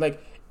just saying that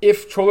like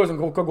if Trollers and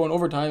Gold Cup go in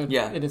overtime,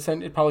 Yeah.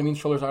 it probably means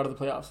Trollers are out of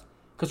the playoffs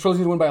because Trollers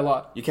need to win by a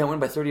lot. You can't win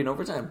by 30 in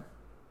overtime.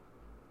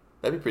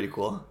 That'd be pretty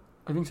cool.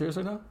 Are you being serious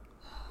right now?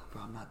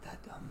 Bro, I'm not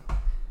that dumb.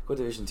 Go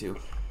Division 2.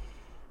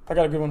 I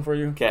got a good one for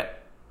you. Okay.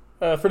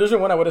 For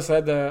Division 1, I would have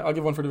said I'll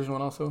give one for Division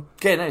 1 also.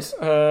 Okay, nice.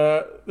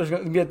 There's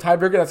going to be a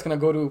tiebreaker that's going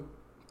to go to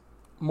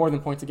more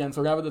than points against.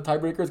 So we're going to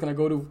have the tiebreaker is going to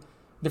go to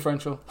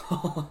differential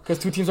because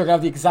 2 teams are going to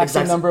have the exact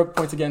same number of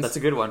points against. That's a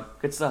good one.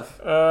 Good stuff.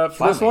 For this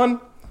Finally.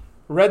 one,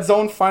 Red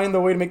Zone find the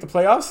way to make the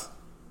playoffs,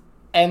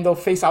 and they'll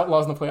face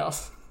Outlaws in the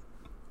playoffs.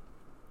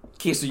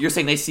 Okay, so you're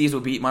saying Nice C's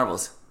will beat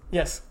Marvels.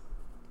 Yes.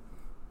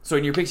 So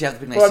in your picks, you have to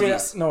pick Nice Well, I mean,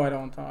 C's. no, I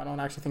don't. I don't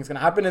actually think it's going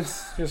to happen.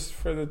 It's just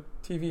for the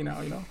TV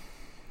now, you know.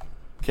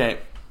 Okay.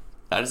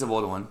 That is a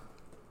bold one.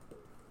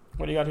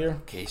 What do you got here?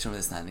 Okay, show me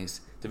the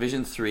standings.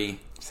 Division 3.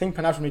 St.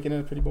 Panache making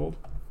it pretty bold.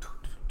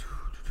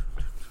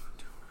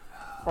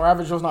 Or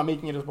Average Joe's not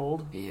making it as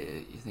bold. Yeah,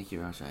 you think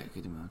you're right. I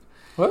could do my own.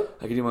 What?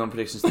 I could do my own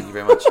predictions. Thank you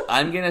very much.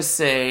 I'm gonna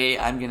say.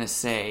 I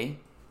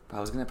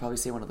was gonna probably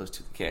say one of those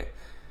 2. Okay.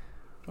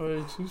 Oh,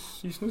 you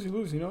snooze, you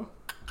lose, you know.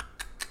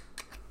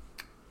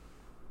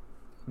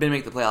 Bin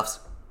make the playoffs.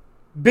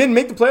 Bin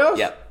make the playoffs?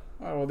 Yeah.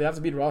 Oh, well, they have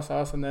to beat Ross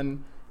House, and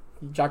then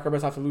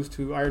Jackrabbits have to lose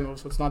to Iron Wolf,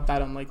 so it's not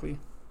that unlikely.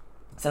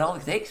 Is that all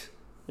it takes?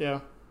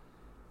 Yeah.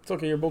 It's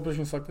okay. Your bold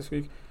position sucked this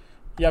week.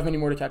 You have many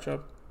more to catch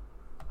up.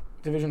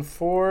 Division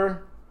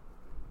 4.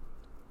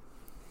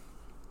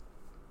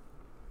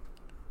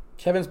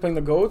 Kevin's playing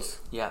the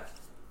Goats. Yeah.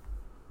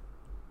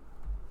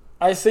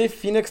 I say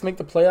Phoenix make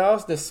the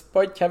playoffs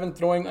despite Kevin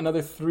throwing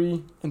another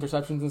 3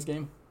 interceptions in this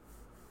game.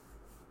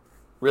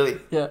 Really?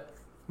 Yeah.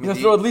 He's mean, going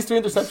to throw at least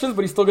 3 interceptions,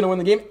 but he's still going to win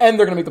the game, and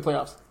they're going to make the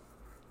playoffs.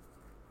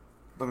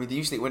 I mean, they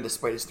usually win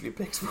despite his 3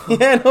 picks. Bro.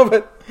 Yeah, no,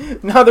 but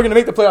now they're going to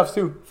make the playoffs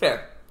too.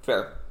 Fair.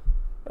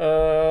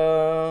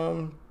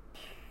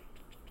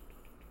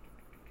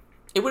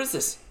 Hey, what is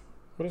this?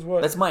 What is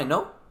what? That's mine,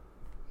 no?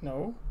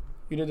 No.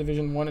 You did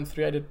Division 1 and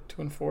 3, I did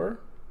 2 and 4.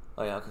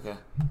 Oh, yeah, okay.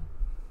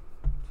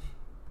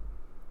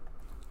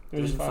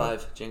 Division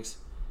 5, Jinx.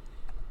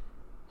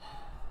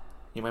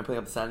 You mind putting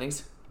up the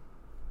standings?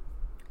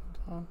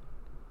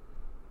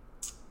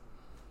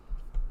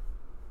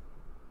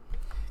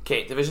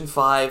 Okay, Division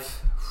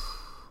 5.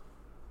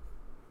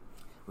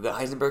 We got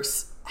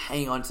Heisenberg's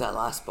hanging on to that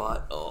last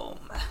spot. Oh,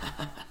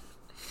 man.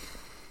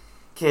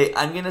 Okay,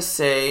 I'm going to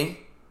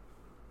say...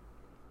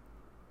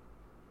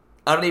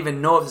 I don't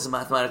even know if this is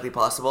mathematically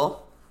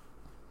possible.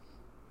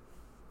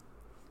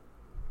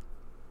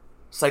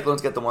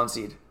 Cyclones get the 1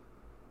 seed.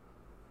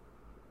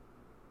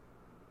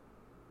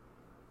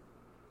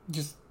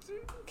 Just,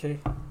 okay.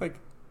 Like,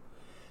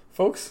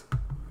 folks,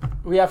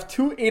 we have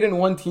 2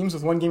 8-1 teams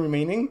with 1 game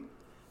remaining,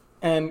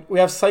 and we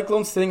have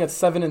Cyclones sitting at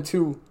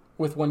 7-2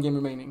 with 1 game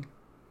remaining.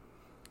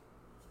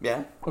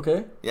 Yeah?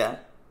 Okay? Yeah?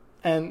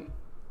 And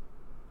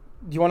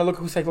do you want to look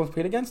who Cyclones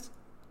played against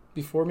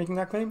before making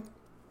that claim?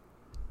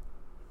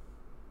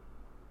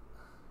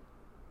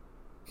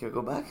 Can we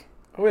go back?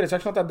 Oh, wait, it's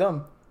actually not that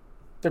dumb.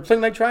 They're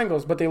playing Night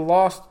Triangles, but they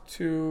lost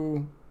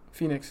to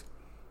Phoenix.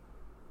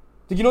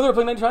 Did you know they were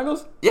playing Night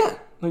Triangles? Yeah.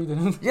 No, you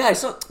didn't. Yeah, I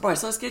saw a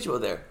schedule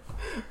there.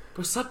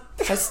 Bro, stop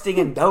testing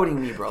and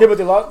doubting me, bro. Yeah, but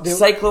they lost.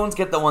 Cyclones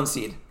get the 1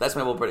 seed. That's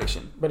my bold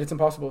prediction. But it's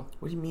impossible.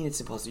 What do you mean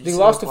it's impossible? You They said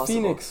lost it to was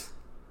possible. Phoenix.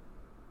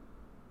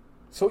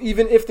 So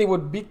even if they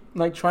would beat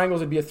Night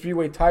Triangles, it'd be a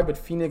 3-way tie, but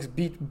Phoenix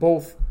beat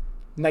both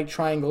Night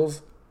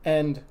Triangles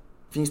and...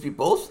 Phoenix beat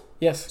both?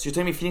 Yes. So you're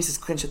telling me Phoenix is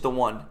clinched at the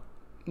 1?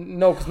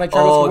 No, because Night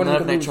Triangles Oh, can win none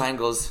and of they Night could lose.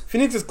 Triangles.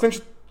 Phoenix is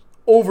clinched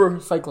over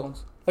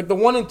Cyclones. Like the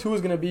 1 and 2 is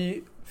going to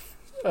be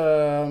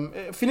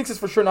Phoenix is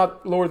for sure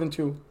not lower than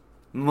 2.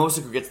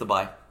 Mimosa Crew gets the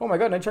bye. Oh my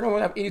god, Night Triangle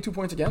won't have 82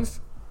 points against.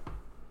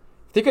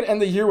 If they could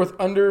end the year with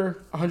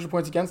under 100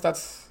 points against,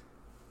 that's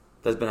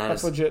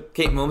bananas. That's legit.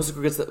 Okay, Mimosa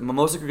Crew gets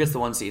the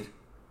 1 seed.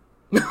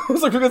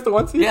 Mimosa Crew gets the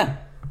 1 seed? Yeah.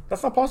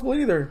 That's not possible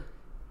either.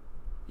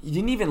 You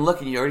didn't even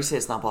look and you already say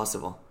it's not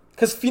possible.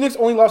 Because Phoenix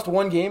only lost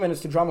 1 game and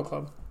it's to Drama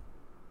Club.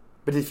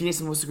 But did Phoenix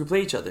and Mimosa Crew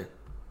play each other?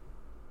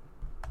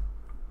 I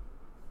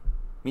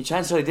mean,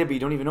 chances are they did, but you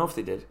don't even know if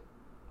they did.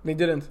 They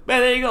didn't. But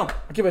there you go.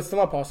 Okay, but it's still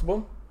not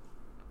possible.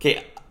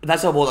 Okay,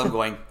 that's how bold I'm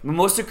going.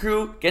 Mimosa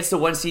Crew gets the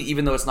 1 seed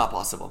even though it's not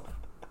possible.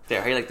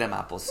 There, how you like them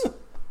apples?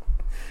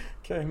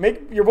 Okay,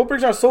 your bold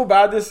predictions are so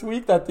bad this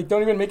week that they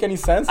don't even make any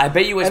sense. I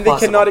bet you it's and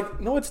possible. They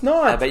cannot. No, it's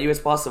not. I bet you it's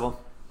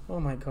possible. Oh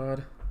my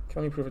god.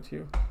 Let me prove it to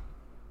you.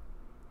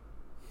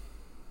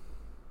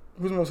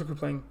 Who's Mimosa Crew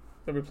playing?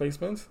 The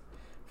replacements?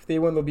 If they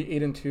win, they'll be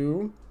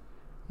 8-2.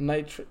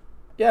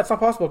 Yeah, it's not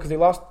possible because they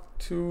lost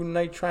to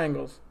Night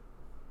Triangles.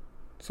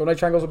 So Night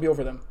Triangles will be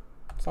over them.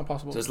 It's not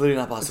possible. So it's literally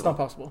not possible. It's not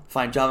possible.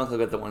 Fine, John will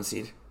get the 1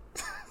 seed.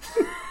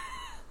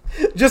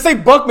 Just say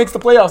Buck makes the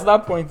playoffs at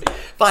that point.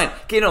 Fine.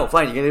 Okay, no,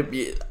 fine.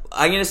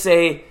 I'm gonna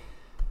say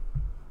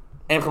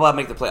M Kebab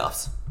make the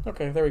playoffs.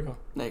 Okay, there we go.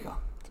 There you go.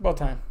 It's about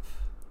time.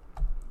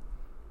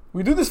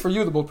 We do this for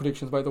you, the bold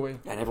predictions, by the way.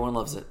 And everyone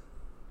loves it.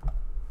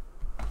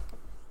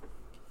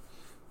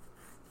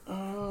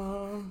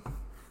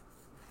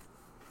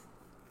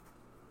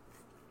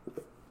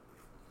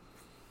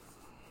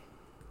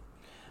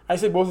 I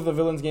say both of the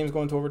Villains games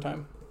go into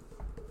overtime.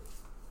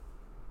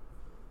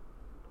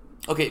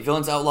 Okay,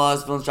 Villains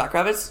Outlaws, Villains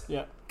Jackrabbits?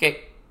 Yeah.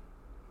 Okay.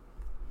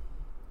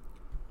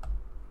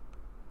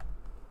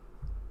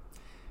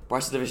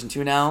 Barca Division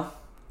 2 now.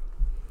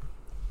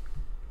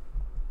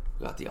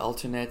 We got the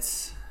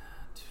alternates.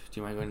 Do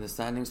you mind going to the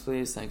standings,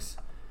 please? Thanks.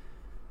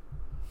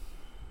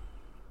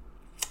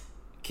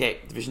 Okay,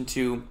 Division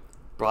 2,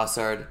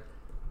 Brossard.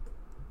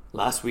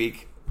 Last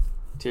week.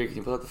 Terry, can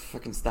you pull out the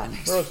fucking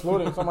standings? Bro, it's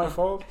loading. It's not my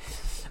fault.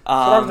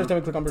 What happens every time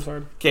we click on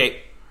Brossard?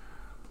 Okay.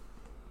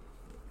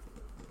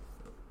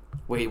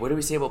 Wait, what did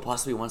we say about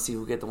possibly 1 seed?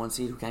 Who get the 1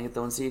 seed? Who can't get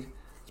the 1 seed?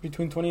 It's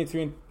between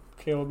 23 and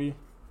KLB.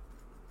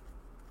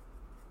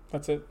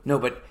 That's it. No,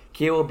 but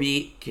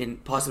KLB can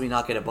possibly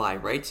not get a bye,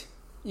 right?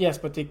 Yes,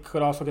 but they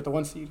could also get the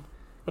 1 seed.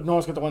 But no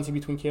one's get the 1 seed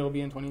between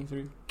KLB and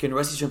 23. Can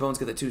Rusty Trombones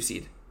get the 2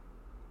 seed?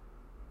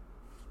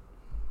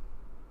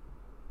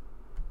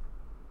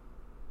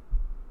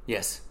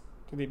 Yes.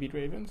 Did they beat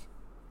Ravens?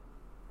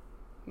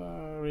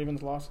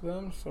 Ravens lost to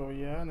them, so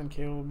yeah, and then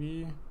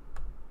KLB.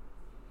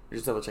 We're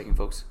just double checking,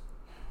 folks.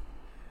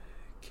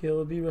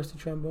 KLB, Rusty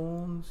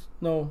Trombones.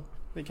 No,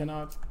 they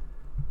cannot.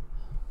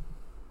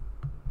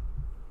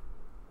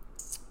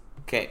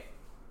 Okay.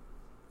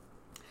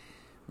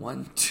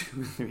 1,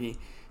 2, 3,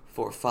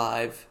 4,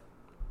 5.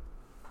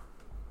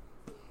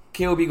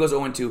 KOB goes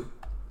 0-2.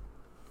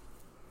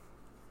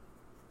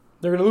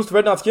 They're going to lose to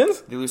Red Knot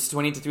Skins? They lose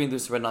 20-3 and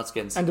lose to Red Knot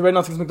Skins. And the Red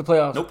Knot Skins make the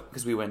playoffs? Nope,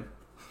 because we win.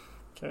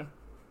 Okay.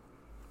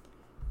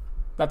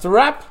 That's a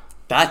wrap.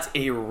 That's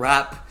a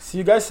wrap. See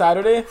you guys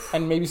Saturday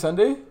and maybe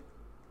Sunday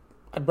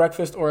at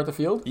breakfast or at the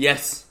field.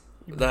 Yes.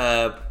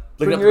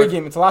 Bring your A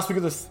game. It's the last week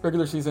of the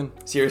regular season.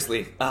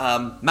 Seriously.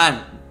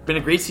 Man, been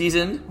a great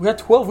season. We had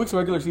 12 weeks of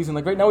regular season.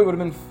 Like right now we would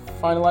have been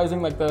finalizing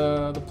like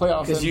the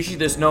playoffs. Because usually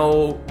there's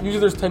no... Usually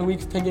there's 10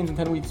 games in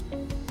 10 weeks.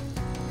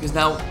 Because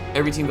now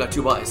every team got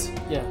 2 buys.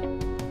 Yeah.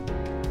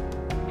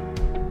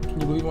 Can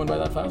you believe it went by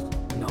that fast?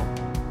 No.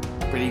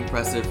 Pretty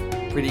impressive.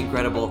 Pretty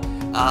incredible.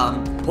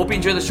 Hope you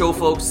enjoy the show,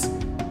 folks.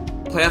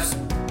 Playoffs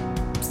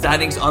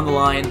standings on the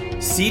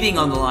line, seeding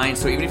on the line.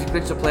 So even if you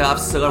clinch the playoffs,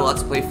 still got a lot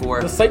to play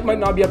for. The site might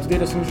not be up to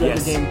date as soon as you end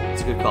the game.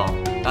 It's a good call.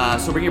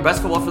 So bring your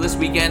best football for this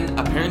weekend.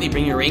 Apparently,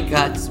 bring your rain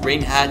hats,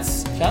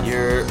 cats.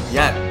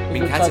 Cats?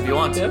 Bring cats if you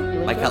want.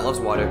 Yeah, my cat loves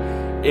water.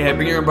 Yeah,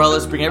 bring your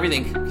umbrellas, bring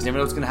everything, because you never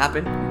know what's gonna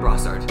happen.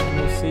 Brossard.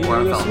 We'll see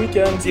you this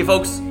weekend. See you,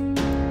 folks.